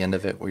aspect at the end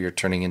of it where you're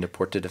turning into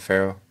Porta di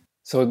Ferro?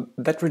 So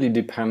that really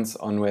depends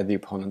on where the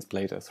opponent's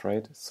blade is,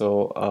 right?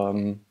 So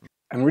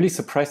I'm really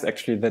surprised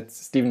actually that,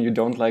 Stephen, you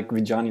don't like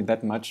Vigiani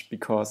that much,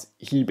 because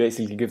he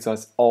basically gives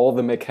us all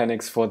the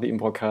mechanics for the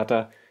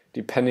imbrocata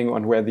depending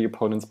on where the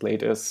opponent's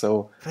blade is.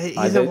 So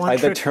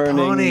either turning,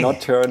 pony. Not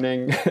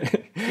turning.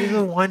 He's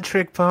a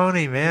one-trick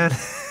pony, man.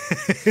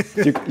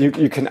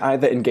 you can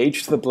either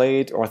engage the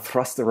blade or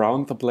thrust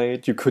around the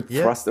blade. You could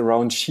thrust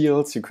around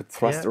shields. You could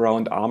thrust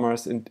around armor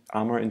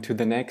into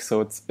the neck. So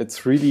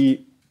it's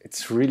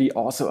really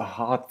also a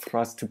hard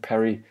thrust to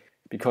parry,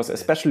 because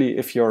especially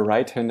if you're a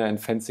right-hander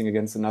and fencing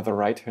against another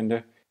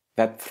right-hander,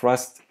 that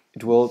thrust,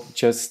 it will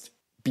just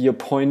be a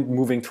point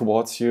moving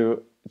towards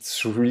you.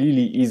 It's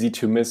really easy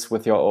to miss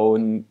with your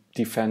own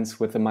defense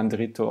with a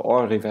mandrito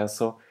or a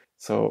reverso.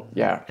 So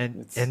yeah,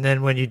 and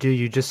then when you do,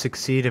 you just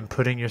succeed in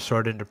putting your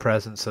sword into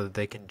presence so that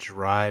they can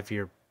drive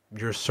your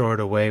sword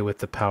away with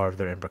the power of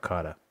their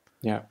imbrocata.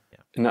 Yeah.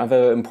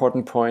 Another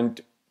important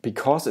point,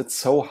 because it's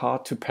so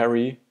hard to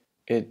parry,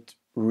 it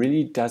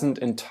really doesn't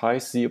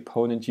entice the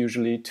opponent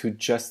usually to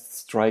just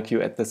strike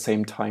you at the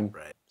same time.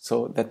 Right.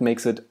 So that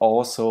makes it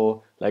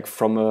also, like,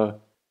 from a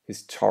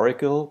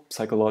historical,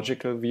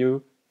 psychological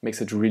view, makes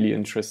it really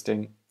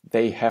interesting.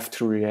 They have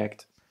to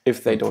react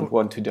if they don't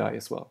want to die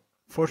as well.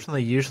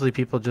 Fortunately, usually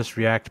people just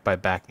react by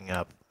backing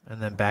up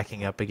and then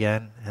backing up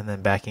again and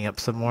then backing up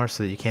some more,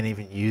 so that you can't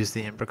even use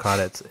the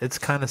imbrocata. It's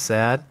kind of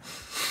sad.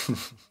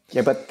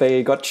 Yeah, but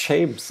they got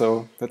shamed,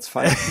 so that's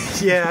fine.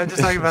 Yeah, I'm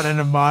just talking about in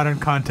a modern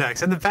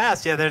context. In the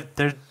past, yeah,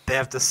 they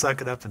have to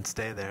suck it up and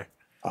stay there.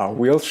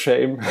 Real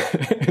shame.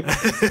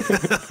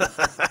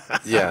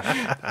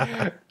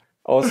 Yeah.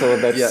 Also,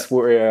 that's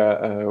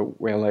where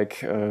like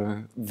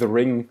the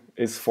ring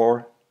is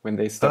for when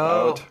they step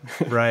out.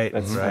 Right.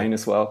 That's right. fine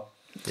as well.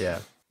 Yeah.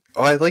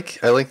 Oh, I like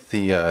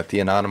the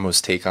Anonymous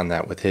take on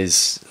that with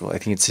his, well, I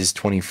think it's his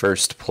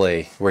 21st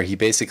play, where he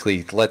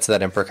basically lets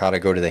that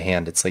imbricata go to the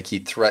hand. It's like he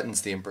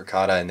threatens the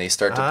imbricata and they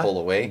start to pull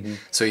away. Mm-hmm.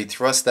 So he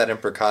thrusts that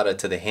imbricata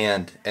to the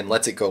hand and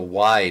lets it go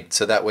wide,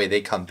 so that way they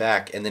come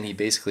back. And then he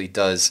basically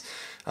does,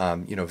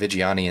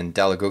 Vigiani and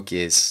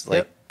Dall'Agocchie's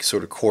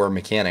sort of core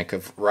mechanic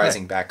of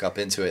rising back up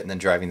into it and then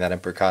driving that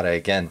imbricata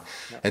again.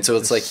 Yep. And so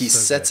it's like he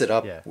sets it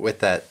up with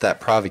that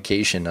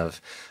provocation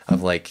of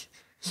like,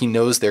 he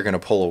knows they're going to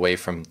pull away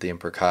from the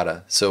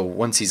imbricata. So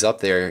once he's up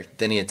there,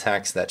 then he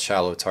attacks that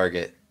shallow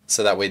target.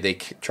 So that way they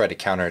try to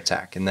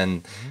counterattack. And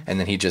then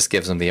he just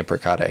gives them the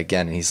imbricata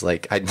again. And he's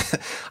like, I'm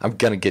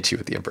going to get you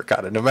with the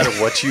imbricata. No matter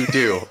what you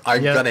do,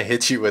 I'm going to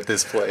hit you with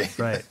this play.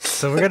 Right.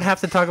 So we're going to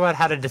have to talk about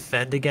how to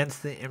defend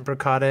against the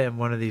imbricata in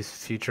one of these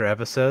future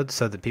episodes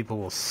so that people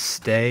will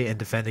stay and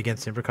defend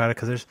against the imbricata,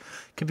 because there's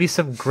can be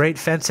some great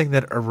fencing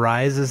that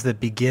arises that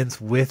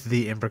begins with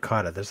the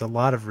imbricata. There's a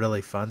lot of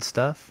really fun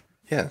stuff.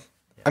 Yeah.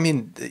 I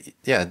mean,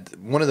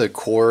 one of the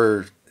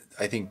core,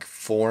 I think,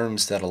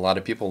 forms that a lot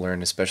of people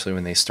learn, especially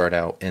when they start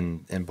out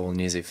in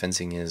Bolognese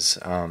fencing, is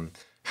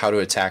how to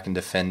attack and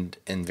defend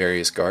in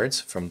various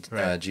guards from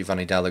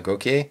Giovanni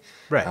Dall'Agocchie,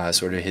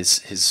 sort of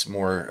his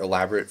more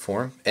elaborate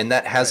form. And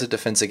that has a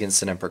defense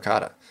against an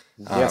imbricata.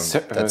 Yes,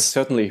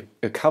 certainly.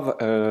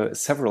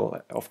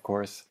 Several, of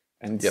course.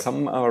 And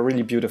some are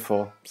really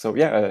beautiful. So,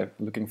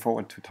 looking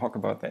forward to talk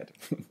about that.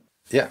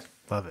 Yeah.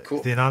 Love it.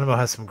 Cool. The Anonymous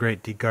has some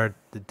great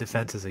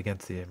defenses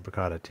against the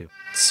imbricata too.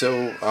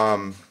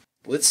 So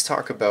let's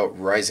talk about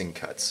rising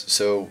cuts.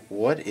 So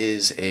what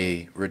is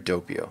a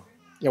ridoppio?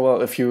 Yeah,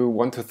 well, if you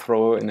want to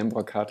throw an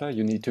imbricata,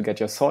 you need to get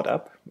your sword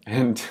up.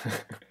 And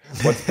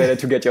what's better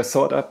to get your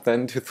sword up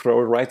than to throw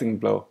a rising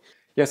blow?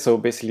 Yeah, so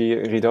basically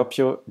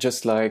ridoppio,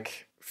 just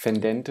like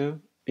fendente,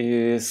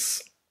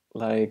 is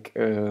like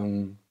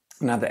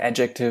another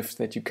adjective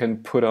that you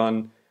can put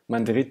on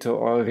mandrito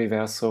or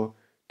reverso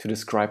to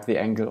describe the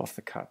angle of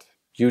the cut,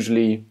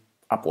 usually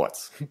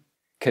upwards.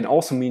 Can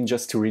also mean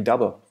just to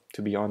redouble,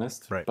 to be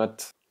honest. Right.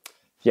 But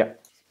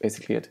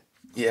basically it.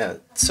 Yeah,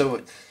 so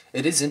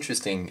it is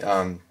interesting.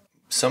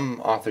 Some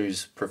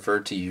authors prefer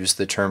to use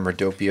the term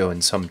ridoppio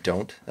and some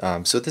don't.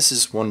 So this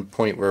is one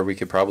point where we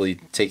could probably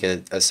take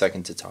a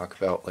second to talk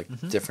about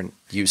different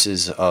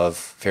uses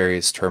of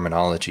various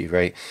terminology,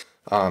 right?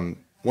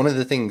 One of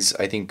the things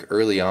I think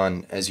early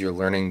on, as you're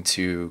learning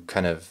to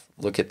kind of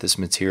look at this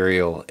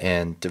material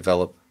and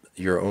develop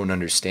your own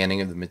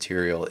understanding of the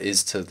material,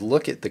 is to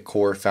look at the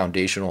core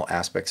foundational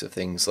aspects of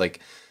things.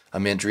 Like a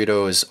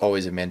mandrito is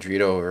always a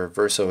mandrito, a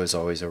reverso is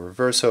always a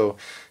reverso.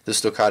 The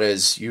stoccata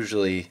is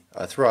usually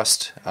a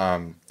thrust.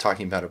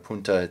 Talking about a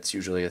punta, it's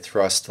usually a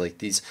thrust. Like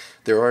these,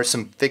 there are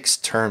some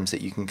fixed terms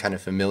that you can kind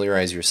of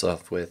familiarize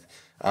yourself with.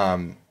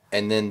 And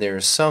then there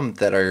are some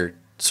that are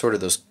sort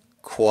of those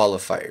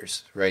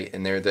qualifiers, right?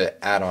 And they're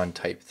the add-on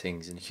type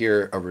things. And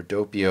here a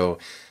ridoppio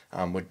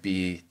would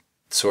be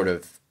sort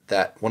of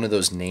that one of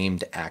those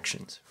named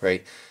actions,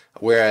 right?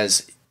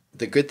 Whereas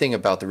the good thing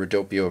about the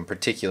ridoppio in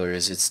particular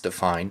is it's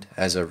defined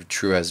as a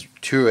true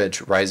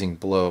edge rising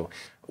blow.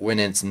 When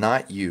it's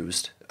not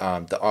used,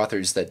 the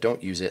authors that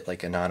don't use it,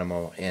 like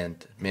Anonimo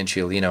and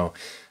Manciolino,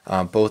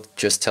 both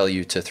just tell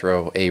you to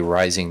throw a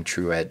rising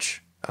true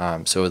edge.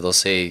 So they'll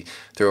say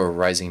throw a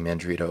rising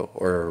mandrito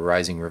or a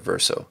rising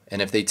reverso. And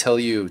if they tell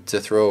you to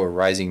throw a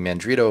rising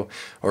mandrito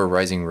or a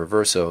rising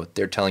reverso,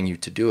 they're telling you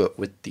to do it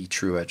with the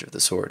true edge of the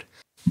sword.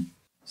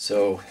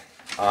 So,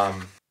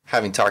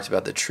 having talked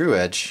about the true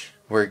edge,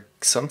 where it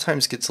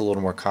sometimes gets a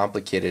little more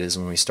complicated is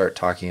when we start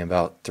talking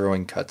about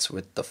throwing cuts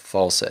with the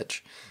false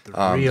edge.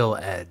 The real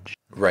edge.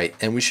 Right,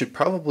 and we should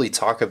probably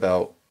talk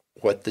about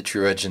what the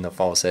true edge and the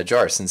false edge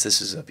are, since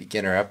this is a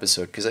beginner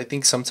episode, because I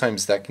think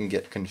sometimes that can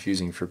get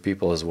confusing for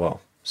people as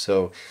well.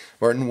 So,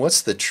 Martin,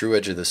 what's the true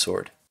edge of the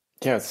sword?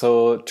 Yeah,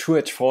 so true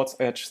edge, false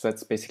edge,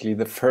 that's basically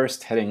the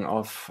first heading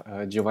of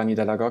Giovanni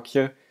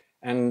Dall'Agocchie.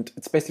 And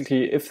it's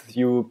basically if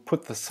you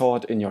put the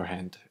sword in your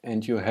hand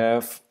and you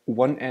have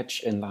one edge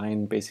in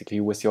line basically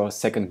with your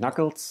second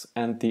knuckles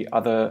and the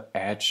other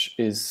edge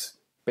is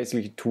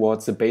basically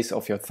towards the base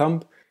of your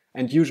thumb.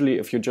 And usually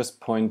if you just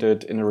point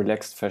it in a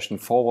relaxed fashion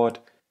forward,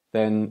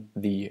 then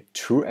the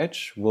true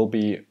edge will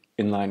be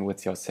in line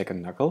with your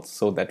second knuckles,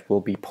 so that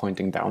will be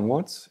pointing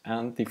downwards,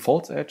 and the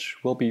false edge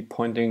will be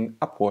pointing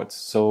upwards,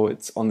 so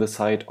it's on the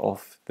side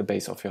of the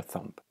base of your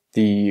thumb.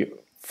 The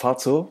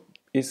falso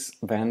is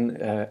then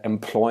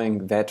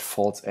employing that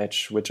false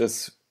edge, which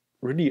is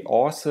really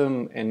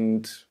awesome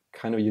and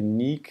kind of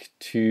unique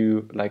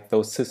to like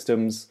those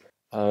systems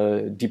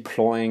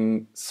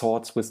deploying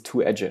swords with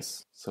two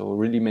edges. So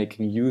really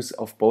making use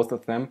of both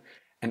of them,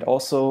 and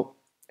also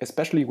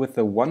especially with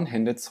the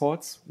one-handed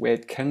swords, where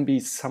it can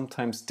be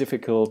sometimes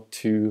difficult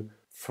to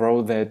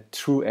throw that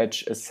true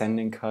edge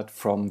ascending cut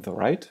from the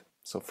right,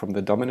 so from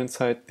the dominant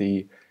side,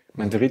 the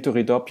mandrito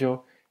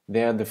ridoppio.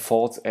 There the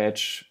false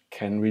edge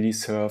can really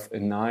serve a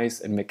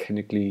nice and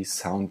mechanically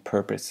sound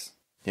purpose.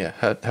 Yeah,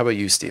 how about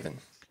you, Stephen?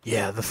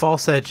 Yeah, the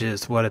false edge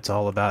is what it's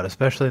all about,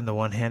 especially in the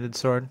one-handed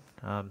sword.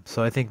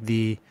 So I think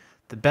the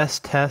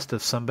best test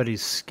of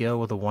somebody's skill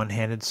with a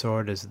one-handed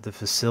sword is the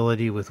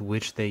facility with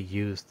which they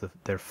use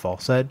their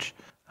false edge.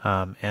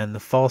 And the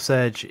false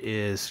edge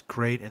is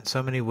great in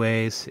so many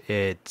ways.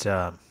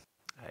 You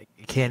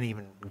can't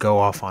even go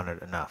off on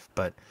it enough.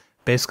 But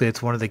basically,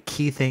 it's one of the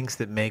key things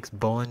that makes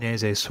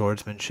Bolognese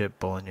swordsmanship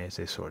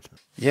Bolognese swordsman.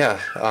 Yeah,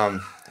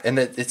 and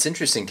it's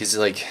interesting because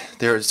like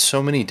there are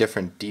so many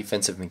different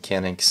defensive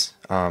mechanics,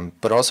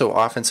 but also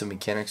offensive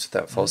mechanics with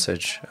that false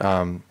edge,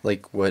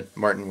 like what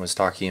Martin was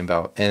talking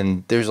about.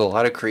 And there's a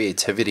lot of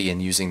creativity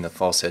in using the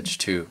false edge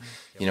too.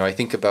 You know, I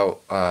think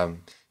about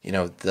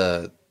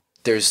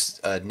there's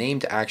a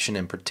named action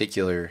in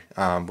particular,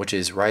 which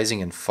is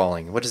rising and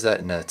falling. What is that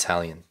in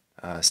Italian,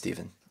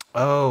 Stephen?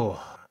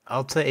 Oh,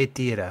 alza e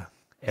tira.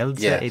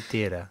 Elsa e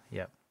tira.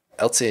 Yeah.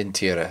 Elsa e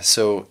tira.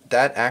 So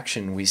that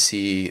action we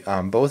see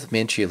both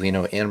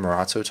Manciolino and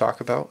Marazzo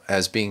talk about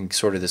as being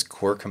sort of this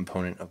core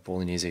component of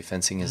Bolognese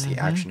fencing is the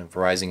action of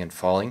rising and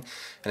falling.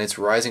 And it's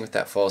rising with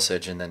that false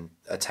edge and then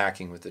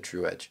attacking with the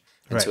true edge.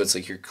 And so it's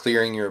like you're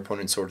clearing your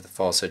opponent's sword with the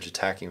false edge,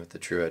 attacking with the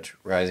true edge,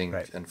 rising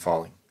and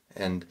falling.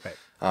 And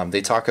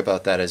they talk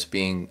about that as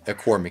being a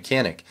core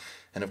mechanic.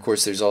 And of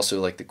course, there's also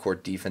like the core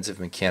defensive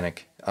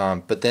mechanic.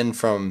 But then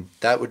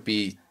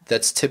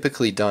that's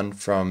typically done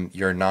from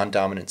your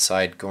non-dominant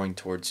side going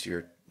towards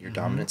your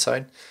dominant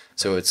side.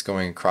 So it's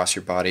going across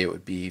your body. It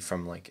would be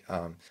from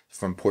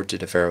from Porta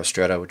di Ferro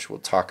Stretta, which we'll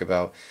talk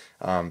about.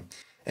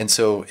 And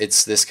so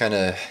it's this kind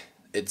of,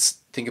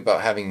 think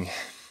about having,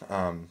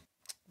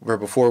 where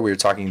before we were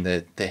talking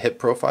the hip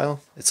profile.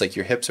 It's like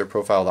your hips are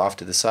profiled off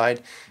to the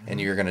side and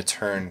you're going to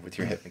turn with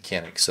your hip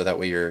mechanics. So that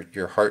way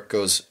your heart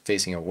goes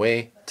facing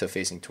away to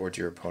facing towards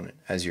your opponent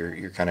as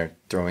you're kind of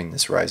throwing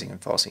this rising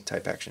and falsing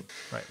type action.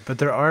 Right. But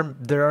there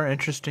are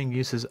interesting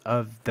uses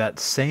of that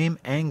same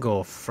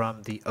angle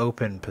from the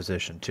open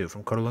position too,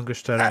 from Codalunga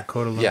Stretta and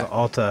Codalunga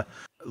Alta,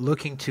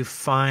 looking to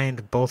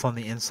find both on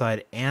the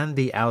inside and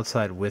the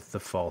outside with the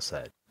false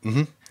edge.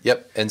 Mm-hmm.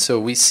 Yep. And so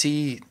we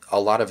see a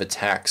lot of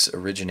attacks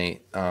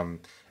originate,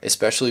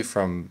 especially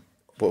from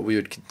what we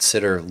would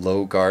consider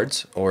low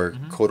guards or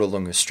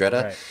Codalunga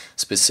Stretta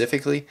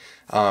specifically,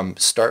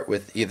 start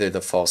with either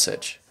the false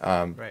edge.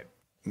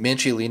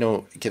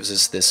 Manciolino gives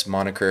us this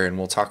moniker, and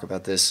we'll talk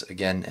about this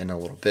again in a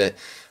little bit,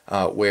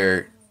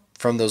 where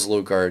from those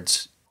low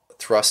guards,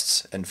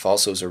 thrusts and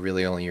falsos are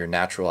really only your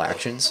natural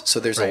actions. So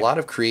there's a lot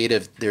of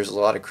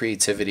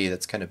creativity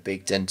that's kind of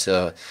baked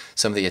into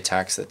some of the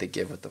attacks that they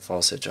give with the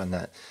false edge on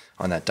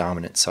that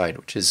dominant side,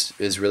 which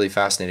is really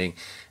fascinating.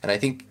 And I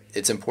think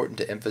it's important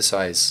to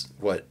emphasize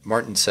what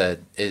Martin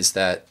said is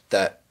that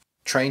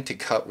trying to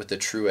cut with the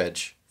true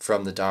edge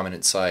from the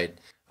dominant side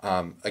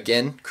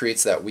again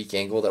creates that weak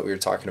angle that we were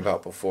talking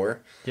about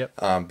before.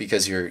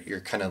 Because you're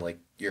kind of like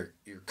you're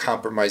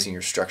compromising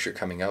your structure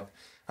coming up.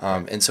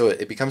 And so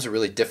it becomes a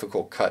really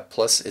difficult cut.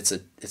 Plus,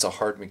 it's a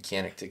hard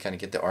mechanic to kind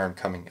of get the arm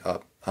coming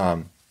up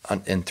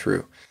and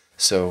through.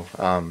 So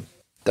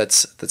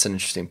that's an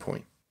interesting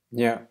point.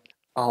 Yeah,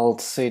 I'll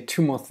say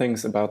two more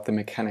things about the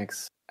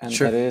mechanics. And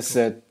that is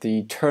that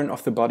the turn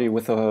of the body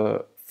with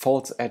a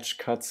false edge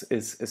cuts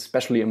is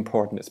especially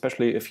important,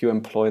 especially if you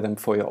employ them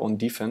for your own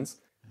defense,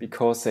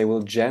 because they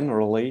will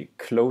generally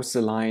close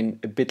the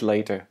line a bit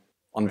later.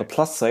 On the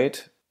plus side,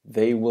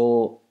 they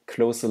will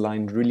close the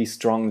line really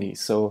strongly.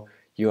 So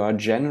you are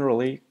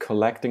generally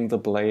collecting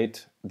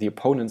the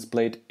opponent's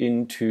blade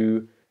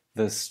into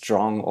the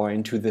strong or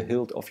into the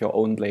hilt of your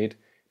own blade,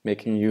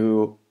 making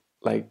you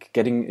like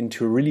getting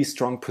into a really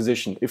strong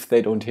position if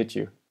they don't hit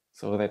you.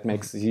 So that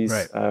makes these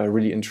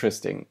really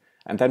interesting.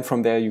 And then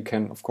from there you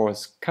can, of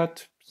course,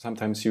 cut.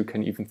 Sometimes you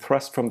can even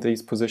thrust from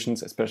these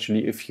positions,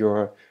 especially if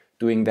you're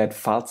doing that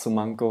falso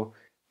manco,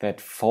 that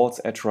false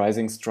edge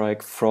rising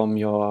strike from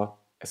your,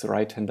 as a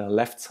right-hander,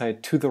 left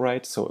side to the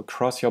right, so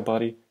across your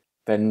body.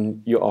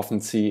 Then you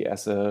often see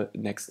as a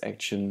next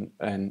action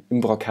an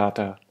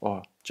imbrocata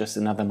or just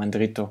another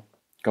mandrito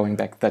going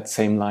back that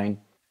same line.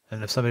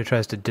 And if somebody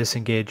tries to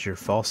disengage your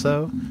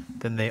falso,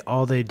 then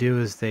all they do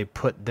is they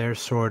put their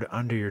sword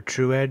under your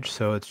true edge,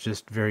 so it's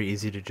just very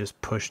easy to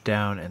just push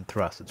down and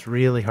thrust. It's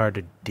really hard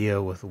to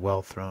deal with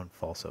well-thrown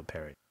falso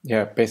parry.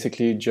 Yeah,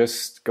 basically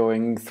just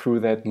going through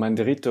that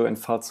mandrito and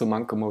falso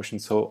manco motion,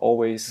 so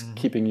always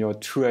keeping your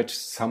true edge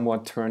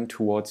somewhat turned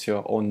towards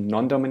your own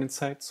non-dominant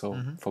side.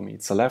 So for me,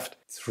 it's the left.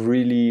 It's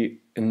really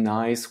a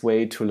nice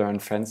way to learn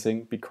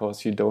fencing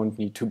because you don't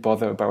need to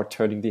bother about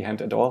turning the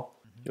hand at all.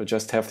 You'll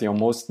just have your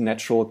most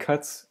natural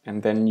cuts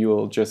and then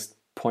you'll just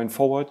point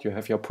forward. You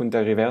have your punta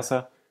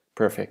reversa.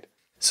 Perfect.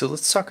 So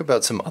let's talk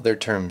about some other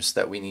terms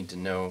that we need to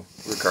know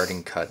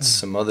regarding cuts.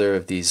 Some other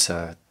of these,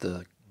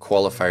 the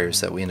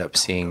qualifiers that we end up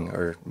seeing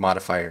or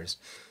modifiers.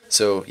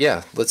 So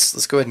yeah,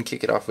 let's go ahead and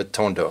kick it off with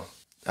tondo.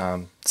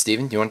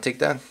 Steven, do you want to take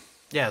that?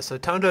 Yeah, so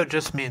tondo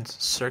just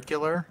means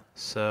circular.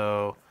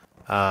 So,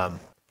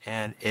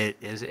 and it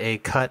is a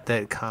cut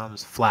that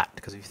comes flat.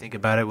 Because if you think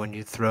about it, when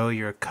you throw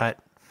your cut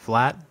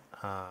flat,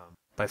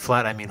 by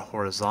flat I mean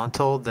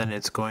horizontal, then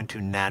it's going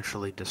to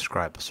naturally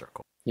describe a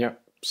circle. Yeah,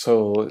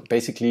 So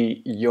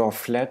basically, your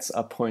flats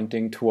are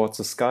pointing towards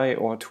the sky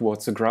or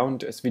towards the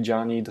ground, as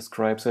Vijani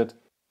describes it.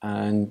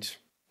 And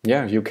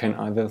yeah, you can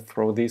either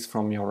throw these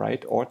from your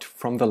right or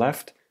from the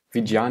left.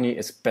 Vijani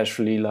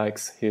especially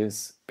likes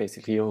his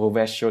basically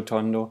rovescio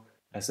tondo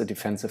as a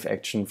defensive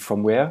action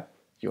from where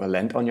you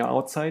land on your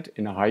outside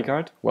in a high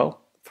guard.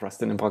 Well,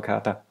 thrust in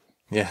imbrocata.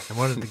 Yeah. And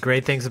one of the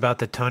great things about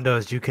the tondo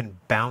is you can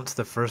bounce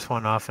the first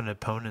one off an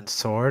opponent's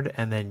sword,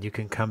 and then you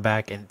can come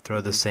back and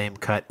throw the same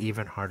cut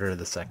even harder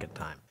the second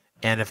time.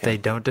 And if they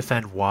don't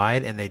defend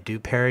wide and they do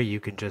parry, you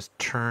can just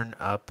turn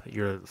up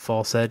your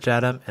false edge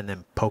at them and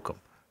then poke them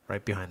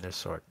right behind their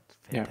sword.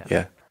 Fantastic.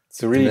 Yeah.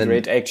 It's a really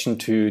great action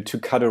to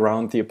cut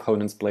around the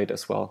opponent's blade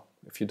as well,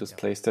 if you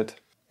displaced it.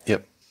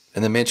 Yep.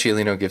 And then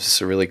Manciolino gives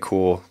us a really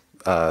cool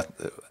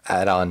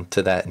add-on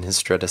to that in his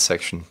Stratus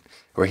section,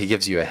 where he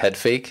gives you a head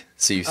fake.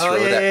 So you throw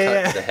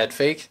cut to the head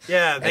fake.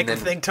 Yeah, make them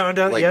think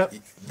tondo.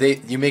 Like,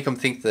 you make them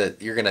think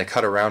that you're going to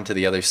cut around to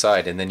the other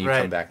side, and then you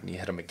come back and you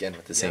hit them again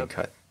with the same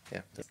cut.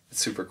 Yeah, it's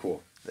super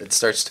cool. It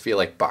starts to feel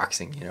like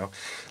boxing, you know?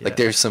 Like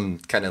there's some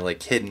kind of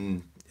like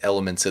hidden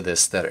elements of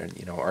this that are,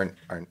 you know, aren't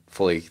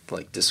fully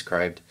like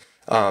described.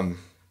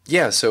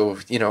 So,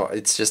 you know,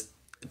 it's just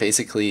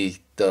basically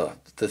the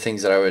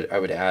things that I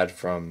would add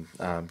from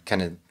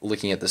kind of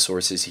looking at the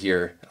sources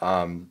here.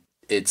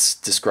 It's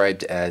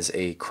described as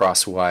a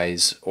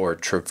crosswise or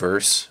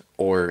traverse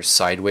or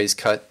sideways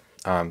cut.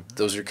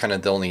 Those are kind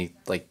of the only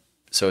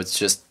so it's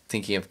just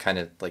thinking of kind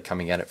of like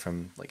coming at it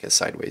from like a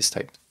sideways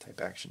type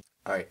action.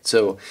 All right,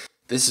 so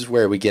this is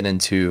where we get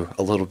into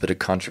a little bit of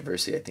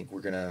controversy. I think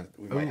we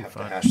might have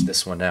to hash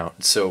this one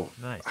out. So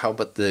how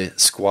about the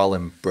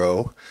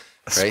squalimbro?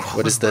 Right?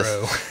 What is the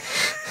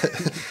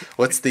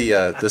what's the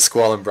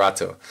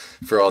squalimbrato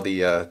for all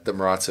the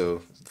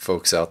Marazzo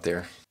folks out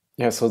there?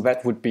 Yeah, so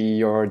that would be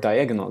your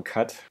diagonal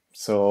cut.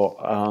 So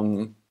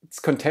it's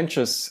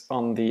contentious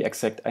on the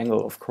exact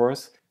angle, of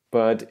course.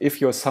 But if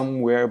you're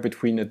somewhere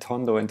between a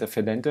tondo and a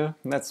fedente,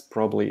 that's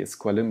probably a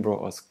squalimbro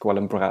or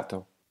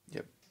squalimbrato.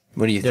 Yep.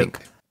 What do you think?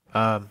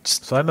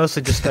 So I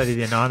mostly just study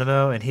the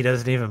anonimo, and he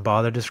doesn't even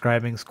bother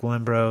describing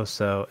squalimbro.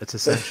 So it's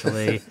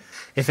essentially,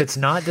 if it's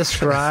not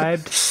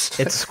described,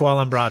 it's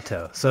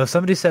squalimbrato. So if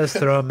somebody says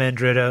throw a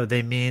mandritto,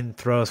 they mean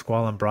throw a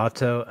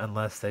squalimbrato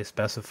unless they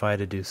specify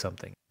to do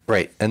something.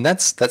 Right, and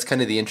that's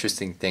kind of the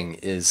interesting thing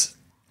is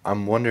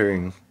I'm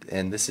wondering,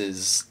 and this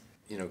is,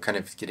 you know, kind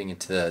of getting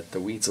into the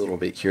weeds a little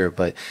bit here,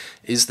 but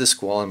is the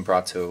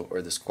squalimbrato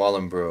or the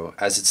squalimbro,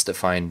 as it's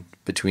defined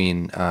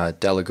between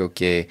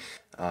Delagoche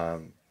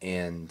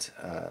and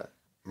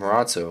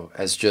Marazzo,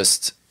 as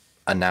just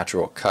a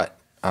natural cut?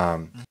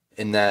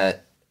 In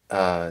that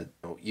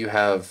you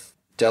have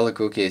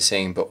Delagoche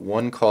saying, but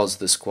one calls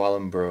the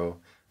squalimbro,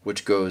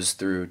 which goes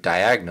through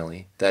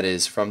diagonally, that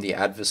is from the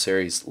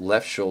adversary's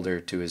left shoulder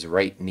to his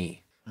right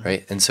knee,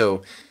 right? And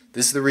so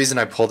this is the reason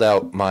I pulled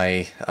out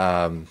my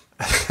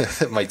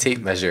my tape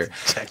measure,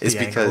 is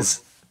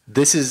because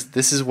this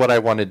is what I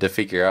wanted to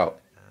figure out.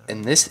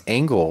 And this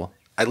angle,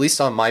 at least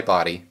on my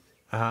body,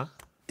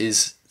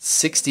 is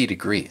 60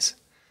 degrees.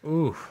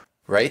 Ooh.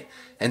 Right?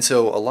 And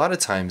so a lot of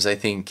times I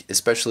think,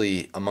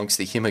 especially amongst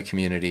the HEMA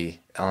community,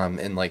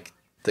 and like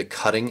the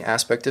cutting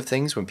aspect of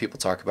things, when people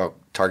talk about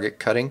target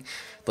cutting,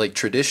 like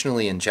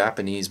traditionally in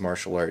Japanese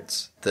martial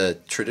arts, the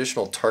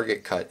traditional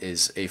target cut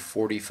is a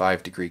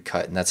 45-degree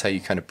cut, and that's how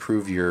you kind of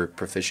prove your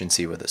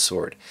proficiency with a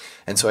sword.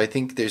 And so I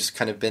think there's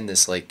kind of been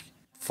this like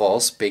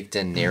false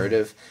baked-in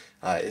narrative,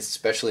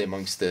 especially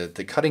amongst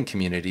the cutting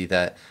community,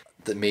 that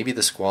maybe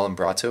the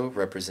squalimbrato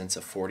represents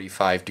a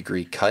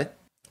 45-degree cut,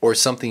 or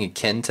something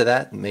akin to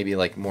that, maybe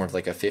like more of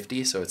like a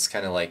 50. So it's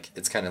kind of like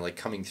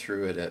coming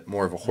through at a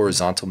more of a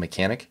horizontal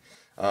mechanic.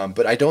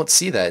 But I don't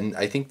see that, and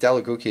I think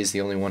Delagoche is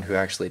the only one who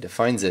actually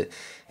defines it.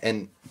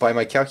 And by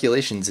my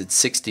calculations, it's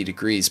 60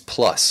 degrees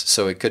plus,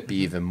 so it could be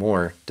even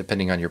more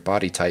depending on your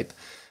body type,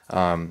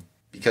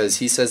 because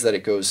he says that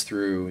it goes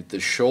through the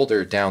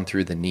shoulder down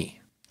through the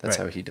knee. That's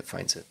how he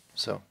defines it.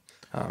 So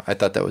I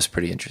thought that was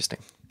pretty interesting.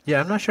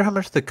 Yeah, I'm not sure how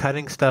much the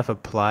cutting stuff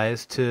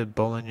applies to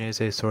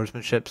Bolognese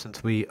swordsmanship,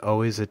 since we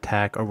always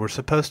attack, or we're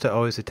supposed to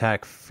always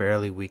attack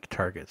fairly weak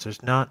targets.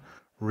 There's not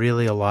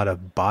really a lot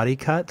of body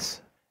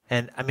cuts.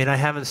 And I mean, I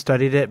haven't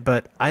studied it,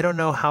 but I don't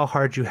know how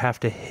hard you have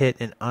to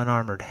hit an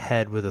unarmored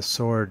head with a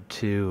sword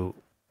to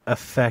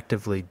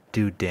effectively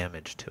do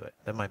damage to it.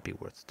 That might be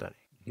worth studying.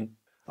 Mm-hmm.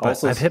 But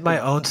also, I've hit my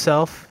own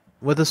self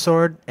with a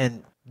sword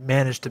and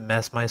managed to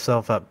mess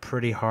myself up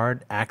pretty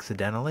hard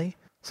accidentally.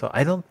 So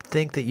I don't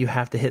think that you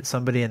have to hit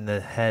somebody in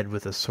the head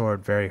with a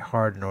sword very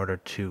hard in order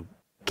to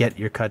get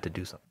your cut to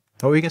do something.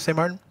 What were you going to say,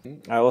 Martin?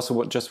 I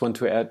also just want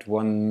to add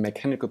one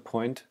mechanical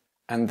point,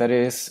 and that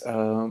is...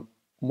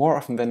 more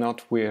often than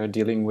not, we are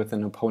dealing with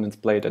an opponent's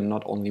blade and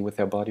not only with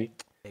their body.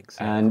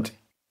 Exactly. And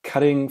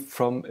cutting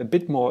from a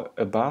bit more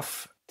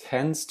above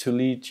tends to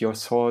lead your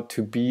sword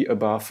to be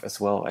above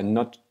as well, and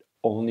not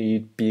only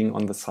being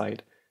on the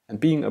side. And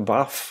being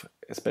above,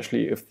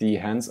 especially if the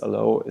hands are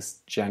low,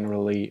 is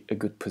generally a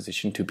good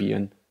position to be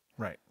in.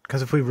 Right.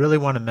 Because if we really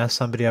want to mess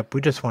somebody up,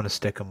 we just want to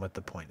stick them with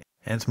the point.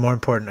 And it's more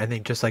important, I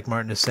think, just like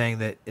Martin is saying,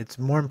 that it's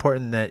more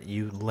important that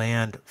you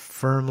land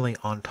firmly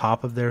on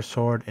top of their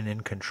sword and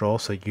in control,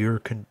 so you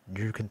can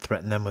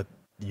threaten them with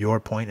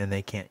your point and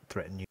they can't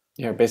threaten you.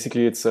 Yeah,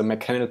 basically it's a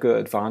mechanical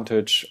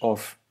advantage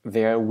of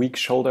their weak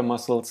shoulder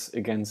muscles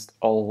against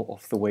all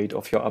of the weight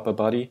of your upper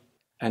body,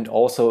 and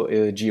also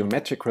a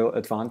geometrical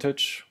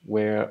advantage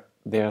where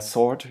their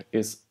sword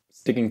is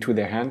sticking to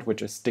their hand,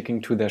 which is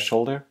sticking to their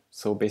shoulder.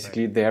 So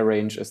basically their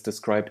range is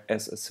described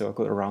as a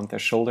circle around their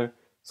shoulder.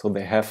 So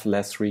they have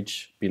less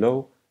reach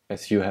below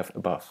as you have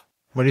above.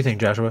 What do you think,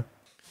 Joshua?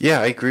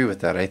 Yeah, I agree with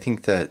that. I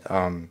think that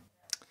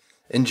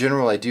in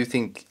general, I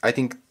think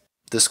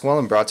the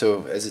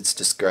Squalembrato, as it's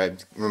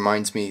described,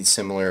 reminds me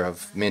similar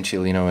of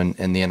Manciolino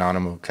and the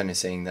Anonimo, kind of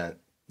saying that,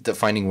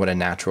 defining what a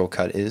natural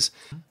cut is.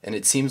 And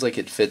it seems like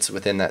it fits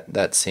within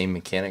that same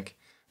mechanic.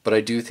 But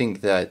I do think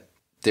that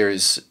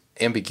there's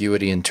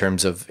ambiguity in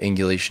terms of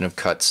angulation of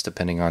cuts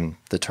depending on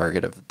the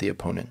target of the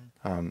opponent.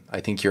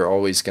 I think you're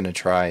always going to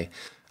try...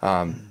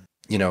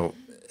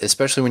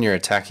 especially when you're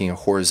attacking a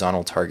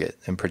horizontal target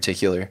in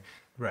particular.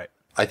 Right.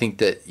 I think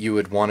that you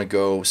would want to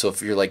go, so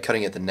if you're like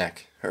cutting at the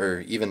neck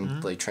or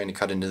even like trying to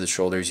cut into the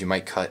shoulders, you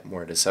might cut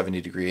more at a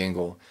 70-degree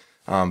angle.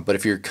 But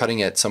if you're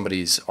cutting at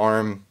somebody's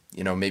arm,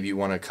 maybe you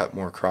want to cut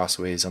more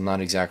crossways. I'm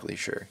not exactly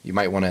sure. You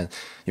might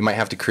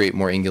have to create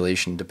more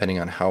angulation depending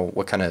on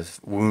what kind of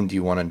wound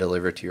you want to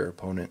deliver to your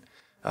opponent,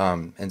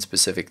 and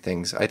specific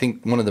things. I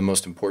think one of the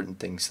most important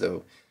things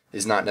though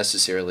is not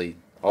necessarily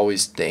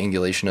always the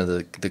angulation of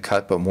the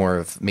cut, but more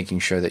of making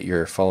sure that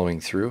you're following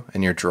through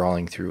and you're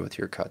drawing through with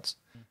your cuts.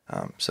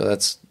 So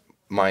that's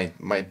my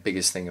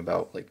biggest thing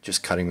about like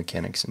just cutting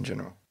mechanics in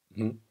general.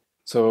 Mm-hmm.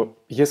 So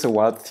here's a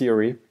wild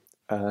theory,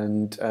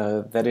 and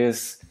that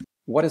is,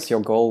 what is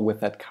your goal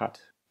with that cut?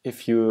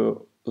 If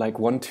you like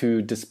want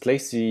to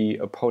displace the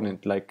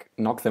opponent, like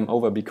knock them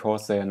over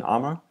because they're in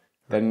armor,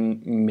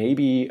 then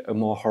maybe a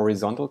more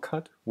horizontal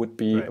cut would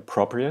be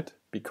appropriate,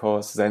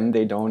 because then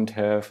they don't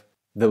have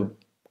the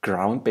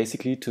ground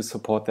basically to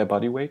support their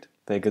body weight.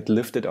 They get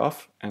lifted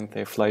off and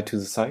they fly to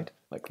the side,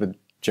 like the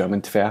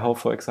German Tverhau,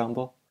 for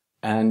example.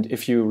 And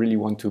if you really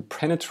want to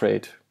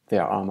penetrate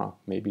their armor,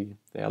 maybe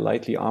they are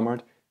lightly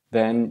armored,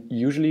 then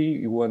usually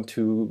you want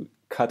to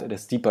cut at a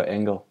steeper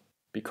angle,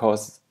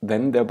 because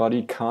then their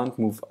body can't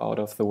move out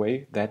of the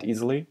way that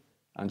easily,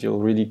 and you'll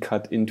really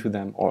cut into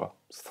them or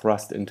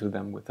thrust into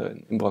them with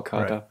an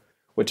imbroccata,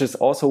 which is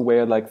also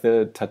where like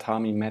the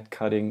tatami mat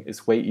cutting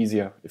is way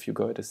easier if you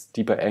go at a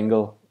steeper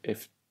angle,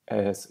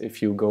 as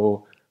if you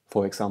go,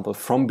 for example,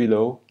 from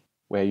below,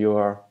 where you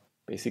are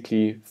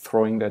basically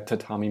throwing that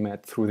tatami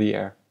mat through the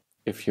air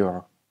if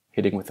you're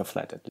hitting with a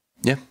flat at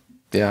least.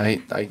 Yeah,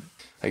 I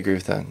agree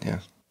with that. Yeah.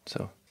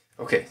 So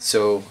okay,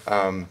 so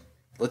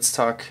let's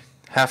talk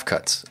half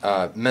cuts.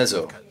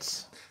 Mezzo.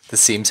 The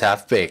seam's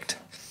half baked.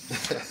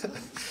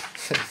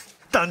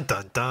 Dun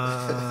dun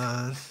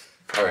dun.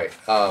 All right.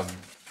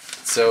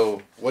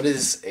 So what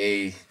is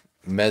a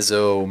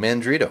mezzo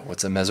mandrito?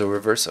 What's a mezzo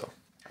reverso?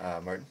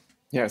 Martin?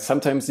 Yeah,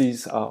 sometimes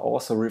these are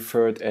also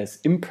referred as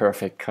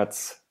imperfect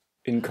cuts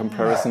in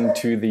comparison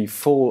to the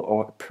full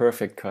or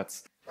perfect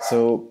cuts.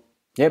 So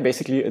yeah,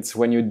 basically it's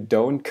when you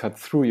don't cut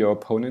through your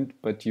opponent,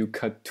 but you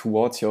cut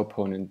towards your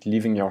opponent,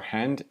 leaving your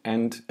hand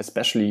and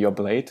especially your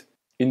blade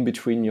in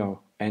between your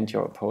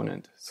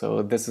opponent.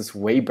 So this is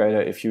way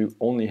better if you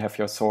only have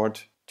your sword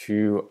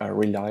to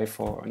rely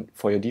for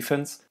your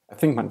defense. I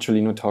think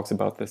Manciolino talks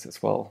about this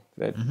as well,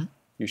 that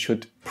you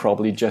should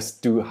probably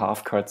just do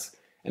half cuts.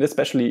 And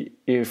especially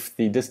if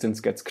the distance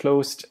gets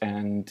closed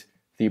and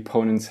the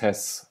opponent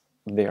has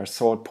their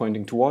sword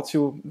pointing towards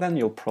you, then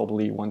you'll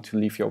probably want to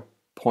leave your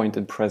point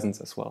in presence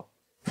as well.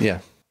 Yeah,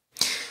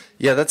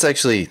 that's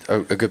actually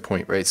a good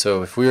point, right?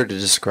 So if we were to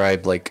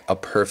describe like a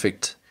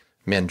perfect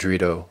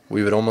mandrito,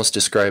 we would almost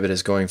describe it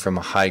as going from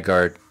a high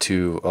guard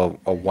to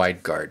a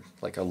wide guard,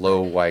 like a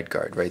low wide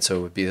guard, right? So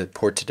it would be the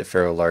porta di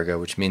ferro larga,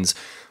 which means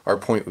our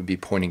point would be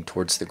pointing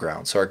towards the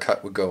ground. So our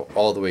cut would go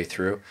all the way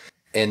through,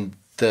 and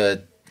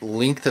the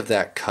length of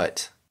that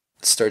cut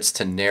starts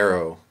to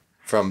narrow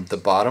from the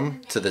bottom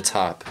to the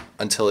top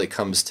until it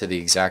comes to the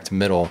exact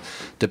middle,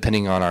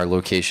 depending on our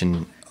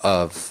location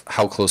of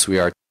how close we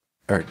are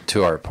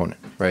to our opponent,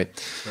 right?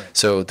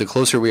 So the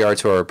closer we are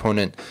to our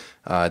opponent,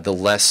 the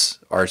less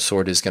our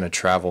sword is going to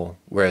travel,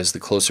 whereas the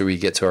closer we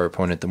get to our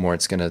opponent, the more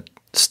it's going to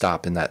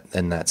stop in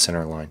that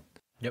center line.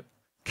 Yep.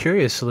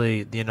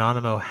 Curiously, the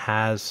Anonimo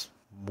has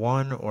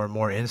one or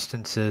more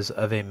instances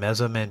of a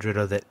mezzo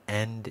mandrito that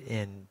end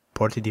in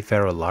porta di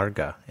ferro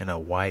larga, in a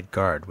wide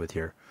guard with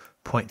your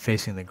point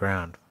facing the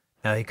ground.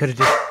 Now, he could have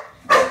just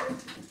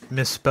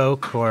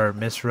misspoke or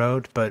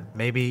miswrote, but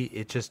maybe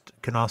it just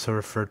can also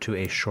refer to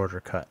a shorter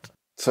cut.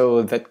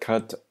 So that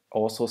cut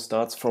also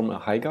starts from a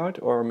high guard,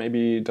 or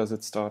maybe does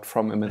it start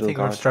from a middle guard?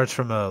 I think it starts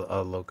from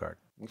a low guard.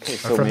 Okay,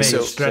 so from a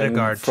straight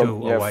guard to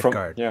a wide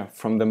guard. Yeah,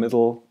 from the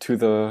middle to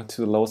the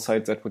low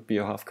side, that would be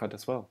a half cut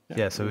as well.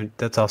 Yeah, so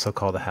that's also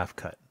called a half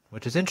cut,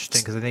 which is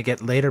interesting because I think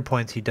at later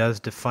points he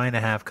does define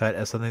a half cut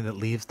as something that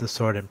leaves the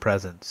sword in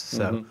presence.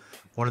 So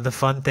one of the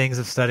fun things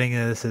of studying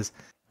this is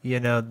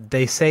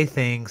they say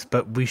things,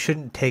 but we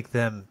shouldn't take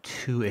them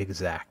too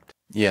exact.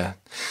 Yeah.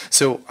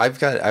 So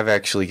I've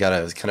actually got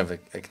a kind of a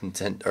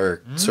content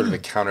or sort of a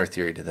counter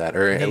theory to that,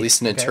 or at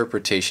least an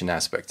interpretation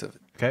aspect of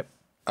it. Okay.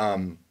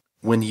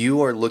 When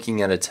you are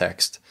looking at a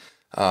text,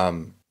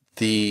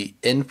 the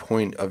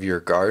endpoint of your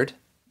guard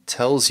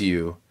tells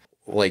you,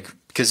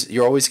 because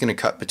you're always going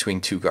to cut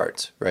between two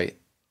guards, right?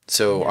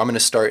 So I'm going to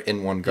start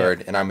in one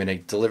guard and I'm going to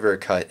deliver a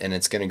cut and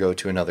it's going to go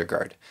to another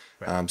guard.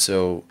 Right.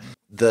 So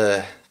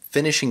the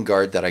finishing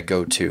guard that I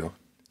go to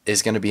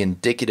is going to be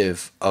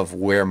indicative of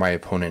where my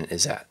opponent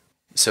is at.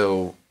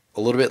 So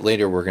a little bit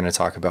later, we're going to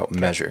talk about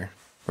measure,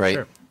 right?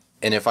 Sure.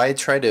 And if I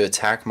try to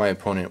attack my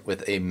opponent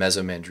with a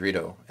mezzo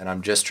mandrito and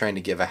I'm just trying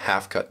to give a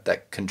half cut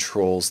that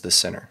controls the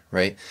center,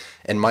 right?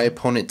 And my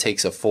opponent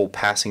takes a full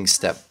passing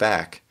step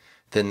back,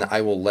 then I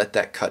will let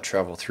that cut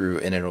travel through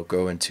and it'll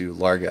go into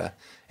larga.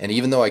 And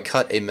even though I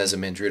cut a mezzo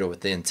mandrito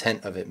with the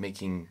intent of it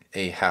making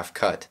a half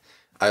cut,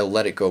 I'll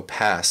let it go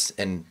past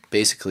and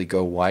basically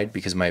go wide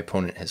because my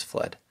opponent has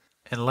fled.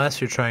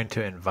 Unless you're trying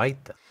to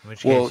invite them, in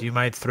which case you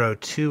might throw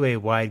to a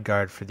wide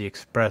guard for the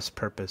express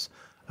purpose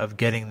of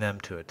getting them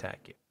to attack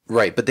you.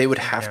 Right, but they would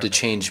have to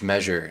change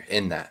measure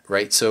in that,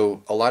 right?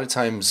 So a lot of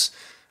times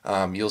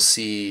you'll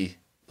see,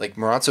 like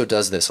Marazzo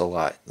does this a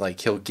lot. Like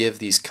he'll give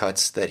these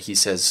cuts that he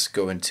says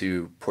go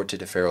into Porta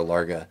de Ferro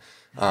Larga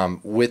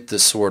with the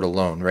sword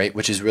alone, right?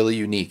 Which is really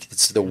unique.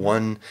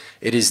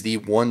 It is the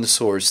one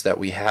source that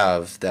we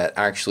have that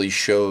actually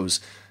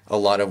shows a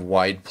lot of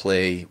wide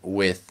play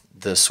with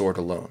the sword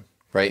alone,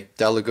 right?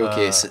 Dalagoke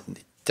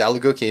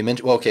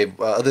mentioned,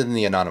 other than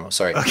the Anonimo,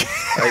 sorry. Okay.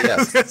 Yeah. I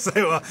was going to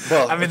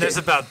say, there's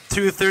about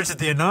 2/3 of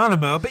the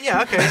Anonimo, but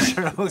yeah, okay,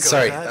 sure. We'll go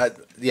sorry, with that.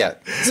 yeah.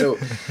 So,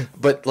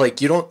 but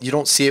like you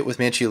don't see it with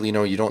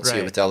Manciolino, you don't see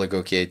it with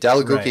Dalagoke.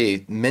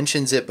 Dalagoke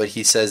mentions it, but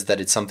he says that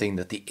it's something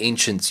that the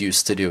ancients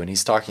used to do, and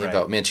he's talking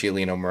about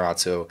Manciolino,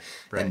 Marazzo,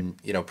 and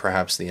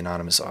perhaps the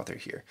anonymous author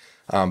here.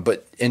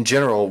 But in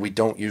general, we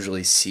don't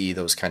usually see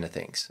those kind of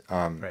things.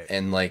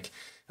 And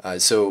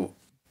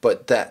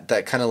but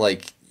that kind of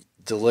like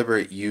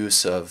deliberate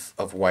use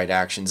of wide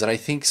actions. And I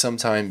think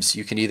sometimes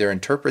you can either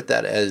interpret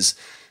that as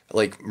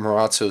like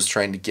Marazzo's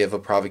trying to give a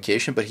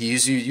provocation, but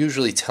he's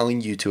usually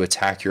telling you to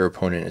attack your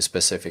opponent in a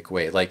specific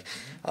way. Like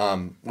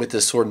with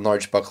the sword and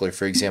large buckler,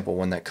 for example,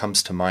 one that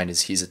comes to mind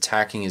is he's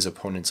attacking his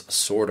opponent's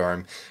sword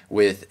arm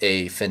with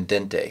a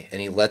fendente,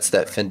 and he lets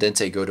that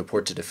fendente go to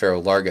Porta de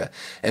Ferro Larga.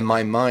 In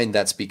my mind,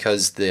 that's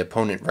because the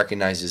opponent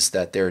recognizes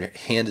that their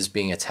hand is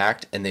being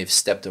attacked and they've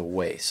stepped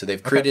away. So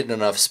they've created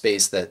enough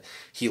space that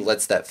he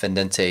lets that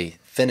fendente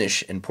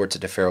finish in Porta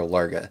de Ferro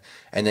Larga,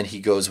 and then he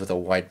goes with a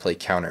wide play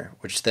counter,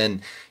 which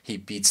then he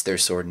beats their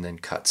sword and then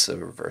cuts a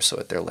reverso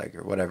at their leg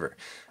or whatever,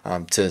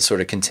 to sort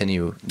of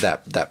continue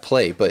that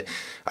play. But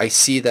I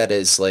see that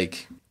as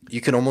like you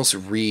can almost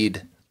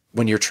read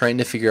when you're trying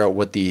to figure out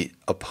what the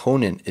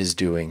opponent is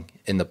doing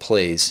in the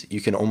plays,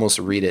 you can almost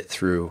read it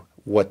through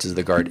what does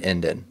the guard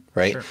end in,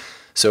 right? Sure.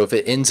 So if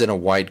it ends in a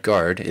wide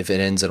guard, if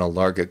it ends in a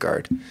larga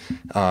guard,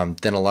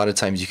 then a lot of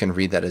times you can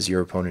read that as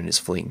your opponent is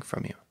fleeing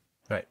from you.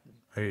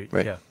 Right.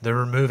 Yeah, they're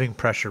removing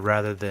pressure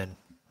rather than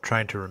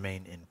trying to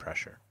remain in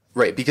pressure.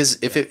 Right, because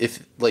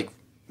if like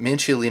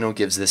Manciolino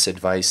gives this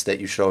advice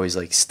that you should always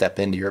like step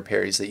into your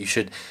parries, that you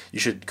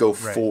should go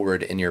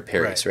forward in your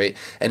parries, right?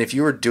 And if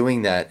you were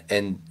doing that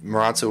and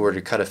Marazzo were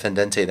to cut a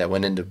fendente that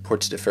went into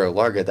Porta de Ferro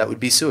Larga, that would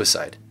be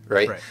suicide,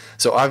 right?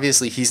 So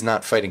obviously he's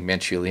not fighting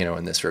Manciolino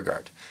in this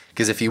regard,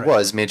 because if he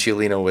was,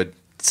 Manciolino would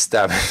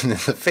stab him in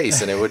the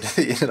face, and it would,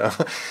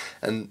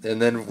 and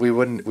then we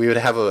would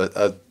have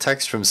a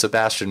text from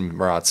Sebastian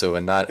Marazzo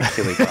and not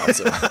Achille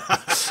Marazzo.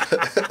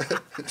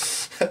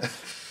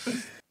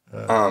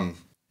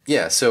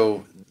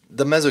 So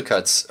the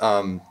mezzocuts,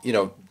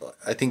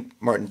 I think,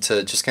 Martin,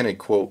 to just kind of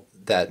quote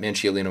that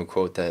Manciolino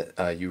quote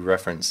that you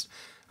referenced,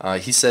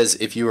 he says,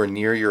 if you are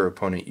near your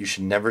opponent, you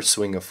should never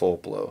swing a full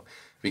blow,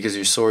 because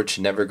your sword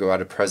should never go out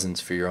of presence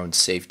for your own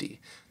safety.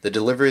 The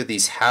delivery of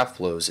these half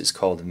blows is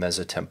called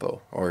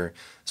mezzotempo, or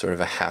sort of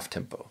a half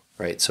tempo,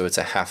 right? So it's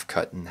a half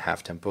cut and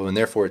half tempo, and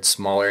therefore it's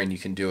smaller, and you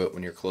can do it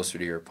when you're closer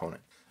to your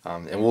opponent.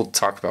 And we'll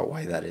talk about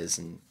why that is,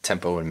 and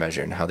tempo and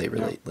measure and how they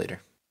relate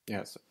later.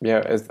 Yes,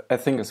 I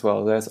think as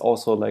well. There's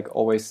also like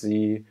always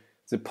the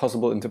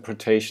possible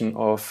interpretation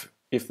of,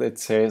 if it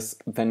says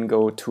then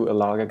go to a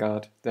larga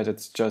guard, that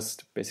it's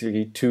just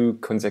basically 2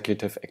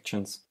 consecutive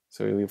actions.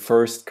 So you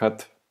first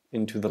cut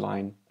into the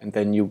line and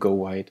then you go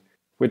wide,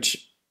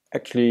 which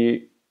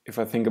actually, if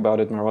I think about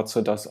it,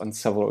 Marazzo does on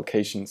several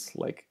occasions.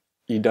 Like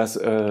he does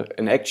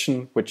an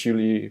action which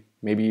usually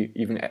maybe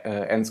even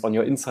ends on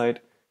your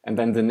inside, and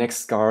then the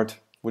next guard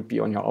would be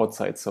on your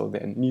outside. So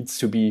there needs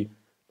to be,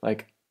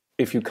 like,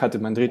 if you cut a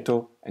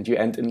mandrito and you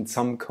end in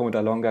some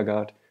coda longa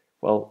guard,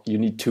 well, you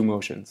need 2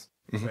 motions.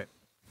 Mm-hmm. Right.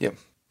 Yep.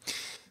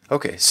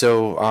 Okay,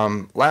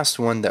 so last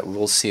one that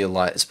we'll see a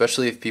lot,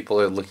 especially if people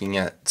are looking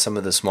at some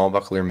of the small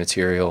buckler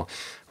material,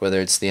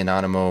 whether it's the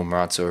Anonimo,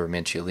 Marazzo, or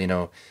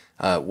Manciolino.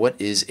 What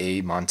is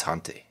a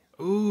montante?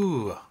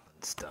 Ooh,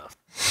 stuff.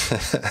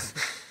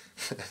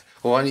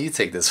 Well, why don't you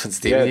take this one,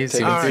 Steven? Yeah, You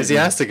seem take it.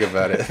 enthusiastic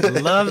about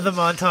it. Love the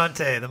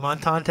montante. The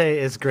montante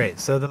is great.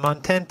 So the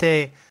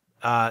montante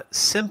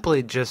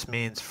simply just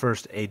means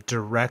first a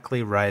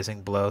directly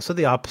rising blow. So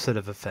the opposite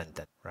of a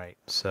fendent, right?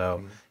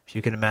 So if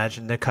you can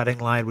imagine, the cutting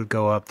line would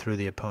go up through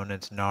the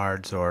opponent's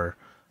nards, or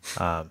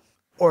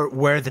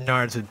where the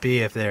nards would be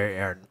if they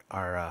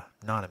are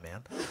not a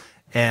man,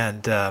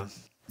 and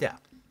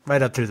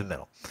right up through the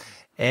middle.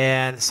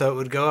 And so it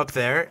would go up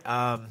there.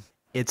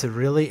 It's a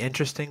really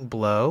interesting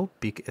blow,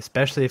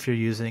 especially if you're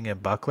using a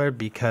buckler,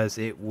 because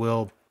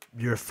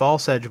your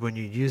false edge, when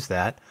you use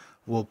that,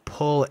 will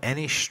pull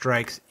any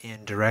strikes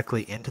in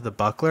directly into the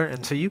buckler.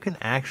 And so you can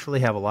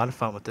actually have a lot of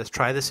fun with this.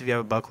 Try this if you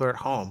have a buckler at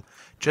home.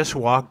 Just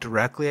walk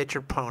directly at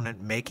your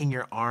opponent, making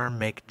your arm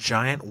make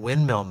giant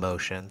windmill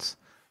motions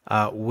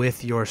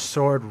with your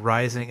sword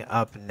rising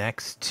up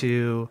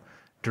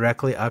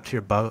directly up to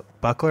your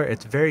buckler.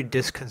 It's very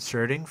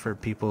disconcerting for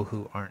people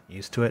who aren't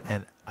used to it,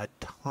 and a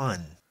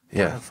ton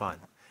of fun.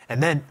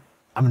 And then,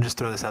 I'm going to just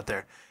throw this out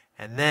there,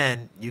 and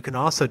then you can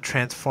also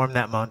transform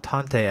that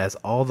montante, as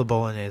all the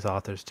Bolognese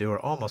authors do, or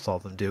almost all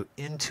of them do,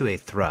 into a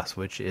thrust,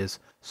 which is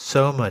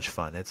so much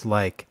fun. It's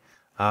like,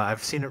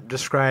 I've seen it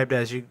described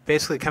as you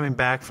basically coming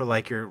back for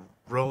like you're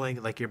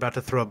rolling, like you're about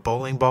to throw a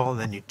bowling ball, and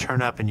then you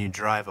turn up and you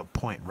drive a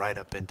point right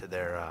up into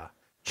their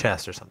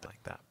chest or something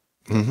like that.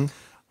 Mm-hmm.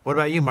 What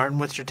about you, Martin?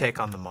 What's your take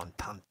on the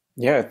montante?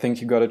 Yeah, I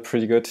think you got it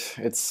pretty good.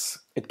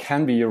 It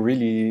can be a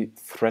really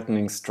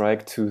threatening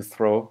strike to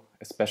throw,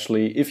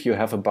 especially if you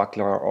have a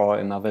buckler or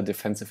another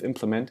defensive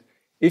implement.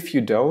 If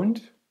you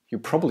don't, you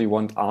probably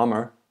want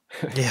armor.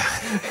 Yeah.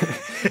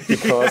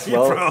 Because,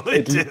 well,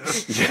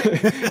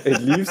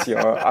 it leaves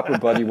your upper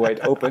body wide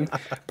open.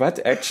 But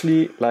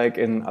actually, like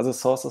in other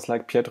sources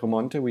like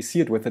Pietromonte, we see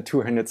it with a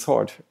two-handed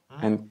sword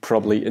and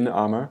probably in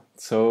armor.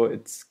 So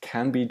it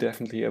can be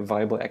definitely a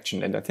viable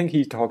action. And I think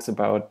he talks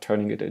about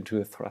turning it into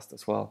a thrust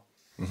as well.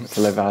 Mm-hmm.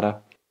 The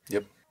levada.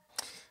 Yep.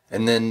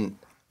 And then,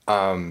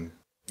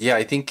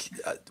 I think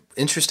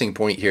interesting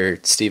point here,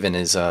 Stephen,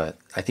 is I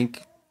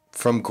think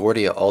from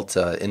Guardia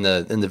Alta in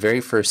the very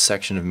first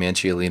section of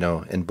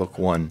Manciolino in book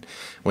 1,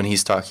 when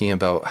he's talking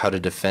about how to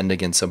defend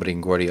against somebody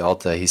in Guardia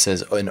Alta, he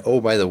says,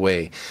 by the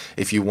way,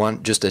 if you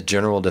want just a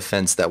general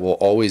defense that will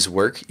always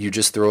work, you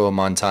just throw a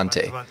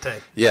montante.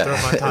 Yeah,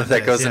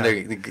 that goes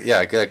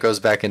that goes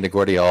back into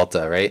Guardia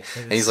Alta, right?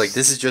 And he's like,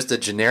 this is just a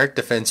generic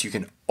defense you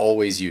can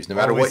always use, no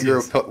matter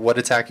what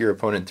attack your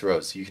opponent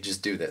throws. You can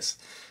just do this.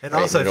 And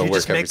also, if you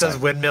just make those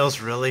windmills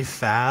really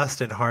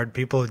fast and hard,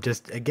 people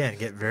just, again,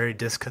 get very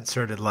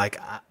disconcerted. Like,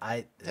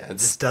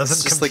 this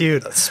doesn't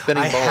compute. Like a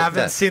spinning I ball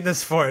haven't seen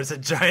this before. It's a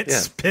giant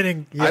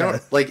spinning. Yeah.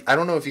 I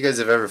don't know if you guys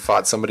have ever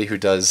fought somebody who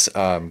does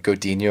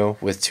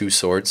Godinho with two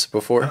swords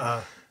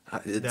before.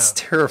 It's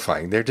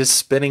terrifying. They're just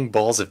spinning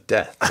balls of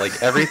death.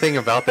 Like, everything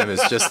about them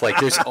is just like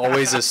there's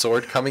always a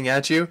sword coming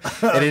at you,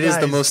 and it is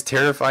the most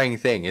terrifying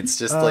thing. It's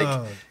just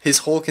like his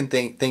whole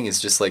thing is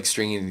just like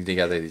stringing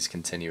together these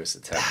continuous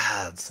attacks.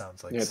 That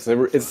sounds like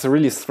it's a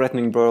really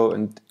threatening blow,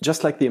 and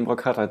just like the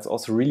Imbrocata, it's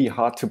also really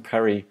hard to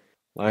parry.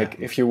 Like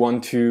if you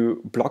want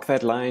to block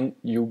that line,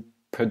 you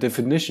per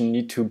definition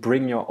need to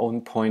bring your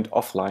own point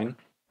offline.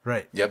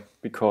 Right. Yep.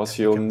 Because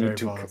you'll need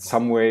to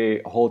some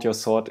way hold your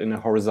sword in a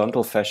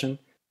horizontal fashion.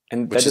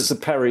 And that is a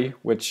parry,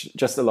 which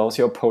just allows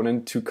your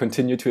opponent to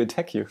continue to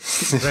attack you.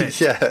 Right.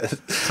 Yeah.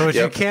 So what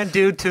you can't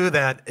do to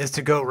that is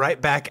to go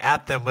right back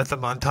at them with the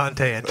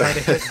montante and try to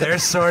hit their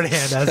sword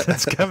hand as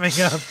it's coming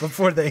up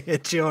before they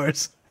hit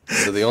yours.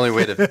 So the only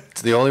way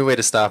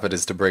to stop it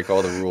is to break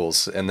all the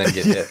rules and then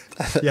get hit.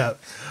 Yeah.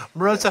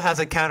 Moroso has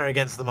a counter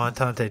against the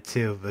montante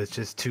too, but it's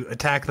just to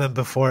attack them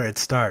before it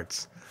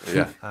starts.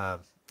 Yeah.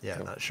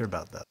 Not sure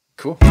about that.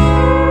 Cool.